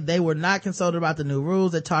say they were not consulted about the new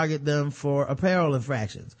rules that target them for apparel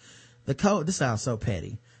infractions. The code, this sounds so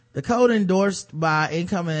petty. The code, endorsed by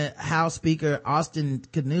incoming House Speaker Austin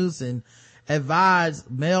Knudsen, advises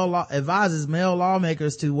male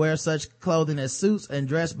lawmakers to wear such clothing as suits and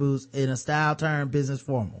dress boots in a style termed business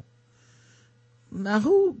formal. Now,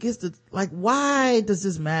 who gets to, why does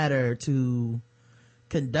this matter to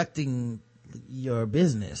conducting your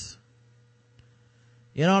business?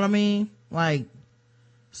 You know what I mean?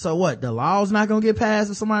 So what? The law's not gonna get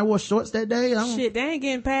passed if somebody wore shorts that day? Shit, they ain't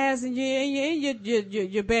getting passed in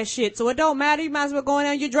your best shit. So it don't matter. You might as well go in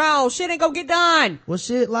there in your drawers. Shit ain't gonna get done. Well,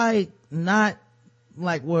 shit, not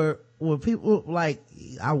where people,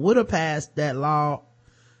 I would have passed that law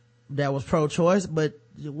that was pro-choice, but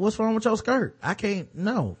what's wrong with your skirt? I can't,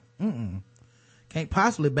 no. Can't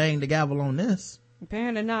possibly bang the gavel on this.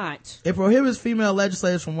 Apparently not. It prohibits female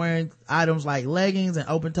legislators from wearing items like leggings and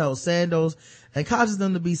open-toed sandals and causes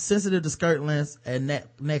them to be sensitive to skirt lengths and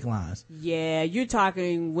necklines. Yeah, you're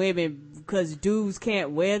talking women because dudes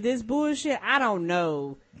can't wear this bullshit? I don't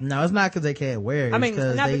know. No, it's not because they can't wear it. It's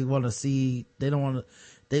because they want to see, they don't want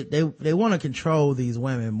to, they want to control these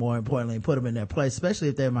women, more importantly, and put them in their place, especially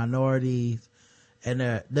if they're minorities, and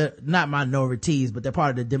they're not minorities, but they're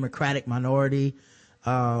part of the Democratic minority.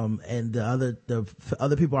 And the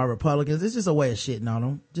other people are Republicans. It's just a way of shitting on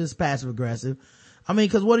them, just passive aggressive. I mean,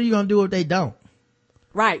 cause what are you gonna do if they don't?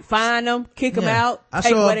 Right, fine them, kick them out,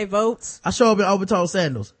 take away their votes. I show up in open-toed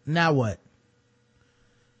sandals. Now what?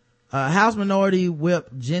 House Minority Whip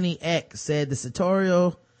Jenny Eck said the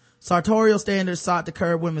senatorial Sartorial standards sought to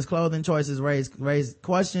curb women's clothing choices raised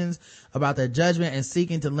questions about their judgment and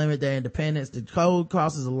seeking to limit their independence. The code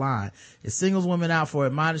crosses a line. It singles women out for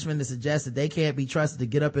admonishment and suggests that they can't be trusted to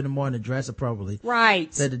get up in the morning and dress appropriately.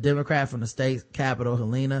 Right. Said the Democrat from the state capital,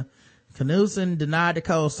 Helena. Knudsen denied the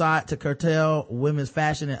code sought to curtail women's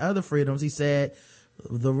fashion and other freedoms. He said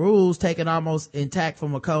the rules, taken almost intact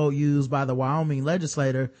from a code used by the Wyoming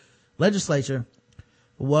legislature,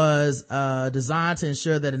 was designed to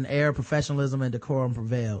ensure that an air of professionalism and decorum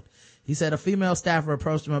prevailed. He said a female staffer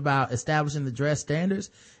approached him about establishing the dress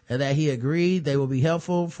standards and that he agreed they will be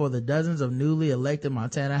helpful for the dozens of newly elected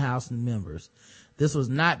Montana House members. This was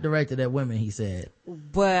not directed at women, he said.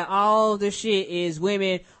 But all the shit is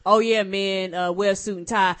women. Oh yeah, men, wear a suit and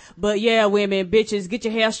tie. But yeah, women, bitches, get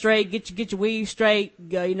your hair straight, get your weave straight.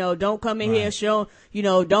 Don't come in here showing,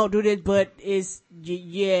 don't do this. But it's,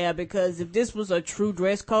 yeah, because if this was a true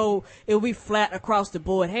dress code, it would be flat across the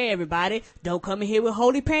board. Hey everybody, don't come in here with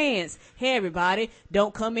holy pants. Hey everybody,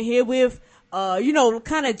 don't come in here with,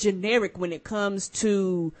 kind of generic when it comes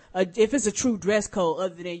to if it's a true dress code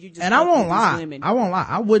other than you just. And I won't lie.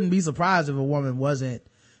 I wouldn't be surprised if a woman wasn't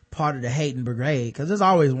part of the hating brigade, because there's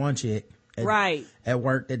always one chick at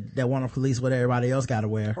work that want to police what everybody else got to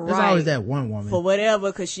wear. There's always that one woman for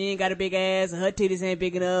whatever, because she ain't got a big ass and her titties ain't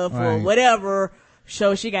big enough or whatever.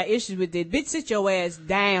 So she got issues with it. Bitch, sit your ass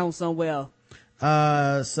down somewhere.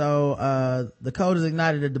 So the code has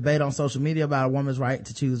ignited a debate on social media about a woman's right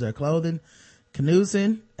to choose their clothing.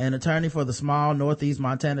 Knudsen, an attorney for the small northeast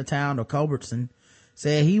Montana town of Culbertson,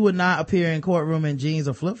 said he would not appear in courtroom in jeans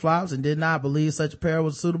or flip-flops and did not believe such apparel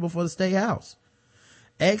was suitable for the state house.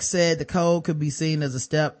 X said the code could be seen as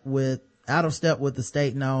out of step with the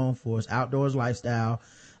state known for its outdoors lifestyle,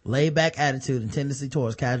 laid-back attitude, and tendency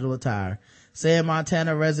towards casual attire. Saying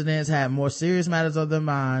Montana residents had more serious matters on their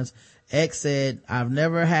minds, X said, I've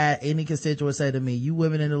never had any constituent say to me, you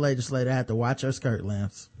women in the legislature have to watch your skirt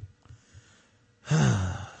lengths.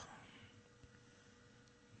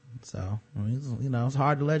 So, it's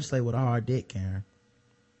hard to legislate with a hard dick, Karen.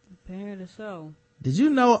 Apparently so. Did you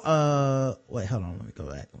know, wait, hold on, let me go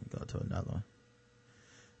back. Let me go to another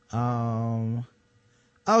one.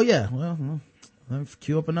 Oh yeah, well, let me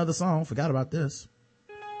cue up another song. Forgot about this.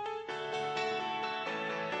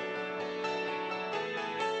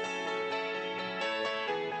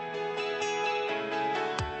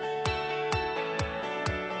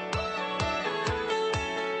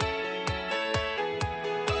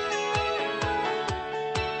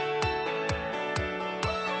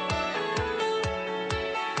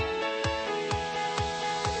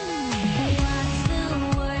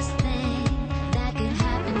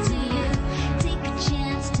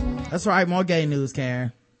 That's right, more gay news,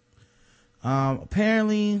 Karen.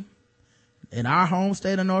 Apparently in our home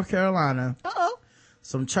state of North Carolina,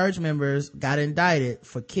 some church members got indicted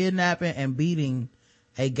for kidnapping and beating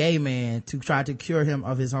a gay man to try to cure him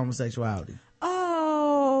of his homosexuality.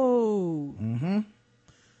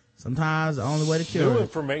 Sometimes the only way to cure New it.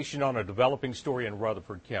 information on a developing story in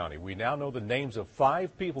Rutherford County. We now know the names of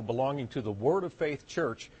 5 people belonging to the Word of Faith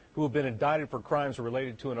Church who have been indicted for crimes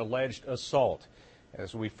related to an alleged assault.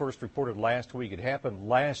 As we first reported last week, it happened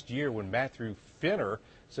last year when Matthew Finner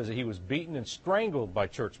says that he was beaten and strangled by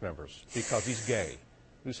church members because he's gay.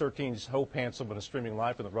 News 13's Hope Hanselman is streaming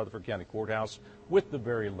live from the Rutherford County Courthouse with the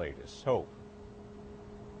very latest. Hope.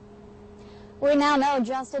 We now know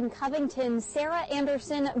Justin Covington, Sarah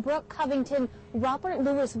Anderson, Brooke Covington, Robert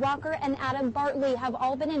Lewis Walker, and Adam Bartley have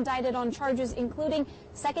all been indicted on charges including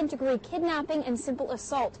second-degree kidnapping and simple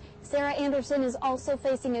assault. Sarah Anderson is also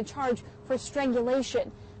facing a charge for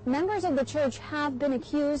strangulation. Members of the church have been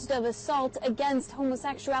accused of assault against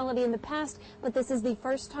homosexuality in the past, but this is the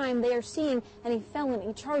first time they are seeing any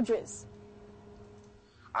felony charges.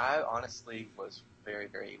 I honestly was very,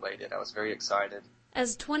 very elated. I was very excited.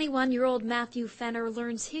 As 21-year-old Matthew Fenner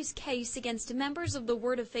learns his case against members of the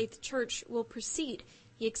Word of Faith Church will proceed,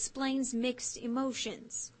 he explains mixed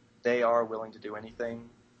emotions. They are willing to do anything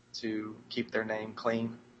to keep their name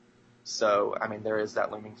clean. So, there is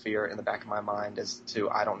that looming fear in the back of my mind as to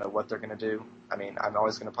I don't know what they're going to do. I'm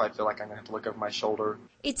always going to probably feel like I'm going to have to look over my shoulder.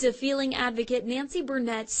 It's a feeling advocate Nancy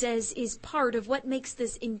Burnett says is part of what makes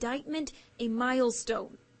this indictment a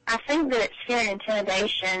milestone. I think that it's fear and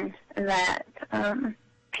intimidation that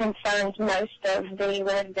concerns most of the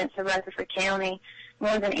residents of Rutherford County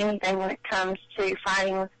more than anything when it comes to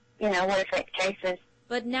fighting, Word of Faith cases.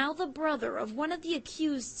 But now the brother of one of the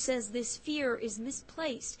accused says this fear is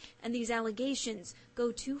misplaced and these allegations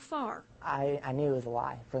go too far. I knew it was a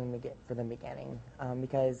lie from the beginning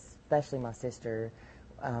because especially my sister,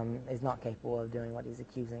 is not capable of doing what he's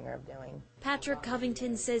accusing her of doing. Patrick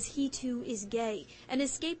Covington says he too is gay and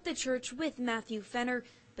escaped the church with Matthew Fenner,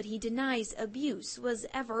 but he denies abuse was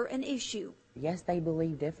ever an issue. Yes, they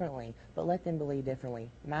believe differently, but let them believe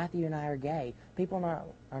differently. Matthew and I are gay. People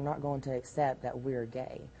are not going to accept that we're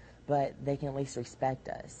gay, but they can at least respect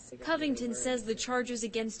us. Covington says the charges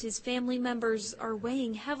against his family members are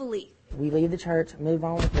weighing heavily. We leave the church, move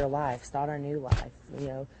on with your life, start a new life,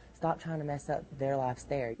 stop trying to mess up their lives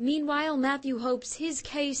there. Meanwhile, Matthew hopes his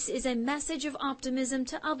case is a message of optimism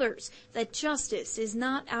to others, that justice is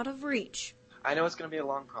not out of reach. I know it's going to be a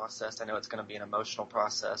long process. I know it's going to be an emotional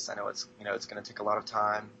process. I know it's going to take a lot of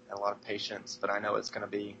time and a lot of patience, but I know it's going to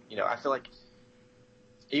be, I feel like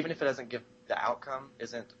even if it doesn't give the outcome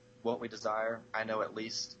isn't what we desire, I know at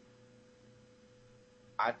least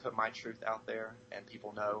I put my truth out there and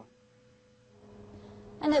people know.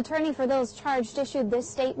 An attorney for those charged issued this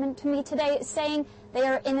statement to me today saying they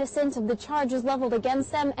are innocent of the charges leveled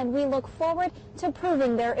against them, and we look forward to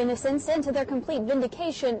proving their innocence and to their complete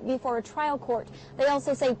vindication before a trial court. They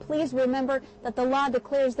also say, please remember that the law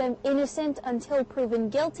declares them innocent until proven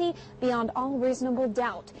guilty beyond all reasonable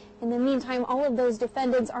doubt. In the meantime, all of those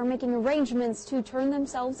defendants are making arrangements to turn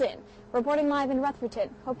themselves in. Reporting live in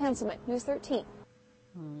Rutherford, Hope Hanselman, News 13.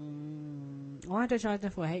 Why don't they charge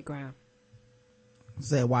them for a hate crime?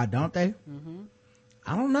 Said, why don't they? Mm-hmm.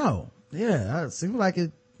 I don't know. Yeah, it seems like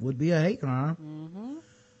it would be a hate crime.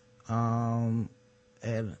 Mm-hmm.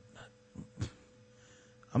 And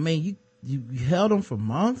I mean, you held them for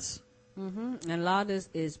months. Mm-hmm. And a lot of this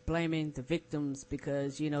is blaming the victims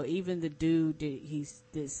because, even the dude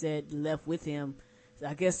that said left with him,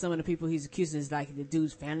 I guess some of the people he's accusing is like the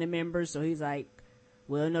dude's family members. So he's like,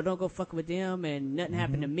 well, no, don't go fuck with them and nothing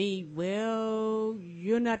happened to me. Well,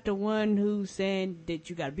 you're not the one who's saying that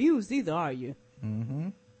you got abused either, are you? Mm-hmm.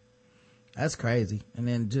 That's crazy. And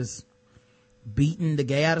then just beating the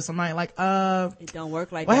gay out of somebody like, it don't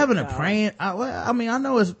work like what that. What happened to praying? I mean, I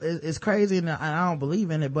know it's crazy and I don't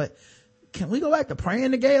believe in it, but can we go back to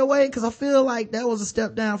praying the gay away? Cause I feel like that was a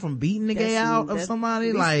step down from beating the gay out of somebody.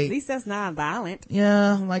 At least that's non-violent.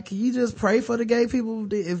 Yeah. Like, can you just pray for the gay people?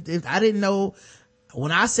 If I didn't know,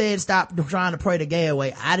 when I said stop trying to pray the gay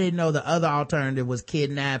away, I didn't know the other alternative was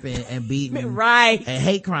kidnapping and beating right, and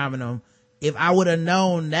hate criming them. If I would have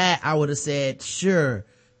known that, I would have said, sure,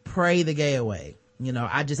 pray the gay away.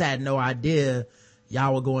 I just had no idea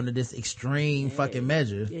y'all were going to this extreme fucking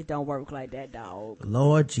measure. It don't work like that, dog.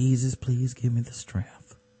 Lord Jesus, please give me the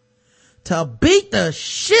strength to beat the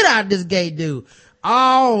shit out of this gay dude.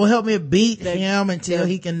 Oh, help me beat him until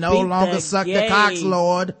he can no longer suck the cocks,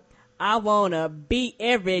 Lord. I wanna beat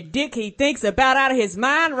every dick he thinks about out of his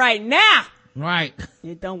mind right now. Right.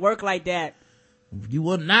 It don't work like that. You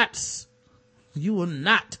will not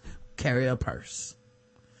carry a purse.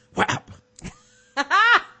 Whap.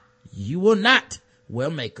 You will not wear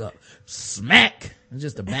makeup. Smack. It's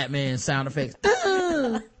just the Batman sound effects.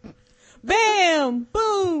 Bam!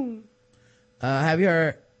 Boom! Have you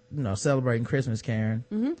heard, celebrating Christmas, Karen?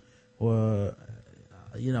 Mm-hmm. Well,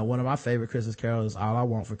 one of my favorite Christmas carols is All I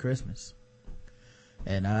Want for Christmas.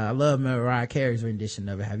 And I love Mariah Carey's rendition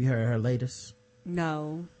of it. Have you heard her latest?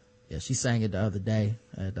 No. Yeah, she sang it the other day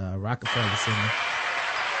at Rockefeller Center.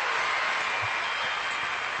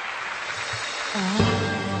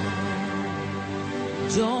 I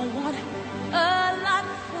don't want a lot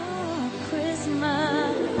for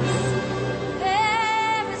Christmas.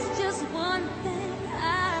 There is just one thing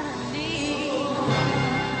I need.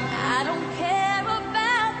 I don't care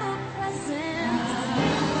about the presents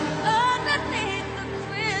underneath the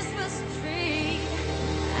Christmas tree.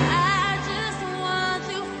 I just want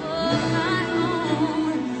you for my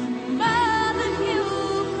own, more than you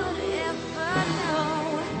could ever know.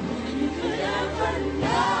 You could ever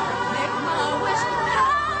know. Make my wish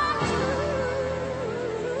come true.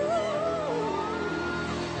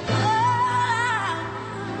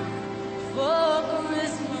 For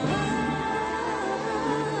Christmas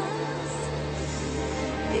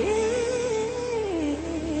is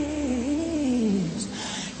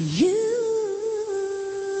you.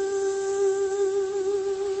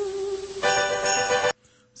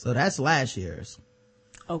 So that's last year's.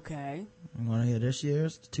 Okay. You want to hear this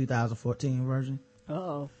year's? The 2014 version?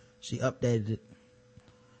 Uh-oh. She updated it.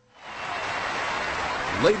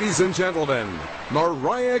 Ladies and gentlemen,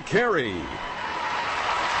 Mariah Carey.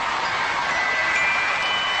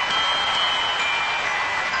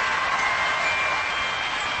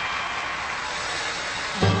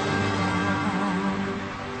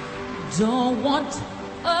 Don't want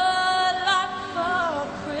a lot for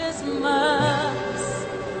Christmas.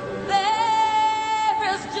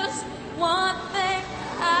 There is just one thing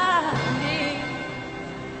I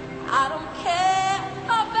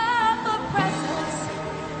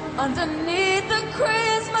underneath the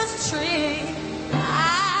Christmas tree.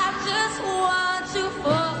 I just want you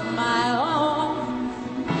for my own,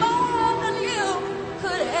 more than you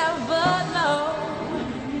could ever know.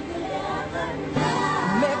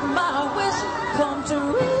 Make my wish come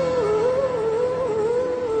true.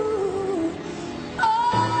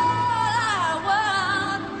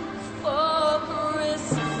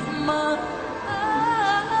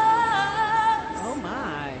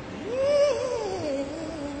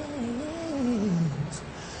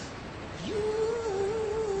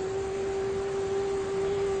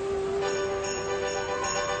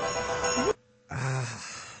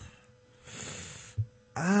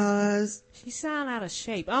 She sound out of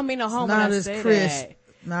shape. I don't mean no harm not when I as say crisp. that.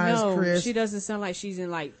 Not no, as crisp. she doesn't sound like she's in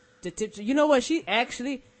like the tips. You know what? She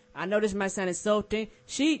actually, I know this might sound insulting.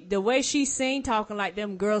 The way she sing, talking like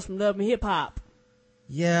them girls from Love and Hip Hop.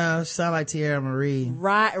 Yeah, she sound like Tierra Marie.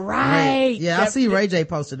 Right. Yeah, I see Ray J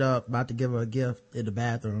posted up about to give her a gift in the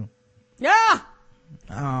bathroom. Yeah.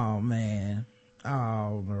 Oh man.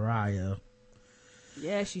 Oh, Mariah.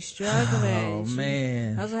 Yeah, she's struggling. Oh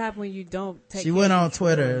man. That's what happens when you don't take. She went on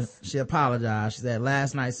Twitter. She apologized. She said,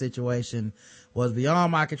 last night's situation was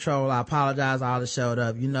beyond my control. I apologize all that showed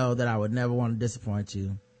up. You know that I would never want to disappoint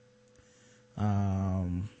you.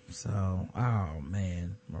 So, oh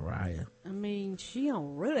man, Mariah. I mean, she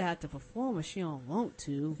don't really have to perform if she don't want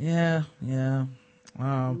to. Yeah.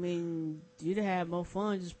 I mean, you'd have more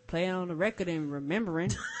fun just playing on the record and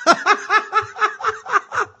remembering.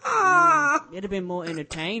 It'd have been more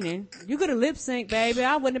entertaining. You could have lip synced, baby.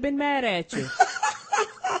 I wouldn't have been mad at you.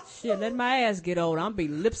 Shit, let my ass get old. I'm be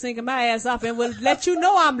lip syncing my ass off and will let you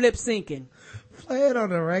know I'm lip syncing. Play it on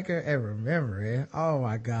the record and remember it. Oh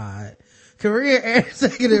my God. Korean air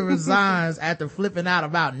executive resigns after flipping out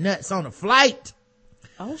about nuts on a flight.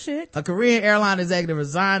 Oh shit. A Korean airline executive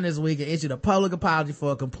resigned this week and issued a public apology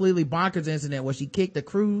for a completely bonkers incident where she kicked the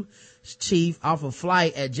crew chief off a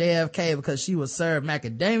flight at JFK because she was served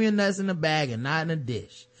macadamia nuts in a bag and not in a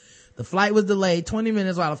dish. The flight was delayed 20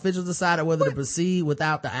 minutes while officials decided whether to proceed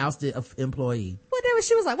without the ousted employee. Whatever.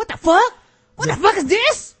 She was like, what the fuck? What the fuck is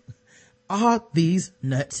this? Are these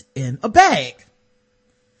nuts in a bag?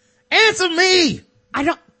 Answer me! I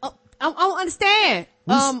don't understand.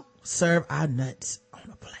 Serve our nuts on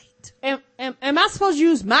a plate. Am I supposed to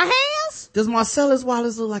use my hands? Does Marcellus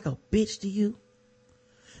Wallace look like a bitch to you?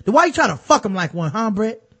 Then why you try to fuck him like one, huh,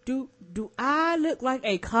 Brett? Do I look like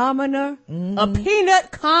a commoner? A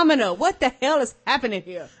peanut commoner? What the hell is happening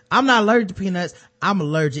here? I'm not allergic to peanuts. I'm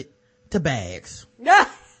allergic to bags.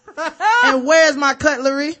 And where's my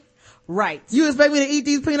cutlery? Right. You expect me to eat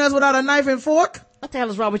these peanuts without a knife and fork? What the hell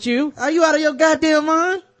is wrong with you? Are you out of your goddamn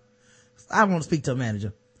mind? I want to speak to a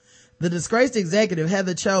manager. The disgraced executive,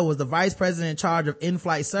 Heather Cho, was the vice president in charge of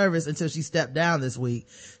in-flight service until she stepped down this week.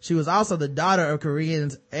 She was also the daughter of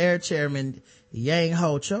Korean's Air Chairman Yang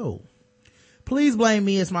Ho Cho. Please blame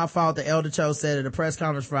me. It's my fault, the elder Cho said at a press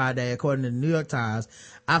conference Friday, according to the New York Times.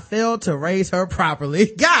 I failed to raise her properly.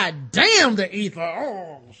 God damn the ether.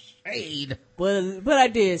 Oh, shade. But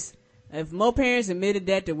like this. If more parents admitted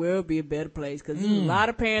that, the world would be a better place. Cause there's a lot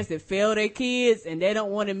of parents that fail their kids and they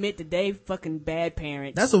don't want to admit that they fucking bad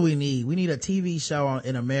parents. That's what we need. We need a TV show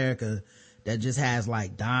in America that just has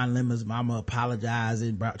like Don Lemon's mama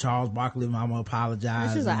apologizing, Charles Barkley's mama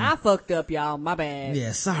apologizing. She's like, I fucked up, y'all. My bad.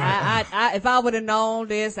 Yeah, sorry. I if I would have known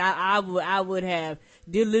this, I would have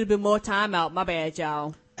did a little bit more time out. My bad,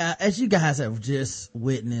 y'all. As you guys have just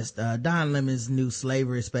witnessed, Don Lemon's new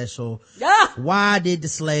slavery special. Ah! Why did the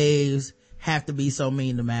slaves have to be so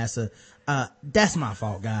mean to Massa? That's my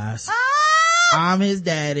fault, guys. I'm his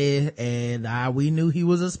daddy, and we knew he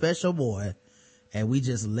was a special boy, and we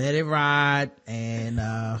just let it ride.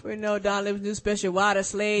 And we know Don Lemon's new special. Why the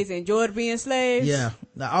slaves enjoyed being slaves? Yeah.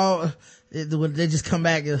 They just come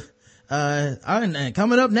back. And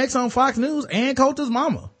coming up next on Fox News, Ann Coulter's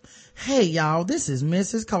mama. Hey y'all, this is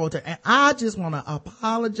Mrs. Coulter, and I just want to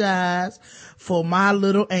apologize for my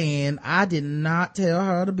little Ann. I did not tell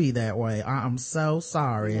her to be that way. I'm so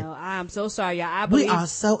sorry. No, I'm so sorry, y'all. We are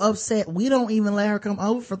so upset. We don't even let her come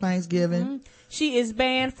over for Thanksgiving. Mm-hmm. She is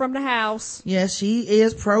banned from the house. Yes, she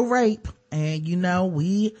is pro-rape, and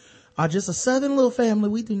we are just a Southern little family.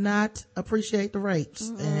 We do not appreciate the rapes,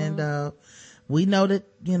 and we know that,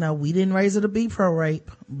 we didn't raise her to be pro-rape,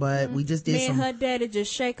 but we just did Me and her daddy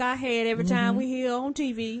just shake our head every time we hear on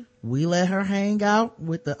TV. We let her hang out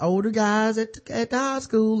with the older guys at the high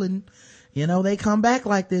school, and, they come back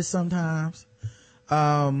like this sometimes.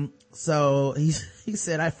 So he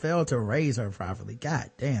said I failed to raise her properly. God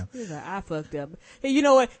damn. He's like, I fucked up. Hey, you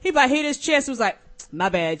know what? He about hit his chest and was like, my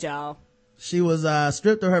bad, y'all. She was,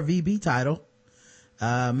 stripped of her VB title.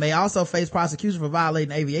 may also face prosecution for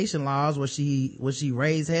violating aviation laws where she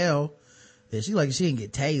raised hell. Yeah, she didn't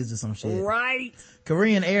get tased or some shit. Right.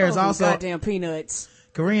 Korean Air is also goddamn peanuts.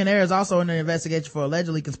 Korean Air is also under investigation for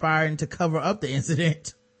allegedly conspiring to cover up the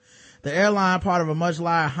incident. The airline, part of a much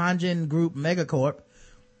larger Hanjin Group megacorp,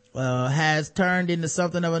 has turned into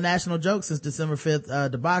something of a national joke since December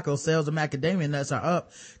 5th debacle. Sales of macadamia nuts are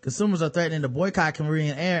up. Consumers are threatening to boycott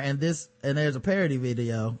Korean Air, and there's a parody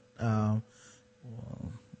video. A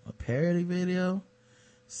parody video?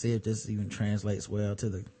 See if this even translates well to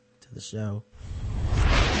the show.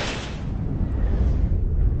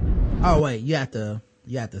 Oh wait, you have to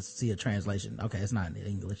see a translation. Okay, it's not in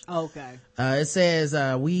English. Okay. It says,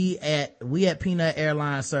 we at Peanut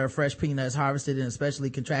Airlines serve fresh peanuts harvested in specially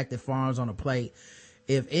contracted farms on a plate.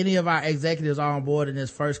 If any of our executives are on board in this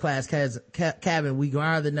first class cabin, we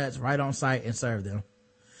grind the nuts right on site and serve them.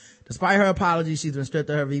 Despite her apology, she's been stripped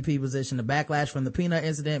of her VP position. The backlash from the peanut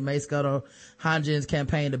incident may scuttle Hanjin's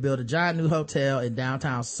campaign to build a giant new hotel in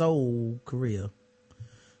downtown Seoul, Korea.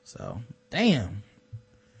 So, damn.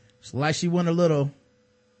 It's like she went a little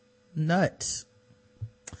nuts.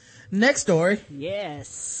 Next story.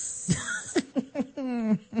 Yes.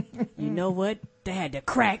 You know what? They had to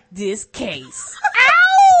crack this case.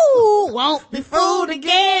 Ow! Won't be fooled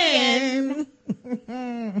again.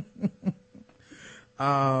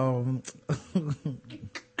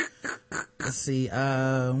 Let's see.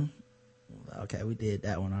 Okay, we did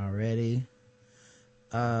that one already.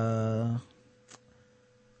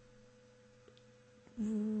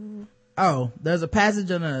 There's a passage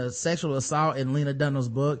on a sexual assault in Lena Dunham's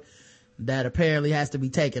book that apparently has to be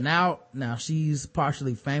taken out. Now, she's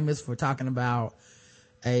partially famous for talking about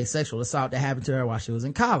a sexual assault that happened to her while she was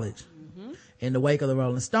in college. In the wake of the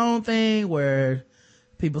Rolling Stone thing, where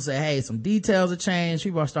people say, hey, some details have changed,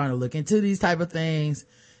 people are starting to look into these type of things.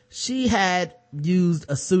 She had used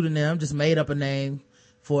a pseudonym, just made up a name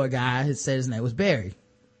for a guy who said his name was Barry.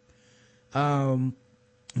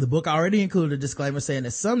 The book already included a disclaimer saying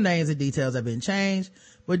that some names and details have been changed,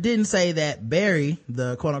 but didn't say that Barry,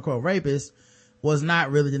 the quote-unquote rapist, was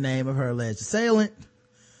not really the name of her alleged assailant.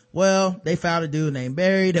 Well, they found a dude named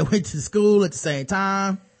Barry that went to school at the same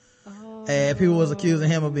time, and people was accusing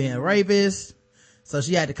him of being a rapist. So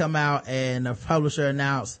she had to come out, and the publisher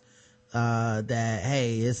announced that,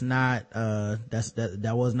 hey, it's not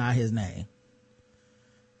that was not his name.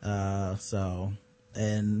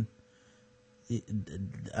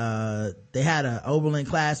 They had an Oberlin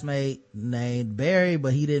classmate named Barry,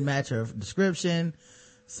 but he didn't match her description.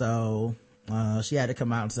 So she had to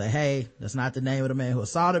come out and say, hey, that's not the name of the man who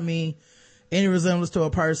assaulted me. Any resemblance to a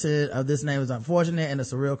person of this name is unfortunate, and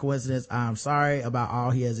it's a real coincidence. I'm sorry about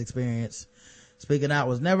all he has experienced. Speaking out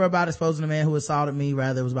was never about exposing the man who assaulted me.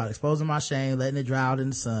 Rather, it was about exposing my shame, letting it dry out in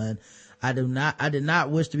the sun. I did not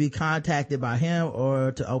wish to be contacted by him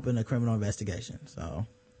or to open a criminal investigation. So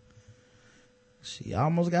she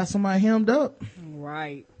almost got somebody hemmed up.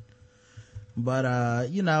 Right. But,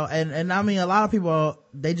 and I mean, a lot of people,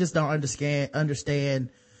 they just don't understand,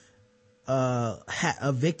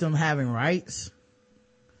 a victim having rights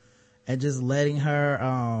and just letting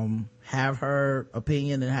her, have her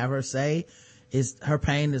opinion and have her say. Is her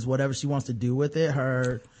pain is whatever she wants to do with it.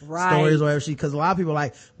 Her stories, whatever cause a lot of people are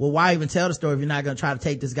like, well, why even tell the story if you're not going to try to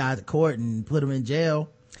take this guy to court and put him in jail?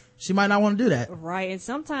 She might not want to do that. Right. And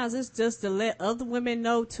sometimes it's just to let other women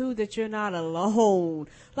know too that you're not alone.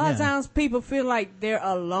 A lot of times people feel like they're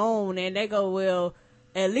alone and they go, well,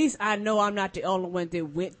 at least I know I'm not the only one that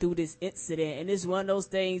went through this incident. And it's one of those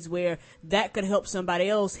things where that could help somebody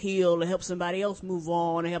else heal or help somebody else move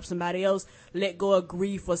on or help somebody else let go of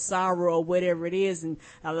grief or sorrow or whatever it is. And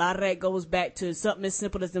a lot of that goes back to something as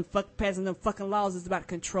simple as them passing them fucking laws. It's about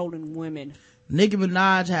controlling women. Nicki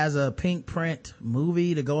Minaj has a pink print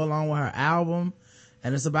movie to go along with her album,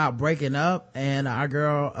 and it's about breaking up. And our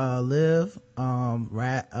girl Liv Film_Esquire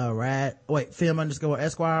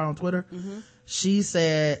on Twitter, she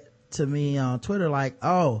said to me on Twitter, like,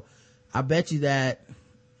 oh, I bet you that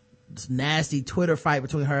nasty Twitter fight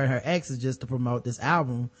between her and her ex is just to promote this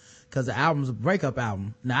album, because the album's a breakup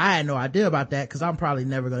album. Now, I had no idea about that, because I'm probably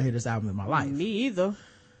never gonna hear this album in my life. Me either.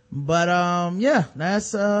 But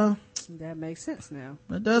that's that makes sense now.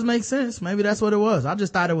 It does make sense. Maybe that's what it was. I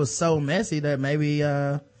just thought it was so messy that maybe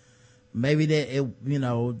that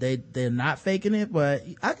they're not faking it, but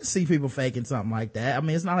I can see people faking something like that. I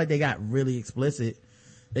mean, it's not like they got really explicit.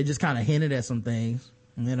 They just kind of hinted at some things,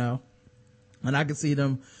 and I can see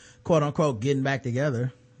them quote unquote getting back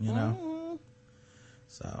together,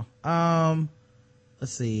 So,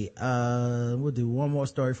 let's see. We'll do one more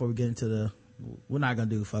story before we get into the we're not gonna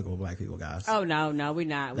do fucking with black people, guys. Oh, no, we're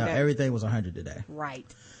not. No, everything was 100 today. Right.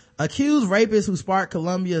 Accused rapist who sparked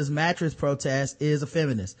Colombia's mattress protest is a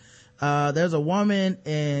feminist. There's a woman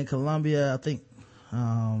in Colombia, I think,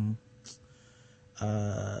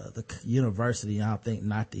 the university, I think,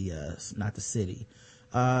 not the city.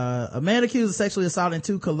 A man accused of sexually assaulting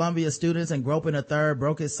 2 Columbia students and groping a third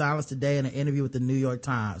broke his silence today in an interview with the New York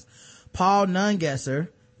Times. Paul Nungesser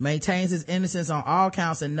maintains his innocence on all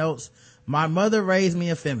counts and notes, "My mother raised me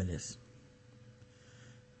a feminist."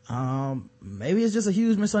 Maybe it's just a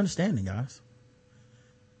huge misunderstanding, guys.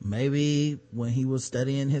 Maybe when he was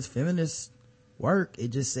studying his feminist work, it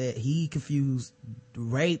just said he confused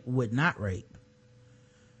rape with not rape.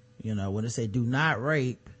 When it said do not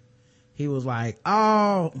rape, he was like,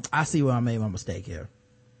 oh, I see where I made my mistake here.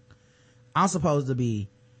 I'm supposed to be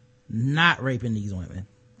not raping these women.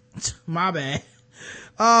 My bad.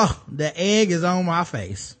 Oh, the egg is on my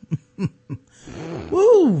face.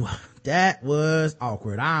 Woo, that was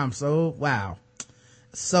awkward. I'm so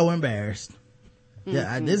embarrassed.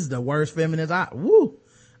 Yeah, this is the worst feminist. I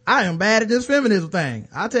am bad at this feminism thing.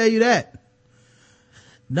 I'll tell you that.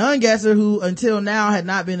 Nungesser, who until now had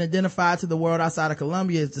not been identified to the world outside of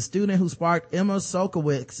Colombia, is the student who sparked Emma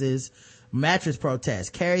Sokowitz's mattress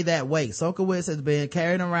protest. Carry that weight. Sokowitz has been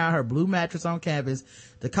carrying around her blue mattress on campus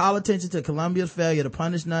to call attention to Colombia's failure to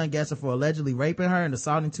punish Nungesser for allegedly raping her and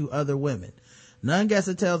assaulting 2 other women.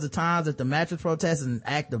 Nungesser tells the Times that the mattress protest is an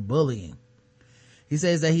act of bullying. He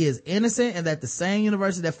says that he is innocent and that the same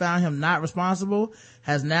university that found him not responsible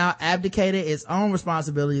has now abdicated its own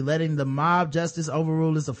responsibility, letting the mob justice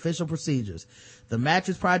overrule its official procedures. The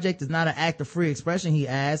mattress project is not an act of free expression, he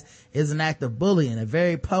adds. It is an act of bullying, a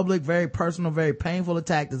very public, very personal, very painful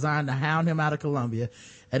attack designed to hound him out of Columbia,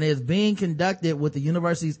 and it is being conducted with the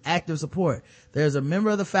university's active support. There is a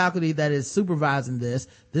member of the faculty that is supervising this.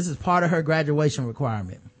 This is part of her graduation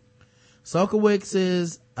requirement.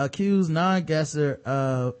 Sokowitz accused Nungesser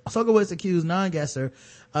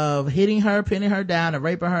of hitting her, pinning her down, and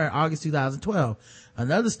raping her in August 2012.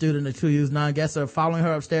 Another student accused Nungesser of following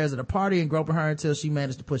her upstairs at a party and groping her until she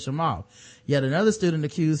managed to push him off. Yet another student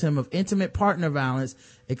accused him of intimate partner violence,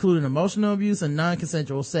 including emotional abuse and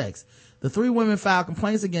non-consensual sex. The 3 women filed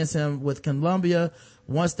complaints against him with Columbia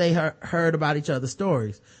once they heard about each other's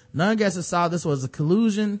stories. Nungesser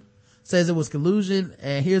says it was collusion,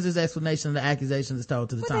 and here's his explanation of the accusations as told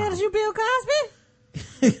to the Times. What the hell is you, Bill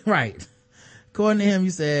Cosby? Right. According to him, he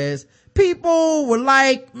says, people were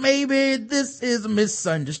like, maybe this is a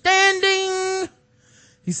misunderstanding.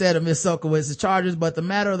 He said of Ms. Sokowitz's charges, but the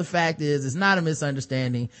matter of the fact is, it's not a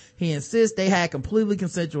misunderstanding. He insists they had completely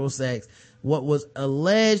consensual sex. What was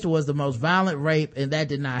alleged was the most violent rape, and that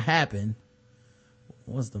did not happen.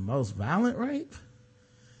 Was the most violent rape?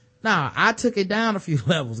 Nah, I took it down a few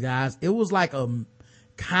levels, guys. It was like a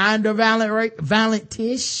kind of violent rape,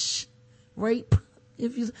 violent-ish rape.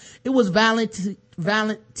 It was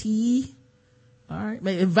violent-y. All right.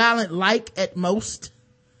 Maybe violent-like at most,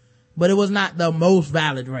 but it was not the most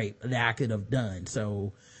violent rape that I could have done.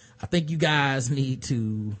 So I think you guys need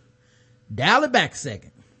to dial it back a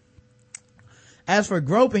second. As for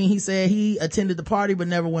groping, he said he attended the party but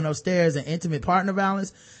never went upstairs. And intimate partner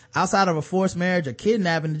violence, outside of a forced marriage or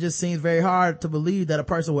kidnapping, it just seems very hard to believe that a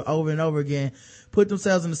person would over and over again put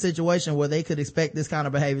themselves in a situation where they could expect this kind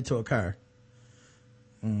of behavior to occur.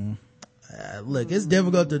 Look, it's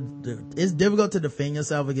difficult to defend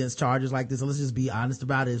yourself against charges like this. So let's just be honest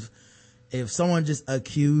about it. If someone just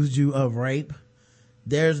accused you of rape,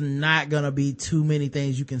 there's not gonna be too many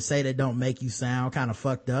things you can say that don't make you sound kind of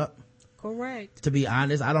fucked up. Correct. To be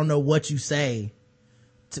honest, I don't know what you say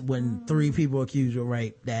when 3 people accuse you of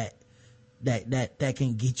rape that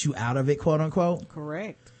can get you out of it, quote unquote.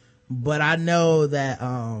 Correct. But I know that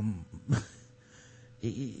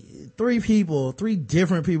 3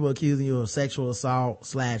 different people accusing you of sexual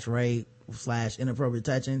assault / rape / inappropriate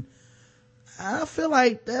touching, I feel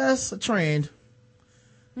like that's a trend.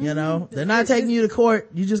 You know, they're not taking you to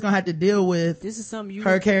court. You're just gonna have to deal with this is something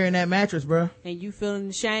her carrying that mattress, bro. And you feeling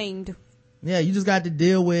ashamed. Yeah, you just got to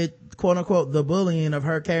deal with, quote unquote, the bullying of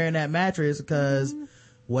her carrying that mattress, because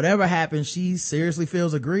whatever happens, she seriously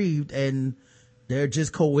feels aggrieved, and there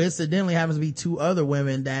just coincidentally happens to be 2 other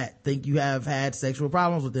women that think you have had sexual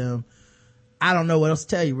problems with them. I don't know what else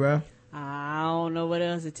to tell you, bro. I don't know what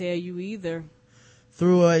else to tell you either.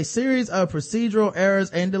 Through a series of procedural errors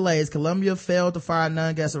and delays, Columbia failed to find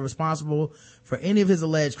Nungesser responsible for any of his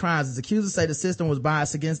alleged crimes. His accusers say the system was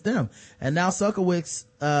biased against them. And now Sokowitz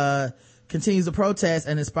continues to protest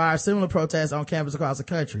and inspire similar protests on campus across the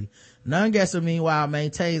country. Nungesser, meanwhile,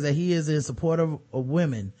 maintains that he is in support of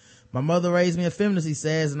women. My mother raised me a feminist, he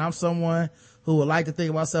says, and I'm someone who would like to think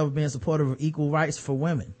of myself as being supportive of equal rights for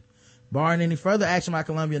women. Barring any further action by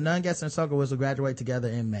Columbia, none guests and Soakowitz will graduate together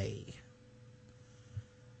in May.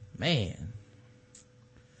 Man.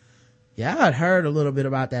 Yeah, I had heard a little bit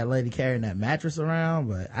about that lady carrying that mattress around,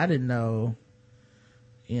 but I didn't know,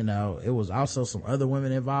 you know, it was also some other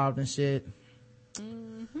women involved and shit.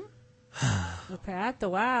 Okay, after a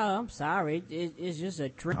while, I'm sorry. It's just a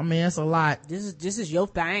trick. I mean, it's a lot. This is your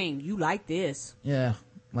thing. You like this. Yeah.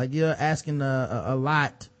 Like, you're asking a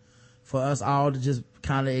lot for us all to just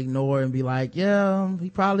kind of ignore and be like, yeah,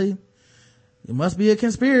 it must be a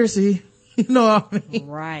conspiracy. You know what I mean?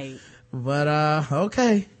 Right. But,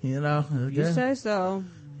 okay, you know. You say so.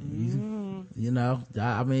 You know,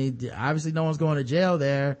 I mean, obviously no one's going to jail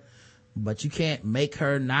there, but you can't make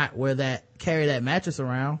her not carry that mattress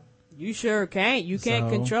around. You sure can't. You can't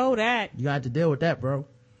control that. You got to deal with that, bro.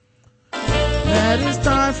 That is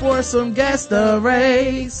time for some guest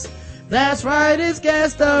race. That's right, it's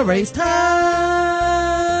guest race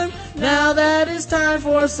time. Now that is time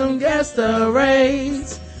for some guest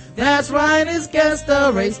race. That's right, it's guest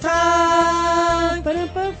race time.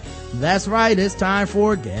 That's right, it's time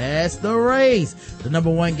for Guess the Race, the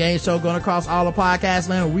 #1 game show going across all of podcast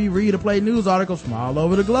land. We read and play news articles from all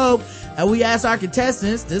over the globe, and we ask our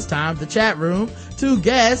contestants, this time the chat room, to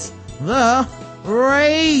guess the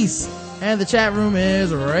race. And the chat room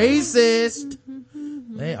is racist.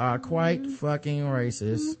 They are quite fucking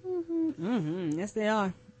racist. Yes, they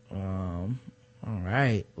are. All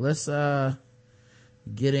right, let's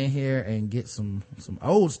get in here and get some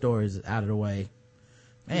old stories out of the way.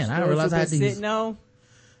 Man, I didn't realize I had these. I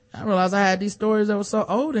realized I had these stories that were so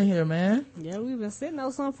old in here, man. Yeah, we've been sitting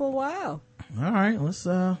on something for a while. All right, let's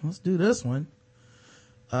do this one.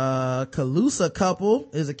 Calusa couple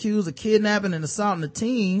is accused of kidnapping and assaulting a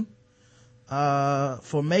teen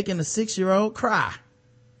for making a 6-year-old cry.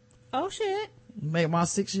 Oh shit. You make my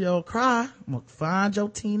 6-year-old cry, I'm gonna find your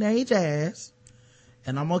teenage ass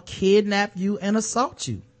and I'm gonna kidnap you and assault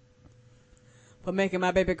you. For making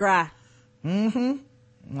my baby cry.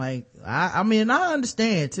 Like, I mean, I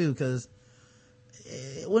understand too, cause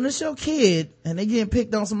when it's your kid and they getting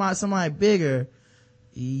picked on somebody bigger,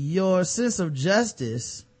 your sense of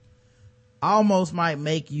justice almost might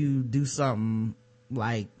make you do something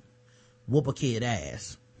like whoop a kid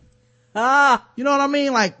ass. You know what I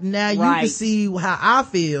mean? Like, now you can see how I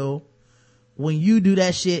feel when you do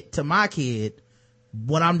that shit to my kid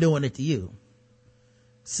when I'm doing it to you.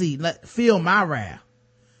 See, feel my wrath.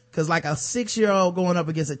 Cause like a 6-year-old going up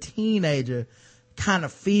against a teenager kind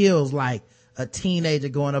of feels like a teenager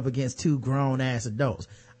going up against 2 grown ass adults.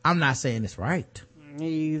 I'm not saying it's right. Me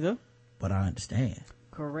either. But I understand.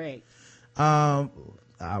 Correct. My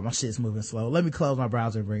shit's moving slow. Let me close my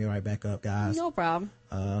browser and bring it right back up, guys. No problem.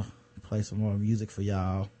 Play some more music for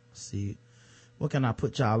y'all. See, what can I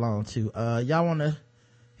put y'all on to? Y'all want to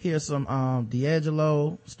hear some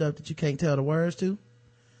D'Angelo stuff that you can't tell the words to?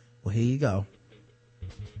 Well, here you go.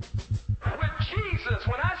 With Jesus,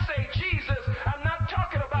 when I say Jesus, I'm not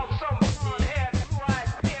talking about some blonde-haired, blue-eyed,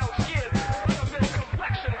 pale skin, rub-a-bit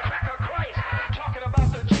complexion, cracker Christ. I'm talking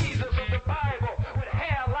about the Jesus of the Bible with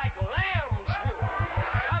hair like lamb's wool.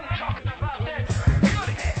 I'm talking about that good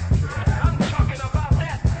hair. I'm talking about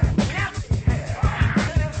that nappy hair.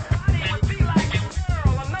 That his body would be like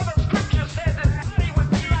pearl. Another scripture says his body would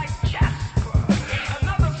be like jasper.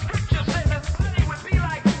 Another scripture says his body would be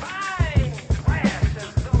like fine brass,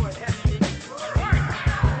 as though it had been worked.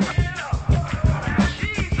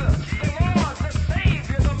 Jesus, the Lord, the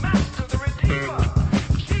Savior, the Master, the Redeemer.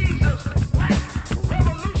 Jesus, the black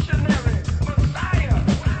revolutionary Messiah,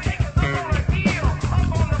 taken up on a hill,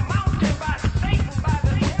 up on the mountain by Satan, by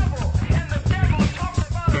the devil. And the devil talked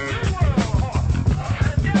about a new world order.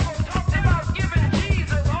 The devil talked about giving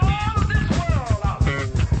Jesus all of this world out.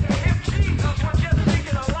 If Jesus would just make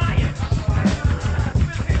an alliance with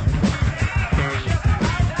him, just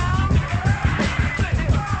bow down to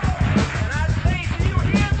him. And I say to you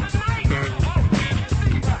here tonight, get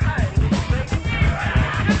thee behind me, Satan.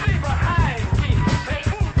 Get thee behind me,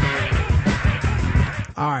 Satan.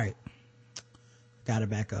 All right. Got it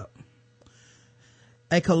back up.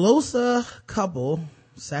 A Calusa couple,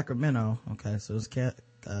 Sacramento. Okay, so it's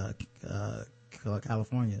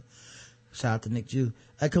California. Shout out to Nick Jew.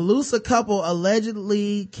 A Calusa couple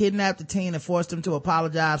allegedly kidnapped a teen and forced him to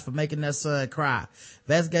apologize for making their son cry.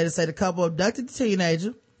 Investigators say the couple abducted the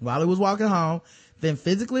teenager while he was walking home, then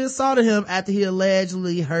physically assaulted him after he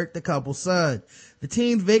allegedly hurt the couple's son. The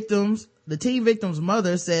teen victim's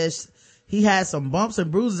mother says he had some bumps and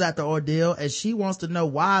bruises at the ordeal, and she wants to know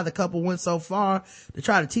why the couple went so far to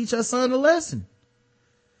try to teach her son a lesson.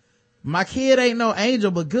 My kid ain't no angel,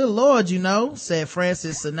 but good Lord, said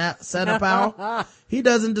Francis Sandoval. He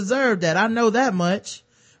doesn't deserve that. I know that much.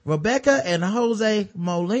 Rebecca and Jose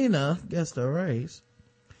Molina, guess the race,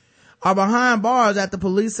 are behind bars after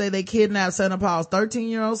police say they kidnapped Sandoval's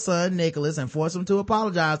 13-year-old son, Nicholas, and forced him to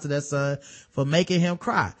apologize to their son for making him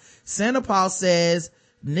cry. Sandoval says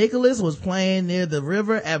Nicholas was playing near the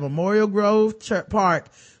river at Memorial Grove Park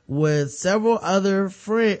with several other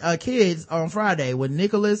kids on Friday when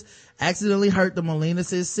Nicholas accidentally hurt the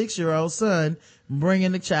Molinas' 6-year-old son,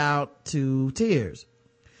 bringing the child to tears.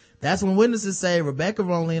 That's when witnesses say Rebecca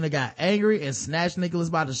Molina got angry and snatched Nicholas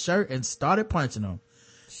by the shirt and started punching him.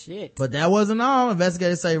 Shit. But that wasn't all.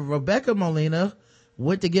 Investigators say Rebecca Molina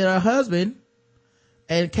went to get her husband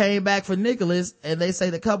and came back for Nicholas, and they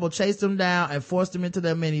say the couple chased him down and forced him into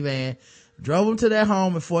their minivan, drove him to their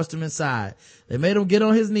home and forced him inside. They made him get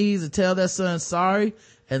on his knees and tell their son sorry,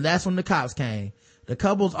 and that's when the cops came. The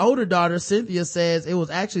couple's older daughter, Cynthia, says it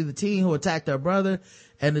was actually the teen who attacked her brother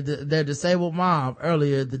and their disabled mom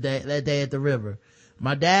earlier that day at the river.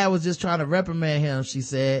 My dad was just trying to reprimand him, she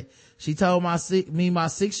said. She told my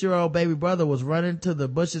 6-year-old baby brother was running to the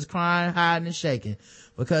bushes crying, hiding, and shaking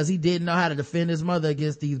because he didn't know how to defend his mother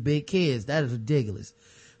against these big kids. That is ridiculous.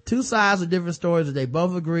 Two sides with different stories, but they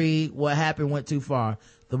both agree what happened went too far.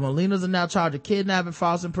 The Molinas are now charged with kidnapping,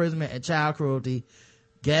 false imprisonment, and child cruelty.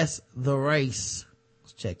 Guess the race.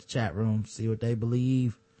 Let's check the chat room, see what they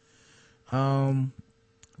believe.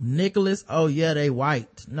 Nicholas, oh yeah, they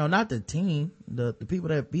white. No, not the teen. The people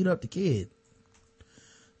that beat up the kid.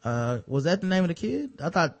 Was that the name of the kid? I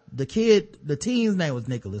thought the teen's name was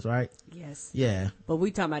Nicholas, right? Yes. Yeah. But we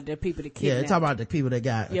talking about the people that kidnapped. Yeah, talking about the people that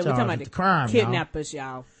got we talking about the crime, kidnappers,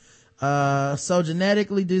 y'all. So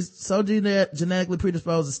genetically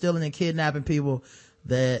predisposed to stealing and kidnapping people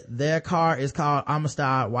that their car is called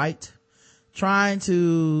Amistad White. Trying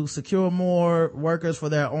to secure more workers for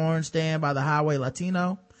their orange stand by the Highway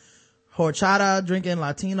Latino. Horchata drinking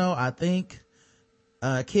Latino, I think.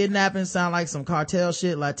 Kidnapping sound like some cartel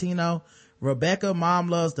shit Latino. Rebecca, mom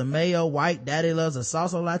loves the mayo. White, daddy loves a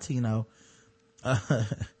salsa Latino.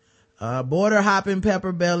 Border hopping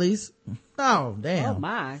pepper bellies. Oh, damn. Oh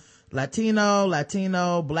my.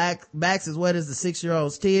 Latino, black, backs as wet as the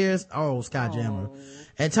 6-year-old's tears. Oh, Skyjammer.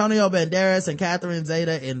 Antonio Banderas and Catherine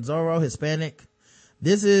Zeta in Zorro, Hispanic.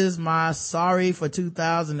 This is my sorry for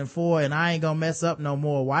 2004 and I ain't gonna mess up no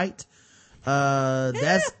more. White.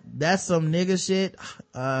 That's some nigga shit.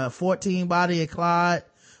 14 body and Clyde.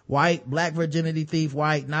 White. Black virginity thief.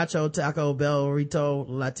 White. Nacho Taco Bell Rito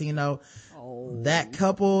Latino. That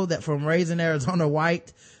couple that from Raisin, Arizona.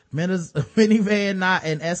 White. Minivan not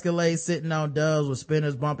an Escalade sitting on dubs with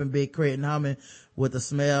spinners bumping Big Crit and humming with the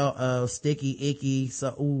smell of sticky icky.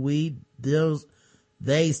 So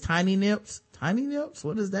they's tiny nips. Tiny nips?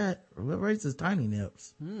 What is that? What race is tiny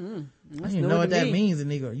nips? I don't even know what that means.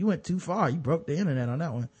 And you went too far. You broke the internet on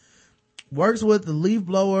that one. Works with the leaf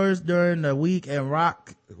blowers during the week and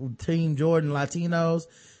rock team Jordan Latinos.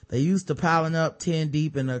 They used to piling up 10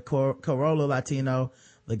 deep in the Corolla Latino.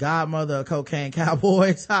 The godmother of cocaine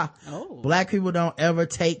cowboys. Black people don't ever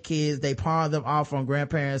take kids. They pawn them off on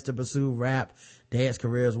grandparents to pursue rap dance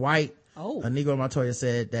careers. White. A Negro Montoya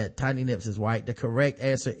said that tiny nips is white. The correct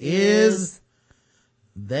answer is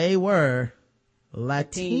they were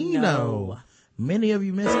Latino. Many of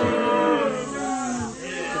you missed it. The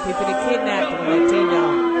people that kidnapped them,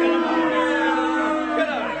 Latino.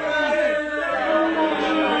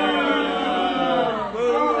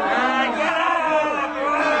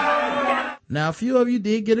 Now, a few of you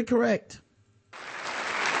did get it correct.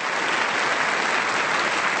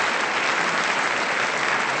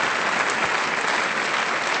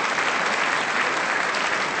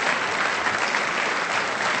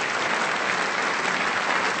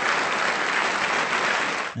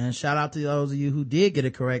 And shout out to those of you who did get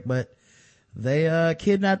it correct, but they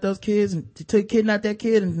kidnapped those kids and kidnapped that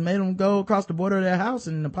kid and made them go across the border of their house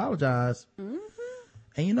and apologize. And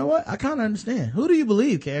you know what? I kind of understand. Who do you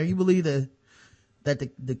believe, Karen? You believe that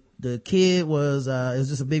the kid was it was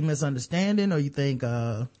just a big misunderstanding, or you think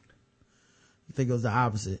it was the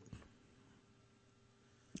opposite?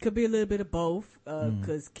 Could be a little bit of both,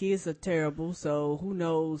 because kids are terrible. So who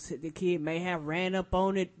knows? The kid may have ran up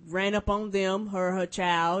on them, her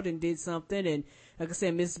child, and did something. And like I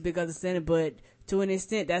said, missed a big understanding. But to an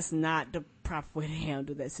extent, that's not the proper way to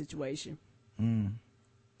handle that situation.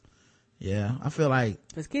 Yeah, I feel like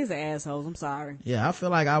because kids are assholes. I'm sorry. Yeah, I feel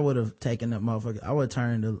like I would have taken that motherfucker. I would have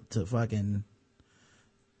turned to fucking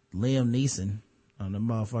Liam Neeson on the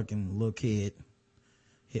motherfucking little kid.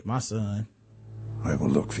 Hit my son. I will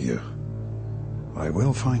look for you. I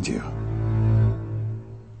will find you.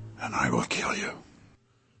 and I will kill you.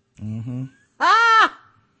 Mm-hmm. Ah!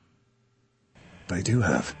 They do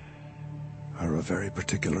have are a very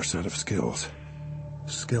particular set of skills.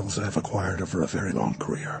 Skills I've acquired over a very long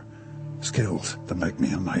career. Skills that make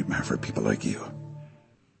me a nightmare for people like you.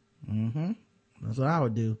 Mm-hmm. That's what I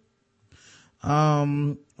would do. All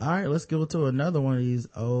right, let's go to another one of these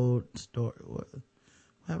old stories. What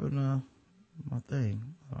happened to my thing?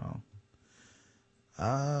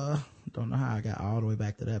 Don't know how I got all the way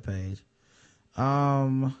back to that page.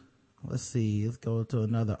 Let's see. Let's go to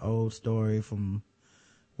another old story from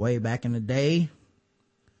way back in the day.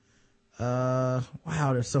 Wow,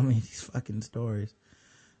 there's so many of these fucking stories.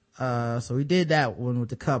 So we did that one with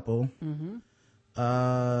the couple. Mm-hmm.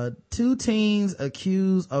 2 teens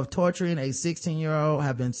accused of torturing a 16-year-old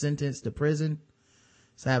have been sentenced to prison.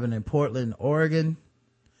 It's happening in Portland, Oregon.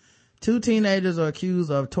 2 teenagers are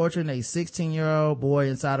accused of torturing a 16-year-old boy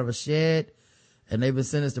inside of a shed, and they've been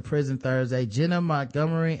sentenced to prison Thursday. Jenna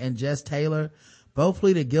Montgomery and Jess Taylor both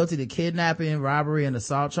pleaded guilty to kidnapping, robbery, and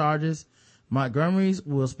assault charges. Montgomery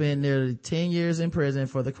will spend nearly 10 years in prison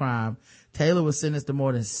for the crime. Taylor was sentenced to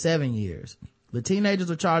more than 7 years. The teenagers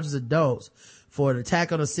were charged as adults for an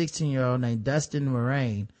attack on a 16-year-old named Dustin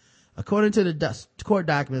Moraine. According to the court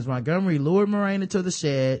documents, Montgomery lured Moraine into the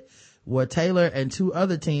shed where Taylor and 2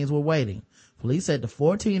 other teens were waiting. Police said the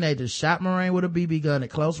 4 teenagers shot Moraine with a BB gun at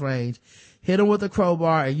close range, hit him with a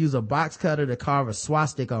crowbar, and used a box cutter to carve a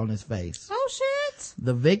swastika on his face. Oh shit!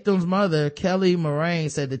 The victim's mother, Kelly Moraine,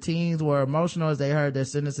 said the teens were emotional as they heard their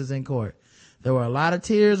sentences in court. There were a lot of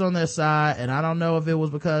tears on their side, and I don't know if it was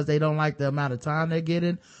because they don't like the amount of time they're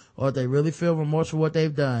getting or if they really feel remorse for what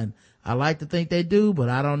they've done. I like to think they do, but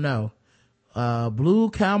I don't know.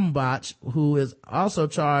 Blue Kalmbach, who is also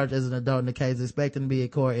charged as an adult in the case, is expecting to be in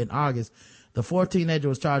court in August. The 4th teenager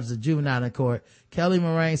was charged as a juvenile in court. Kelly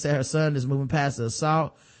Moraine said her son is moving past the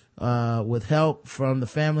assault with help from the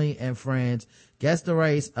family and friends. Guess the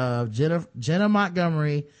race of Jenna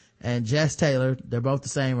Montgomery and Jess Taylor. They're both the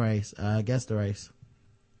same race. Guess the race.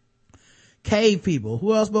 Cave people.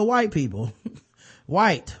 Who else but white people?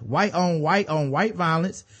 White on white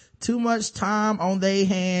violence. Too much time on they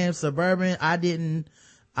hands. Suburban.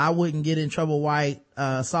 I wouldn't get in trouble. White.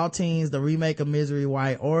 Saltines, the remake of Misery.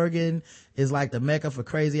 White. Oregon is like the mecca for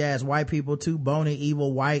crazy ass white people. 2 bony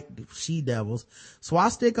evil white she devils.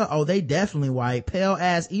 Swastika. Oh, they definitely white. Pale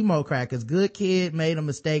ass emo crackers. Good kid made a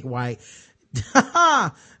mistake. White.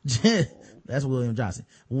 That's William Johnson.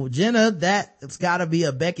 Well, Jenna, that's gotta be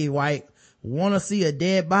a Becky White. Want to see a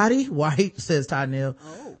dead body? White, says Todd Neal.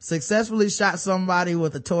 Oh. Successfully shot somebody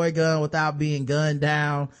with a toy gun without being gunned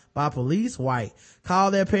down by police? White. Call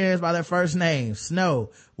their parents by their first name. Snow.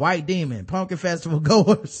 White demon. Pumpkin festival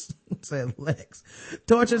goers, said Lex.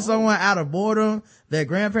 Tortured someone out of boredom. Their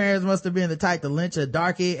grandparents must have been the type to lynch a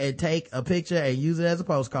darkie and take a picture and use it as a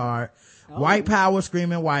postcard. Oh. White power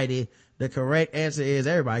screaming Whitey. The correct answer is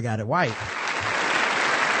everybody got it white.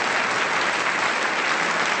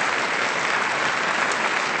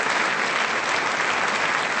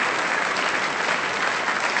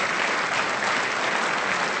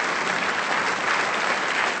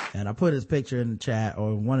 And I put his picture in the chat,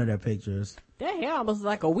 or one of their pictures. That hair almost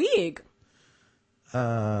like a wig.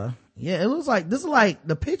 Yeah, it looks like, this is like,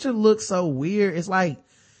 the picture looks so weird. It's like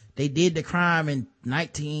they did the crime in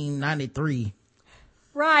 1993.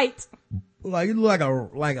 Right. Like it look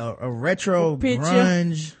like a retro picture.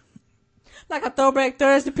 Grunge. Like a Throwback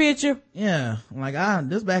Thursday picture. Yeah. Like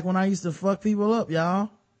this back when I used to fuck people up,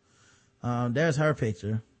 y'all. There's her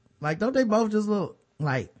picture. Like, don't they both just look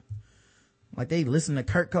like they listen to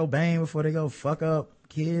Kurt Cobain before they go fuck up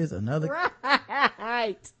kids?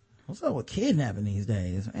 Right. What's up with kidnapping these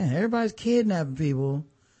days? Man, everybody's kidnapping people.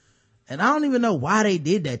 And I don't even know why they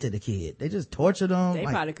did that to the kid. They just tortured them. They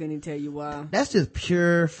probably couldn't even tell you why. That's just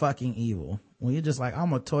pure fucking evil. When you're just like, I'm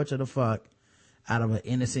gonna torture the fuck out of an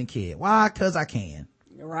innocent kid. Why? Cause I can.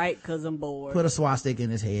 Right, cause I'm bored. Put a swastika in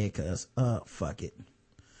his head cause, fuck it.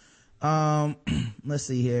 Let's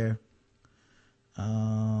see here.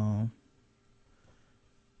 I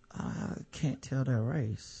can't tell their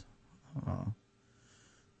race.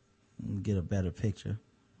 Get a better picture.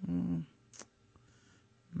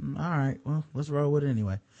 All right, well, let's roll with it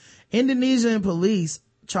anyway. Indonesian police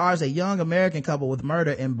charged a young American couple with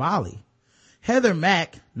murder in Bali. Heather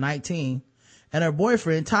Mack, 19, and her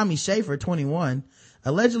boyfriend, Tommy Schaefer, 21,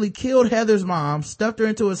 allegedly killed Heather's mom, stuffed her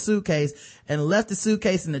into a suitcase, and left the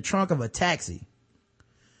suitcase in the trunk of a taxi.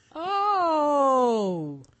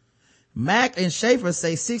 Oh. Mack and Schaefer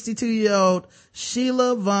say 62-year-old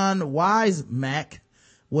Sheila von Weismack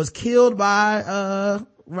was killed by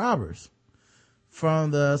robbers.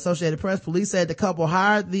 from the Associated Press, police said the couple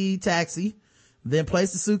hired the taxi, then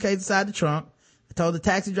placed the suitcase inside the trunk. They told the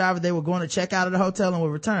taxi driver they were going to check out of the hotel and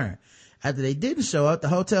would return. After they didn't show up, the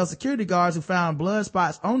hotel security guards who found blood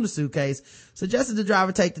spots on the suitcase suggested the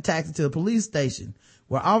driver take the taxi to the police station,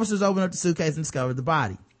 where officers opened up the suitcase and discovered the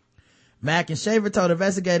body. Mack and Schaefer told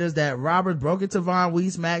investigators that robbers broke into Von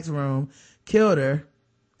Weiss Mack's room, killed her.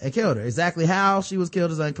 Exactly how she was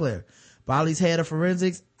killed is unclear. Bali's head of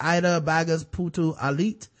forensics, Ida Bagas Putu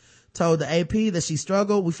Alit, told the AP that she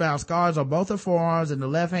struggled. We found scars on both her forearms and the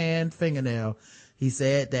left hand fingernail, he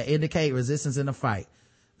said, that indicate resistance in the fight.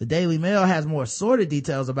 The Daily Mail has more sordid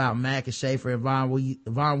details about Mack and Schaefer and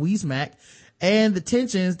Von Weiss Mack and the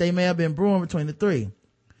tensions they may have been brewing between the three.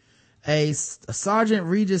 A St.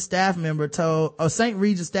 Regis staff member told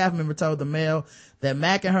the Mail that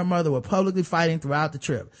Mack and her mother were publicly fighting throughout the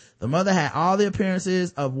trip. The mother had all the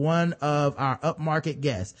appearances of one of our upmarket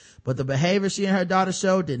guests, but the behavior she and her daughter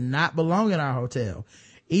showed did not belong in our hotel.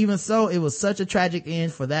 Even so, it was such a tragic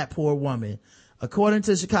end for that poor woman. According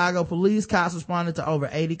to Chicago police, cops responded to over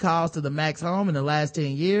 80 calls to the Mack's home in the last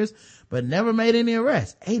 10 years, but never made any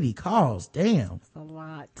arrests. 80 calls, damn. That's a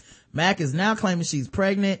lot. Mack is now claiming she's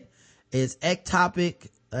pregnant, is ectopic,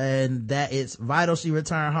 and that it's vital she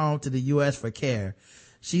return home to the U.S. for care.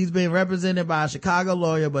 She's been represented by a Chicago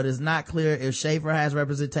lawyer, but it's not clear if Schaefer has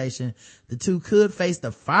representation. The two could face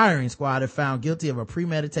the firing squad if found guilty of a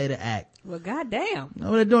premeditated act. Well, goddamn. You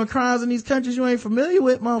know, they're doing crimes in these countries you ain't familiar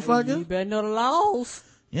with, motherfucker. You better know the laws.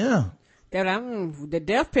 Yeah. The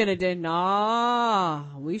death penalty, nah,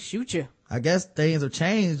 we shoot you. I guess things have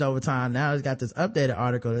changed over time. Now it's got this updated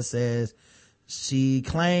article that says she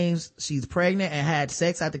claims she's pregnant and had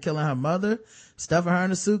sex after killing her mother, stuffing her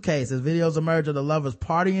in a suitcase as videos emerge of the lovers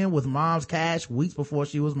partying with mom's cash weeks before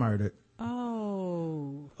she was murdered.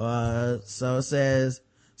 Oh. So it says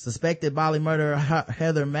suspected Bali murderer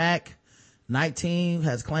Heather Mack, 19,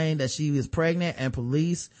 has claimed that she is pregnant, and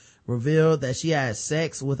police revealed that she had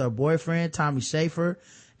sex with her boyfriend Tommy Schaefer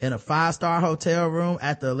in a 5-star hotel room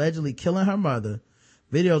after allegedly killing her mother.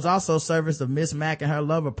 Videos also surfaced of Miss Mack and her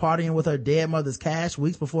lover partying with her dead mother's cash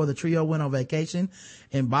weeks before the trio went on vacation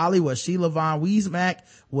in Bali, where Sheila Von Weiss Mack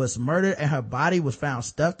was murdered and her body was found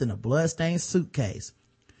stuffed in a blood-stained suitcase.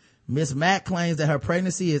 Miss Mack claims that her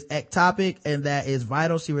pregnancy is ectopic and that it's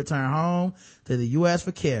vital she return home to the U.S.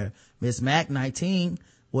 for care. Miss Mack, 19,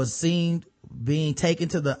 was seen being taken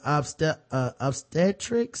to the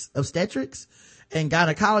obstetrics and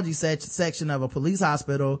gynecology section of a police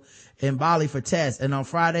hospital in Bali for tests. And on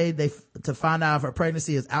Friday, to find out if her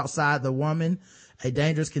pregnancy is outside the woman, a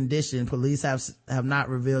dangerous condition, police have not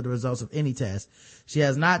revealed the results of any test. She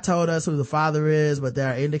has not told us who the father is, but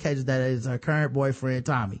there are indications that it is her current boyfriend,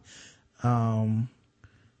 Tommy.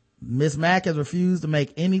 Miss Mack has refused to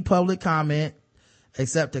make any public comment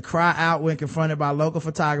except to cry out when confronted by local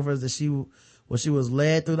photographers that she was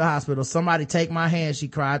led through the hospital. "Somebody take my hand," she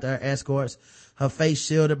cried to her escorts, her face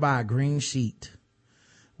shielded by a green sheet.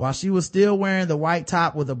 While she was still wearing the white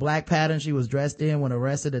top with a black pattern she was dressed in when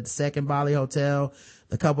arrested at the second Bali hotel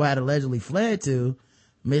the couple had allegedly fled to,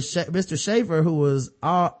 Mr. Schaefer, who was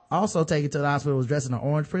also taken to the hospital, was dressed in an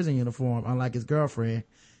orange prison uniform. Unlike his girlfriend,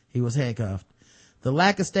 he was handcuffed. The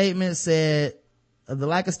lack of statement said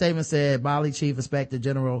Bali Chief Inspector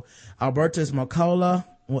General Albertus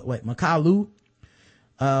Makalu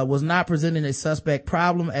was not presenting a suspect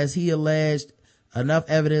problem, as he alleged enough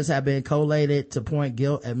evidence had been collated to point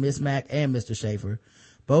guilt at Miss Mack and Mr. Schaefer.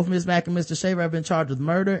 Both Miss Mack and Mr. Schaefer have been charged with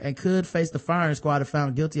murder and could face the firing squad if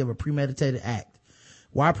found guilty of a premeditated act.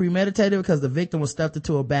 Why premeditated? Because the victim was stuffed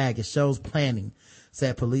into a bag. It shows planning,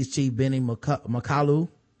 said Police Chief Benny Makalu.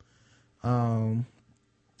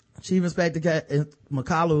 Chief Inspector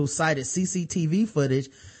Makalu cited CCTV footage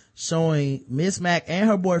showing Miss Mack and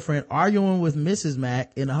her boyfriend arguing with Mrs.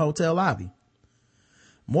 Mack in the hotel lobby.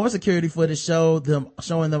 More security footage showing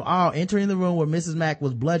them all entering the room where Mrs. Mack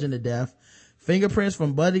was bludgeoned to death. Fingerprints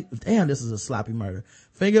from this is a sloppy murder.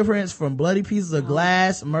 Fingerprints from bloody pieces of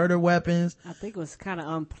glass, murder weapons. I think it was kind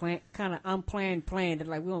of unplanned plan.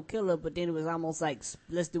 Like, we don't kill her, but then it was almost like,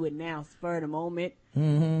 let's do it now, spur of the moment.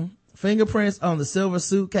 Mm-hmm. Fingerprints on the silver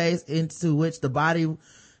suitcase into which the body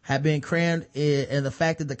had been crammed in, and the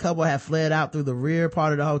fact that the couple had fled out through the rear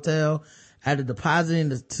part of the hotel after depositing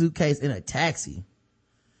the suitcase in a taxi.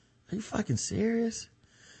 Are you fucking serious?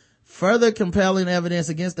 Further compelling evidence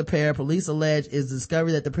against the pair, police allege, is the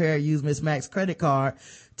discovery that the pair used Miss Mack's credit card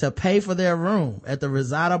to pay for their room at the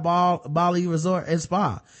Rosada Bali Resort and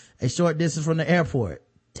Spa, a short distance from the airport.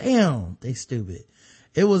 Damn, they stupid.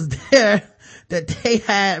 It was there that they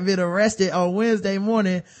had been arrested on Wednesday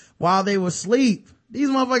morning while they were asleep. These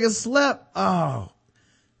motherfuckers slept. Oh,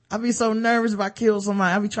 I'd be so nervous if I killed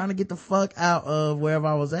somebody. I'd be trying to get the fuck out of wherever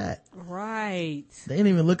I was at. Right. They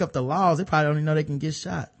didn't even look up the laws. They probably don't even know they can get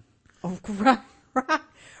shot. Oh,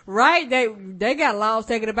 right. They got laws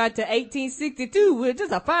taking it back to 1862 with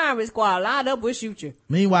just a firing squad lined up will shoot you.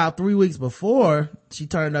 Meanwhile, 3 weeks before she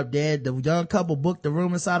turned up dead, the young couple booked a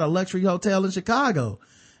room inside a luxury hotel in Chicago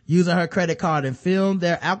using her credit card and filmed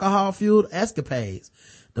their alcohol-fueled escapades.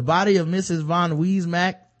 The body of Mrs. Von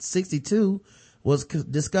Wiesmack, 62, was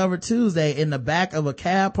discovered Tuesday in the back of a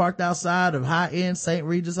cab parked outside of high-end St.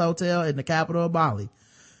 Regis Hotel in the capital of Bali.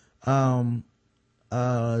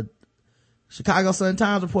 Chicago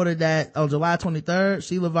Sun-Times reported that on July 23rd,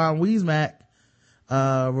 Sheila Von Wiesmack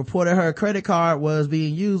reported her credit card was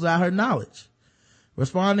being used without her knowledge.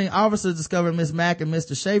 Responding officers discovered Miss Mack and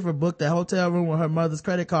Mr. Schaefer booked a hotel room with her mother's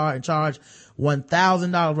credit card and charged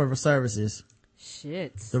 $1,000 worth of services.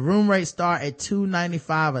 Shit. The room rates start at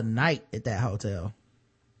 $295 a night at that hotel.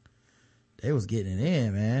 They was getting it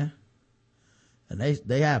in, man. And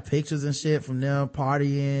they have pictures and shit from them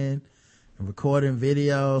partying and recording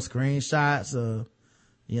videos, screenshots of,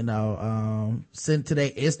 sent to their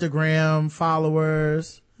Instagram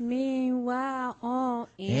followers. Meanwhile on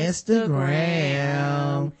Instagram.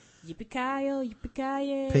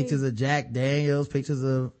 Yippee-ki-yo. Pictures of Jack Daniels, pictures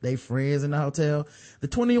of their friends in the hotel. The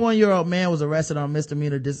 21-year-old man was arrested on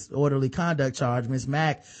misdemeanor disorderly conduct charge. Miss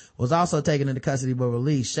Mack was also taken into custody but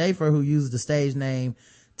released. Schaefer, who used the stage name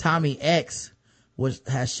Tommy X,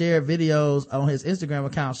 has shared videos on his Instagram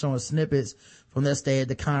account showing snippets from their stay at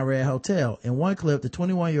the Conrad Hotel. In one clip, the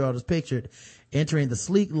 21-year-old is pictured entering the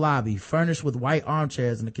sleek lobby furnished with white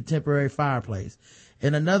armchairs and a contemporary fireplace.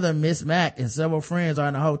 In another, Miss Mack and several friends are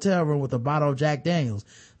in a hotel room with a bottle of Jack Daniels.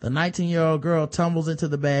 The 19-year-old girl tumbles into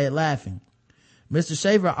the bed laughing. Mr.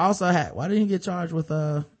 Schaefer also why didn't he get charged with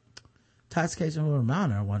intoxication with a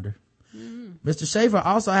minor, I wonder? Mr. Schaefer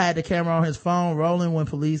also had the camera on his phone rolling when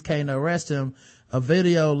police came to arrest him. A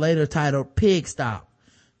video later titled Pig Stop.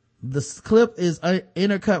 The clip is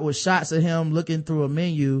intercut with shots of him looking through a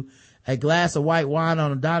menu, a glass of white wine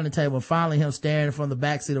on a dining table, and finally him staring from the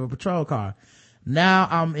backseat of a patrol car. Now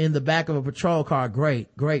I'm in the back of a patrol car.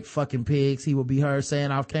 Great fucking pigs, he will be heard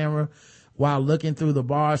saying off camera while looking through the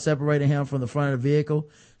bar separating him from the front of the vehicle.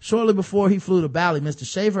 Shortly before he flew to Bali, Mr.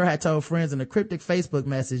 Schaefer had told friends in a cryptic Facebook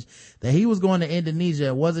message that he was going to Indonesia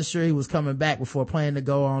and wasn't sure he was coming back before planning to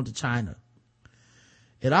go on to China.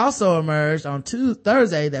 It also emerged on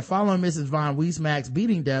Thursday that following Mrs. Von Wiesmack's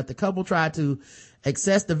beating death, the couple tried to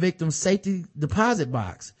access the victim's safety deposit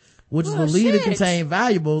box, which is believed to contain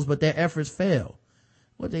valuables, but their efforts failed.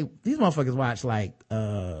 These motherfuckers watched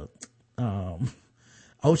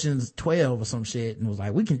Ocean's 12 or some shit and was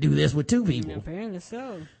like, we can do this with two people. Apparently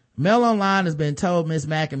so. Mail Online has been told Miss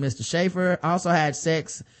Mack and Mr. Schaefer also had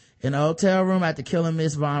sex in a hotel room after killing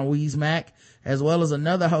Miss Von Wiesmack, as well as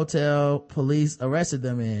another hotel police arrested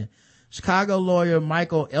them in. Chicago lawyer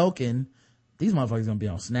Michael Elkin, these motherfuckers gonna be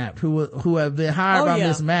on Snap, who have been hired by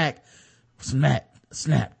Miss Mack,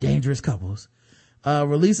 Snap, dangerous couples,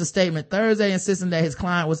 released a statement Thursday insisting that his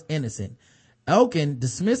client was innocent. Elkin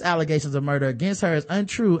dismissed allegations of murder against her as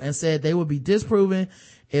untrue and said they would be disproven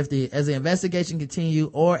as the investigation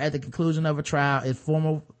continued or at the conclusion of a trial if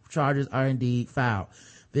formal charges are indeed filed.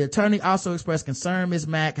 The attorney also expressed concern Ms.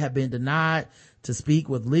 Mack had been denied to speak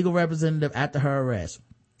with legal representative after her arrest.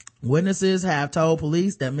 Witnesses have told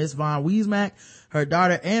police that Ms. Von Wiesmack, her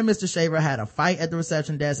daughter, and Mr. Schaefer had a fight at the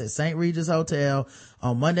reception desk at St. Regis Hotel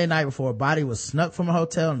on Monday night before a body was snuck from a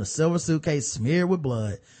hotel in a silver suitcase smeared with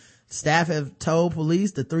blood. Staff have told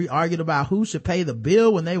police the three argued about who should pay the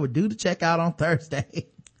bill when they were due to check out on Thursday.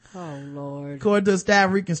 Oh, Lord. According to the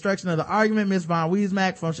staff reconstruction of the argument, Ms. Von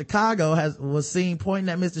Wiesmack from Chicago was seen pointing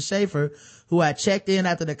at Mr. Schaefer, who had checked in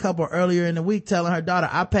after the couple earlier in the week, telling her daughter,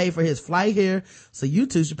 I paid for his flight here, so you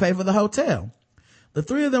two should pay for the hotel. The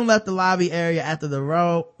three of them left the lobby area after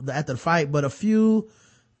the fight, but a few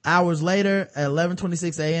hours later, at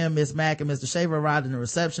 11:26 a.m., Ms. Mack and Mr. Schaefer arrived in the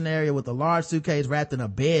reception area with a large suitcase wrapped in a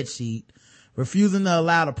bed sheet, refusing to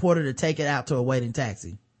allow the porter to take it out to a waiting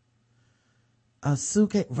taxi. A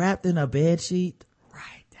suitcase wrapped in a bed sheet?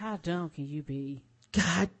 Right. How dumb can you be?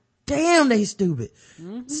 God damn, they stupid.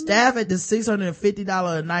 Staff at the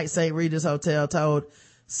 $650 a night St. Regis Hotel told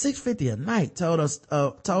 $650 a night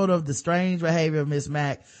told of the strange behavior of Miss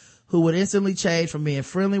Mack, who would instantly change from being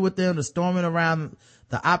friendly with them to storming around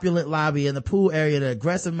the opulent lobby and the pool area in an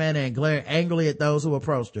aggressive manner and glaring angrily at those who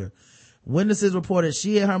approached her. Witnesses reported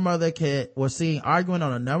she and her mother were seen arguing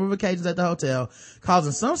on a number of occasions at the hotel,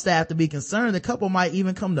 causing some staff to be concerned the couple might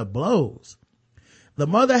even come to blows. The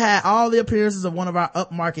mother had all the appearances of one of our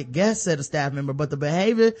upmarket guests, said a staff member, but the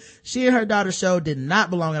behavior she and her daughter showed did not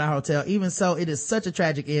belong in our hotel. Even so, it is such a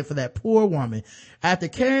tragic end for that poor woman. After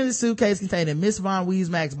carrying the suitcase containing Miss Von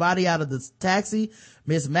Weismack's body out of the taxi,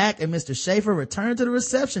 Miss Mack and Mr. Schaefer returned to the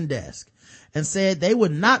reception desk and said they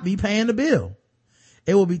would not be paying the bill.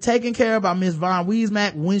 It will be taken care of by Miss Von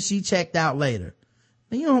Weismack when she checked out later.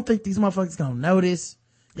 Now, you don't think these motherfuckers gonna notice?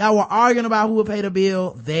 Y'all were arguing about who would pay the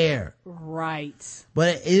bill there. Right.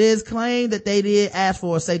 But it is claimed that they did ask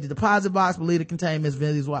for a safety deposit box believed to contain Miss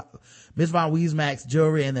Von Weismack's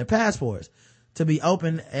jewelry and their passports to be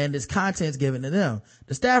opened and its contents given to them.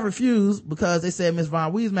 The staff refused because they said Miss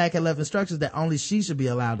Von Weismack had left instructions that only she should be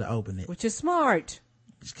allowed to open it. Which is smart.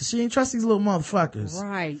 Cause she ain't trust these little motherfuckers.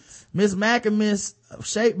 Right. Miss Mack and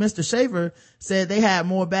Mr. Schaefer said they had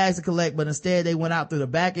more bags to collect, but instead they went out through the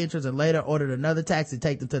back entrance and later ordered another taxi to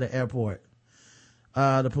take them to the airport.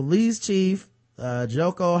 The police chief,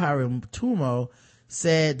 Joko Haritumo,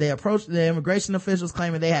 said they approached the immigration officials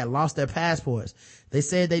claiming they had lost their passports. They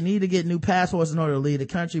said they need to get new passports in order to leave the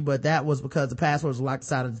country, but that was because the passports were locked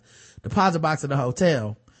inside of the deposit box of the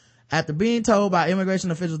hotel. After being told by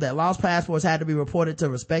immigration officials that lost passports had to be reported to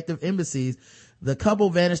respective embassies, the couple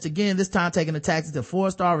vanished again, this time taking a taxi to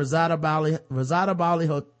 4-star Rosada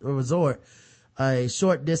Bali Resort, a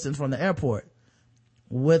short distance from the airport.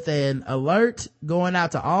 With an alert going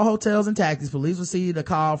out to all hotels and taxis, police received a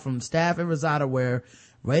call from staff at Rosada where,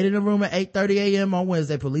 raiding the room at 8:30 a.m. on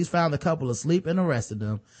Wednesday, police found the couple asleep and arrested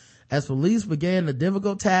them. As police began the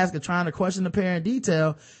difficult task of trying to question the pair in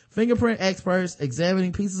detail, fingerprint experts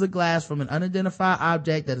examining pieces of glass from an unidentified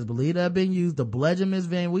object that is believed to have been used to bludgeon Ms.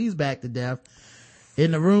 Van Weismack to death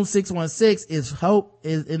in the room 616 is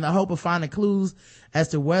in the hope of finding clues as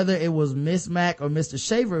to whether it was Miss Mack or Mr.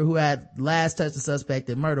 Schaefer who had last touched the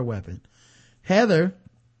suspected murder weapon. Heather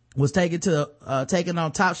was taken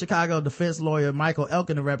on top Chicago defense lawyer Michael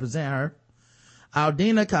Elkin to represent her.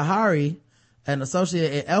 Aldina Kahari, an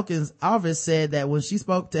associate in Elkin's office, said that when she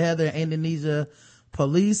spoke to Heather in Indonesia,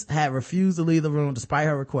 police had refused to leave the room despite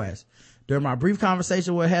her request. During my brief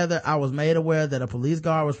conversation with Heather, I was made aware that a police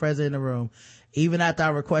guard was present in the room, even after I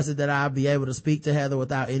requested that I be able to speak to Heather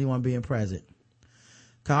without anyone being present.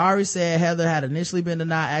 Kahari said Heather had initially been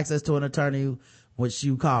denied access to an attorney, which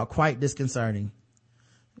she called quite disconcerting.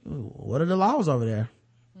 What are the laws over there?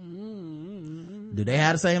 Do they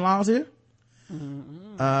have the same laws here?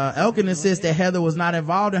 Elkin insists that Heather was not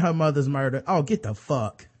involved in her mother's murder. Oh, get the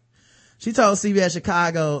fuck. She told CBS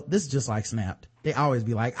Chicago, this is just like Snapped. They always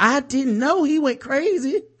be like, I didn't know he went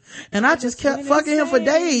crazy. And I just kept fucking him for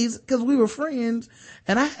days because we were friends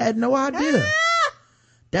and I had no idea.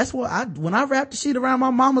 That's what when I wrapped the sheet around my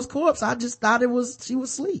mama's corpse, I just thought she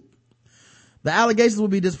was asleep. The allegations will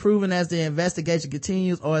be disproven as the investigation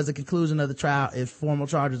continues or as the conclusion of the trial if formal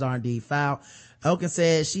charges are indeed filed. Elkin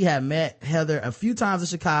said she had met Heather a few times in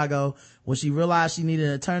Chicago. When she realized she needed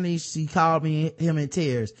an attorney, she called him in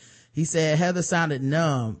tears. He said Heather sounded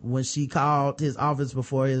numb when she called his office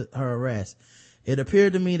before her arrest. It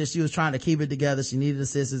appeared to me that she was trying to keep it together. She needed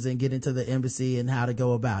assistance in getting to the embassy and how to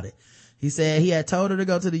go about it. He said he had told her to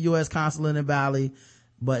go to the U.S. consulate in Bali,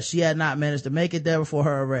 but she had not managed to make it there before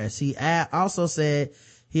her arrest. He also said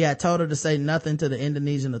he had told her to say nothing to the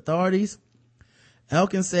Indonesian authorities.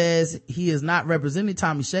 Elkin says he is not representing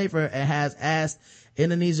Tommy Schaefer and has asked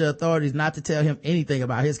Indonesia authorities not to tell him anything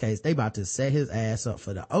about his case. They about to set his ass up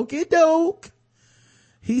for the okie doke.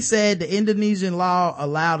 He said the Indonesian law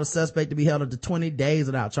allowed a suspect to be held up to 20 days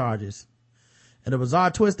without charges. In a bizarre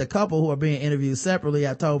twist, the couple who are being interviewed separately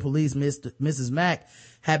have told police Mrs. Mack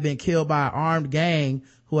had been killed by an armed gang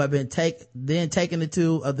who had been taken the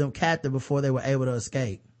two of them captive before they were able to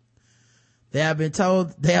escape. They have both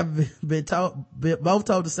told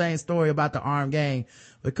the same story about the armed gang,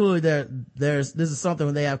 but clearly this is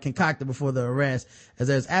something they have concocted before the arrest, as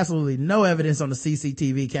there's absolutely no evidence on the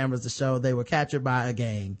CCTV cameras to show they were captured by a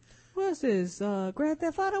gang. What's this, Grand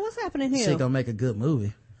Theft Auto? What's happening here? Shit gonna make a good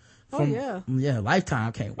movie. Yeah,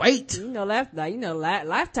 Lifetime can't wait.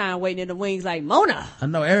 Lifetime waiting in the wings like Mona. I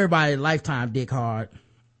know everybody Lifetime dick hard.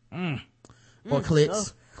 Or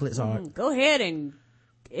clits. Clits hard. Go ahead and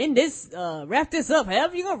end this, wrap this up.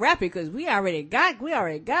 However you gonna wrap it, cause we already got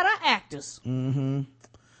our actors.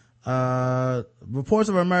 Reports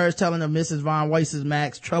have emerged telling of Mrs. Von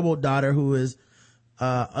Weismack's troubled daughter who was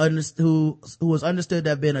understood to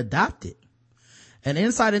have been adopted. An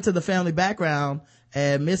insight into the family background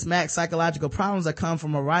and Miss Mack's psychological problems that come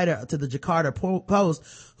from a writer to the Jakarta Post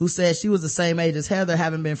who said she was the same age as Heather,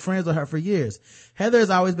 having been friends with her for years. Heather has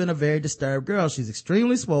always been a very disturbed girl. She's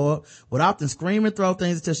extremely spoiled, would often scream and throw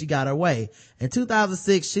things until she got her way. In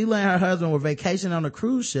 2006, Sheila and her husband were vacationing on a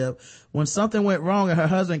cruise ship when something went wrong and her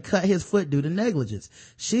husband cut his foot due to negligence.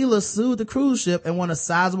 Sheila sued the cruise ship and won a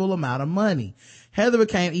sizable amount of money. Heather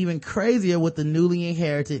became even crazier with the newly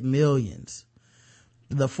inherited millions.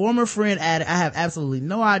 The former friend added, I have absolutely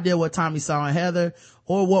no idea what Tommy saw in Heather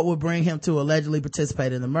or what would bring him to allegedly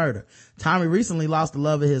participate in the murder. Tommy recently lost the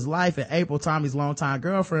love of his life. In April, Tommy's longtime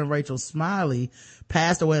girlfriend, Rachel Smiley,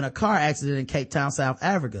 passed away in a car accident in Cape Town, South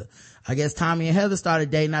Africa. I guess Tommy and Heather started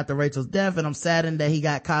dating after Rachel's death, and I'm saddened that he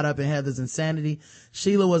got caught up in Heather's insanity.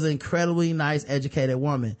 Sheila was an incredibly nice, educated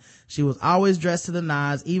woman. She was always dressed to the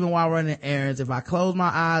nines, even while running errands. If I close my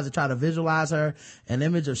eyes and try to visualize her, an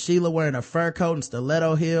image of Sheila wearing a fur coat and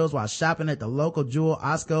stiletto heels while shopping at the local jewel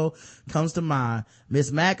Osco comes to mind.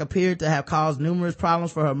 Miss Mack appeared to have caused numerous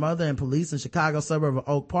problems for her mother and police in Chicago suburb of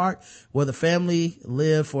Oak Park, where the family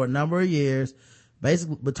lived for a number of years.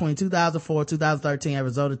 Basically, between 2004 and 2013, have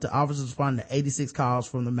resulted to officers responding to 86 calls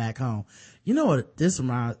from the Mack home. You know what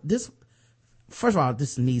first of all,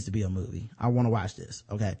 this needs to be a movie. I want to watch this.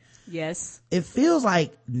 Okay. Yes. It feels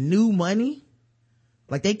like new money.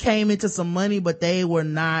 Like they came into some money, but they were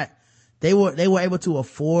able to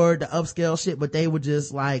afford the upscale shit, but they were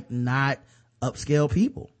just like not upscale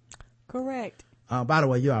people. Correct. By the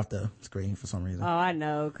way, you're off the screen for some reason. Oh, I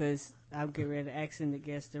know, because I'm getting ready to ask him to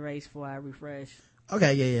guess the race before I refresh.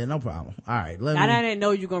 Okay, yeah, no problem. All right. I didn't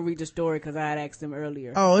know you were going to read the story because I had asked him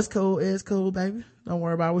earlier. Oh, it's cool, baby. Don't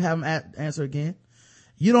worry about it. We have him answer again.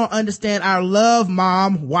 You don't understand our love,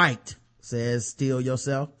 Mom. White, says Steal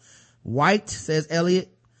Yourself. White, says Elliot.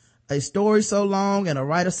 A story so long and a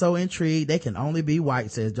writer so intrigued, they can only be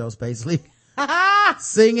white, says Joe Spacely.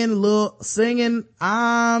 Singing,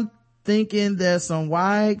 I'm thinking there's some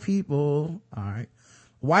white people. All right.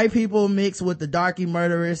 White people mixed with the darky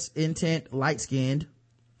murderous intent, light-skinned.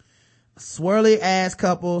 Swirly ass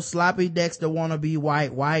couple, sloppy Dexter wanna be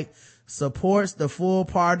white, supports the full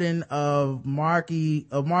pardon of Mark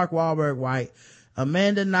Wahlberg, white.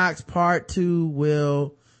 Amanda Knox part 2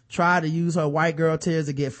 will try to use her white girl tears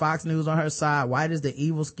to get Fox News on her side. White is the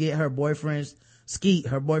evil Skeet, her boyfriend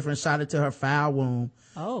shot into her foul womb.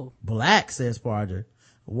 Oh. Black, says Parger.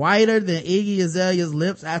 Whiter than Iggy Azalea's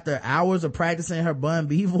lips after hours of practicing her Bun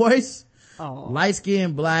B voice. Oh. Light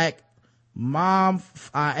skin black. Mom,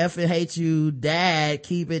 I effing hate you. Dad,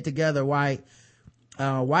 keep it together white.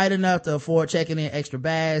 White enough to afford checking in extra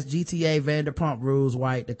bags. GTA Vanderpump Rules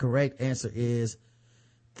white. The correct answer is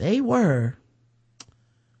they were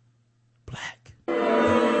black.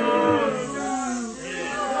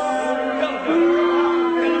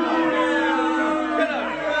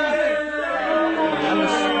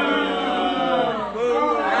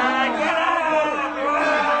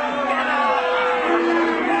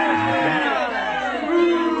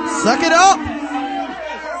 Suck it up.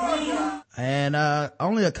 And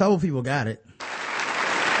only a couple people got it.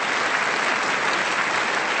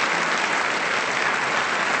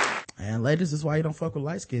 And ladies, this is why you don't fuck with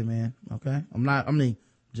light skin, man. Okay?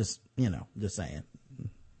 Just saying.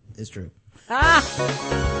 It's true.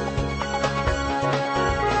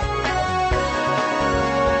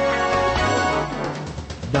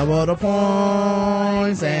 Double the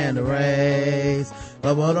points and the race.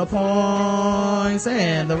 Double the points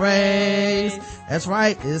and the race. That's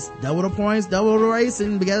right. It's double the points, double the race,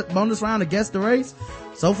 and we got bonus round to guess the race.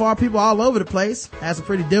 So far, people all over the place had some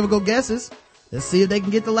pretty difficult guesses. Let's see if they can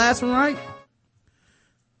get the last one right.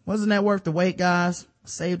 Wasn't that worth the wait, guys?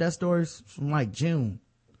 Saved that story from like June.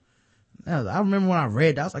 I remember when I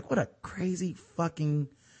read that, I was like, what a crazy fucking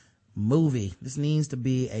movie. This needs to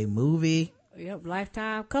be a movie. Yep,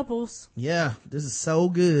 Lifetime couples. Yeah, this is so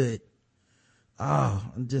good. Oh,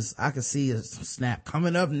 I can see a Snap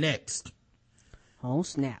coming up next. On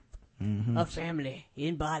Snap. Mm-hmm. A family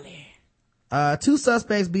in Bali. 2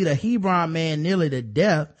 suspects beat a Hebron man nearly to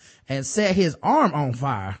death and set his arm on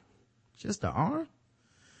fire. Just the arm?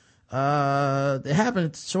 It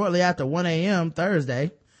happened shortly after 1 a.m. Thursday.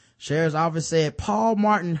 Sheriff's office said Paul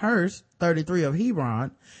Martin Hurst, 33 of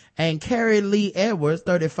Hebron, and Carrie Lee Edwards,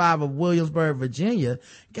 35 of Williamsburg, Virginia,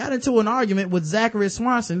 got into an argument with Zachary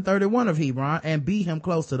Swanson, 31 of Hebron, and beat him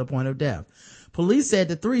close to the point of death. Police said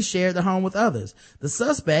the three shared the home with others. The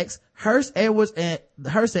suspects, Hurst and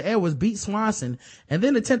Edwards, beat Swanson and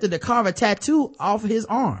then attempted to carve a tattoo off his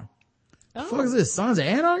arm. The fuck is this, Sons of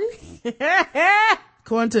Anarchy?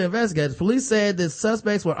 According to investigators, police said the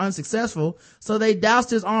suspects were unsuccessful, so they doused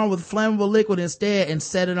his arm with flammable liquid instead and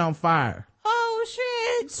set it on fire. Oh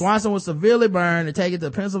What? Swanson was severely burned and taken to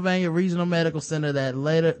the Pennsylvania Regional Medical Center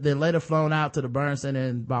later flown out to the burn center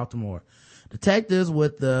in Baltimore. Detectives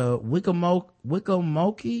with the Wicomico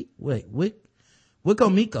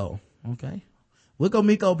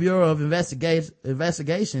Bureau of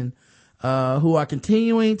Investigation, who are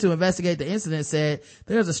continuing to investigate the incident, said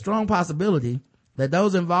there's a strong possibility that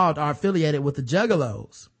those involved are affiliated with the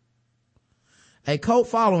Juggalos, a cult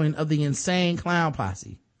following of the Insane Clown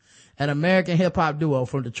Posse, an American hip-hop duo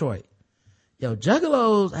from Detroit. Yo,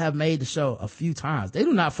 Juggalos have made the show a few times. They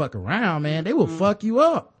do not fuck around, man. They will fuck you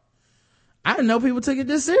up. I didn't know people took it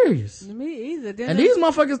this serious. Me either. And these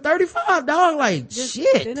motherfuckers 35, dog. Like,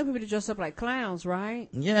 shit. They know people to dress up like clowns, right?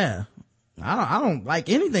 Yeah. I don't like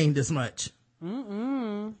anything this much.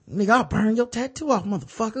 Nigga, I'll burn your tattoo off,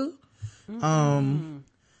 motherfucker.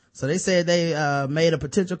 So they said they made a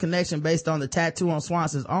potential connection based on the tattoo on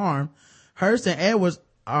Swanson's arm. Hurst and Edwards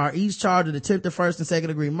are each charged with attempted first and second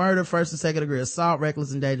degree murder, first and second degree assault,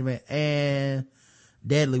 reckless endangerment, and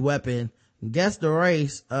deadly weapon. Guess the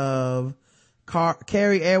race of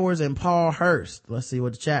Carrie Edwards and Paul Hurst. Let's see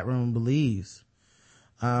what the chat room believes.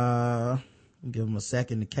 Give them a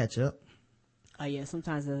second to catch up. Oh yeah,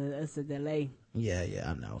 sometimes it's a delay. Yeah,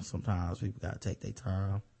 I know. Sometimes people gotta take their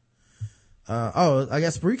time. I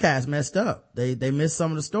guess Spreecast messed up. They missed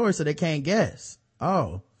some of the story, so they can't guess.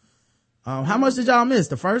 How much did y'all miss?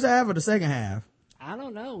 The first half or the second half? I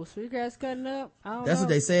don't know. Spreecast cutting up? That's what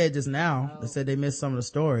they said just now. They said they missed some of the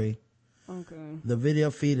story. Okay. The video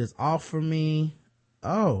feed is off for me.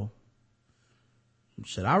 Should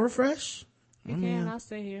I refresh? You can. I'll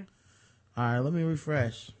stay here. All right, let me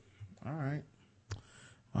refresh. All right.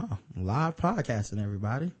 Wow, live podcasting,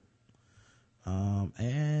 everybody.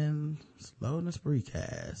 And it's loading the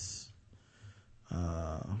Spreecast.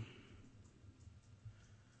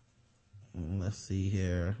 Let's see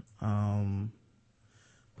here.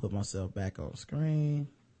 Put myself back on screen.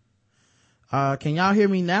 Can y'all hear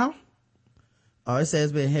me now? It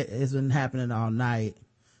says it's been happening all night,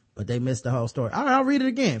 but they missed the whole story. All right, I'll read it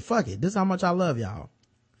again. Fuck it. This is how much I love y'all.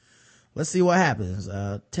 Let's see what happens.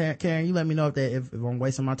 Karen, you let me know if I'm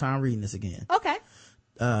wasting my time reading this again. Okay.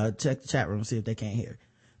 Check the chat room, see if they can't hear.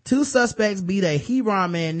 2 suspects beat a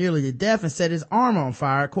Hebron man nearly to death and set his arm on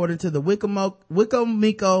fire, according to the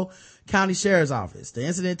Wicomico County Sheriff's Office. The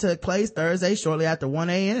incident took place Thursday shortly after 1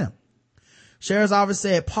 a.m. Sheriff's Office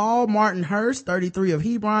said Paul Martin Hurst, 33 of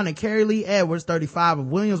Hebron, and Carrie Lee Edwards, 35 of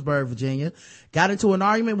Williamsburg, Virginia, got into an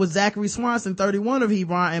argument with Zachary Swanson, 31 of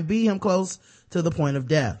Hebron, and beat him close to the point of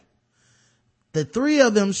death. The 3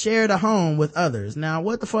 of them shared a home with others. Now,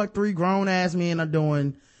 what the fuck 3 grown-ass men are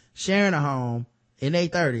doing sharing a home in their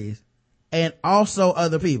 30s and also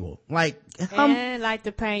other people? Like, and like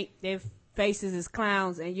to paint their faces as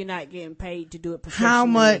clowns, and you're not getting paid to do it professionally. How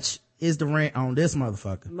much is the rent on this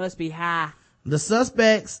motherfucker? Must be high. The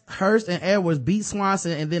suspects, Hurst and Edwards, beat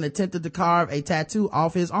Swanson and then attempted to carve a tattoo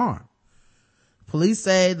off his arm. Police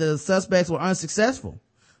say the suspects were unsuccessful,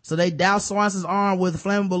 so they doused Swanson's arm with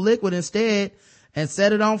flammable liquid instead and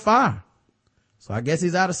set it on fire. So I guess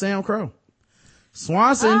he's out of Sam Crow.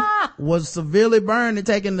 Swanson was severely burned and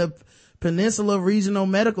taken to Peninsula Regional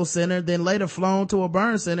Medical Center, then later flown to a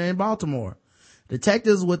burn center in Baltimore.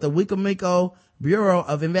 Detectives with the Wicomico Bureau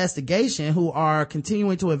of Investigation, who are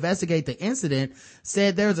continuing to investigate the incident,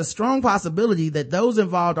 said there's a strong possibility that those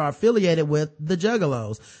involved are affiliated with the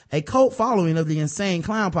Juggalos, a cult following of the Insane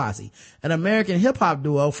Clown Posse, an American hip-hop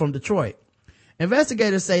duo from Detroit.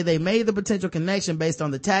 Investigators say they made the potential connection based on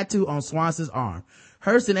the tattoo on Swanson's arm.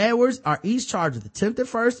 Hurst and Edwards are each charged with attempted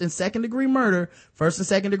first and second degree murder, first and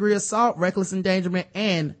second degree assault, reckless endangerment,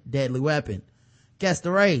 and deadly weapon. Guess the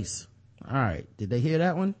race. All right. Did they hear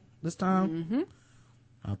that one this time? Mm-hmm.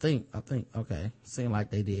 I think, okay. Seemed like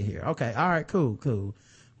they did hear. Okay. All right. Cool.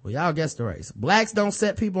 Well, y'all guess the race. Blacks don't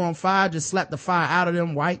set people on fire, just slap the fire out of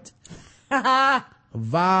them. White.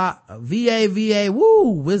 V-A-V-A,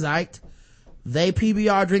 woo, Wizite. They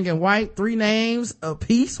PBR drinking white. 3 names a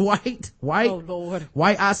piece. White. Oh Lord.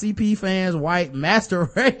 White ICP fans. White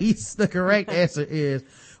master race. The correct answer is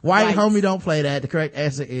white. Homie, don't play that. The correct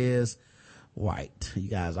answer is white. You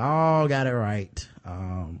guys all got it right.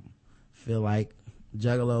 Feel like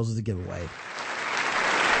Juggalos is a giveaway.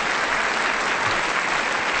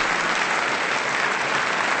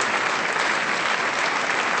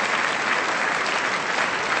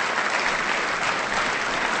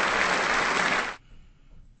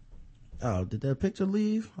 Oh, did that picture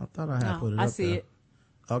leave? I thought I had put it up there. I see it.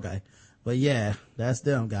 Okay. But yeah, that's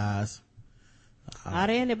them guys. Are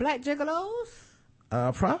there any black Juggalos?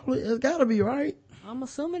 Probably. It's gotta be, right? I'm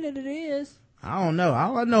assuming that it is. I don't know.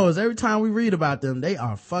 All I know is every time we read about them, they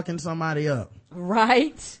are fucking somebody up.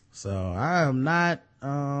 Right. So I am not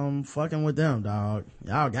fucking with them, dog.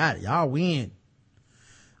 Y'all got it. Y'all win.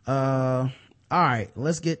 All right,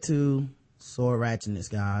 let's get to sword ratchetness,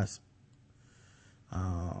 guys.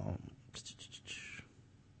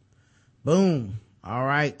 Boom. All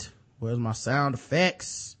right, where's my sound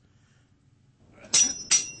effects?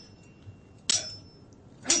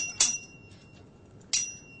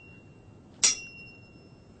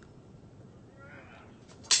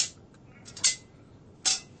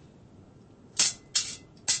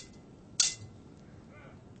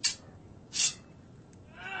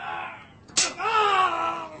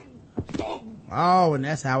 Oh, and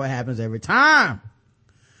that's how it happens every time.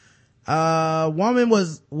 Woman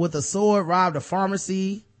was with a sword robbed a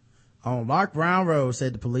pharmacy on Lark Brown Road,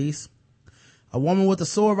 said the police. A woman with a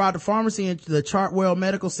sword robbed a pharmacy in the Chartwell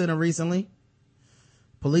Medical Center recently.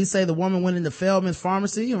 Police say the woman went into Feldman's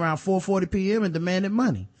pharmacy around 4:40 p.m. and demanded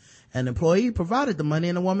money. An employee provided the money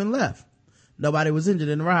and the woman left. Nobody was injured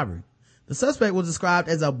in the robbery. The suspect was described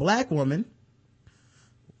as a black woman.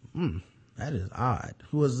 That is odd.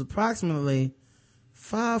 Who was approximately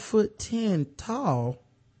 5'10" tall.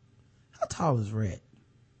 How tall is Rhett?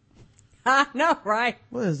 I know, right?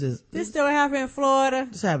 What is this? This still happened in Florida.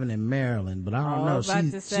 This happened in Maryland, but I don't know.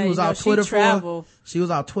 She was off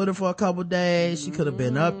Twitter for a couple days. She could have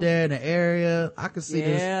been up there in the area. I could see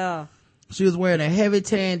this. She was wearing a heavy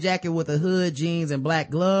tan jacket with a hood, jeans, and black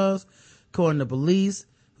gloves, according to police,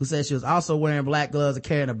 who said she was also wearing black gloves and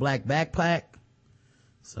carrying a black backpack.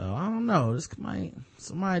 So I don't know.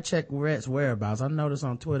 Somebody check Rhett's whereabouts. I noticed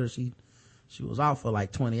on Twitter she was out for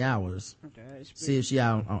like 20 hours. Okay, see if she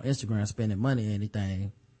out on Instagram spending money or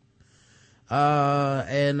anything.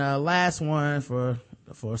 And last one for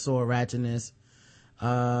sword ratchetness.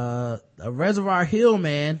 A Reservoir Hill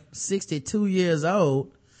man, 62 years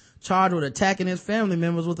old, charged with attacking his family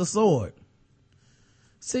members with a sword.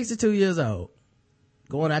 62 years old,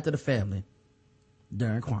 going after the family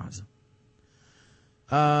during Kwanzaa.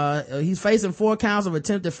 He's facing 4 counts of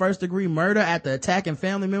attempted first-degree murder after attacking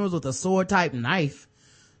family members with a sword-type knife.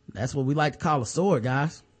 That's what we like to call a sword,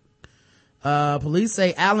 guys. Police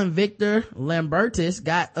say Alan Victor Lambertus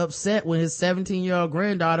got upset when his 17-year-old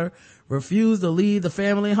granddaughter refused to leave the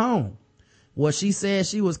family home. Well, she said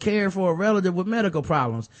she was caring for a relative with medical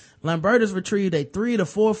problems. Lambertus retrieved a 3 to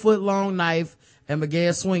 4 foot long knife and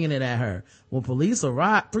began swinging it at her. When police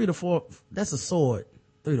arrived, 3 to 4, that's a sword,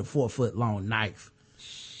 3 to 4 foot long knife.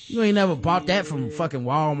 You ain't never bought that from fucking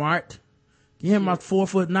Walmart. You hear my 4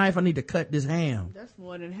 foot knife? I need to cut this ham. That's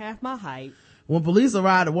more than half my height. When police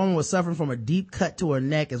arrived, the woman was suffering from a deep cut to her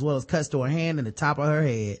neck as well as cuts to her hand and the top of her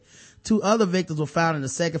head. 2 other victims were found in the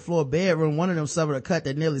second floor bedroom. One of them suffered a cut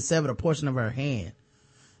that nearly severed a portion of her hand.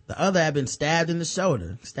 The other had been stabbed in the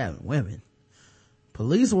shoulder. Stabbing women.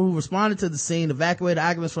 Police who responded to the scene evacuated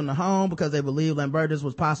occupants from the home because they believed Lambertus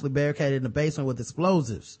was possibly barricaded in the basement with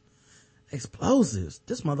explosives. Explosives?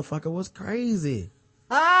 This motherfucker was crazy.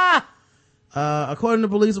 According to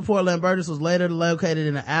police report, Lambertus was later located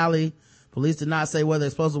in an alley. Police did not say where the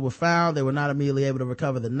explosives were found. They were not immediately able to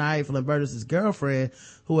recover the knife. Lambertus' girlfriend,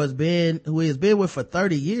 who he has been with for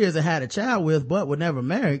 30 years and had a child with, but were never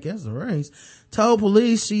married, guess the race, told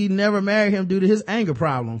police she never married him due to his anger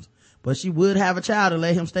problems, but she would have a child and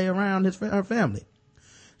let him stay around her family.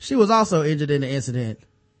 She was also injured in the incident.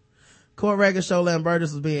 Court records show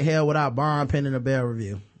Lambertus was being held without bond pending a bail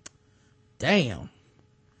review. Damn.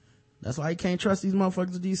 That's why you can't trust these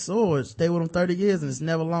motherfuckers with these swords. Stay with them 30 years and it's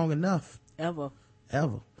never long enough. Ever.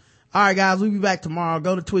 All right, guys, we'll be back tomorrow.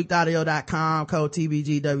 Go to tweakedaudio.com, code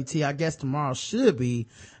TBGWT. I guess tomorrow should be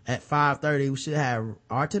at 5:30. We should have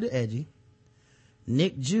R to the Edgy,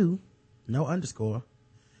 Nick Jew, no underscore,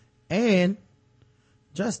 and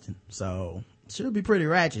Justin. So should be pretty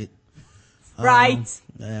ratchet. Right.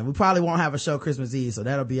 And we probably won't have a show Christmas Eve, so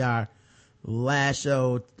that'll be our last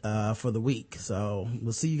show for the week. So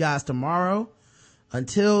we'll see you guys tomorrow.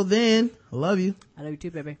 Until then, I love you. I love you too,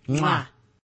 baby. Mwah.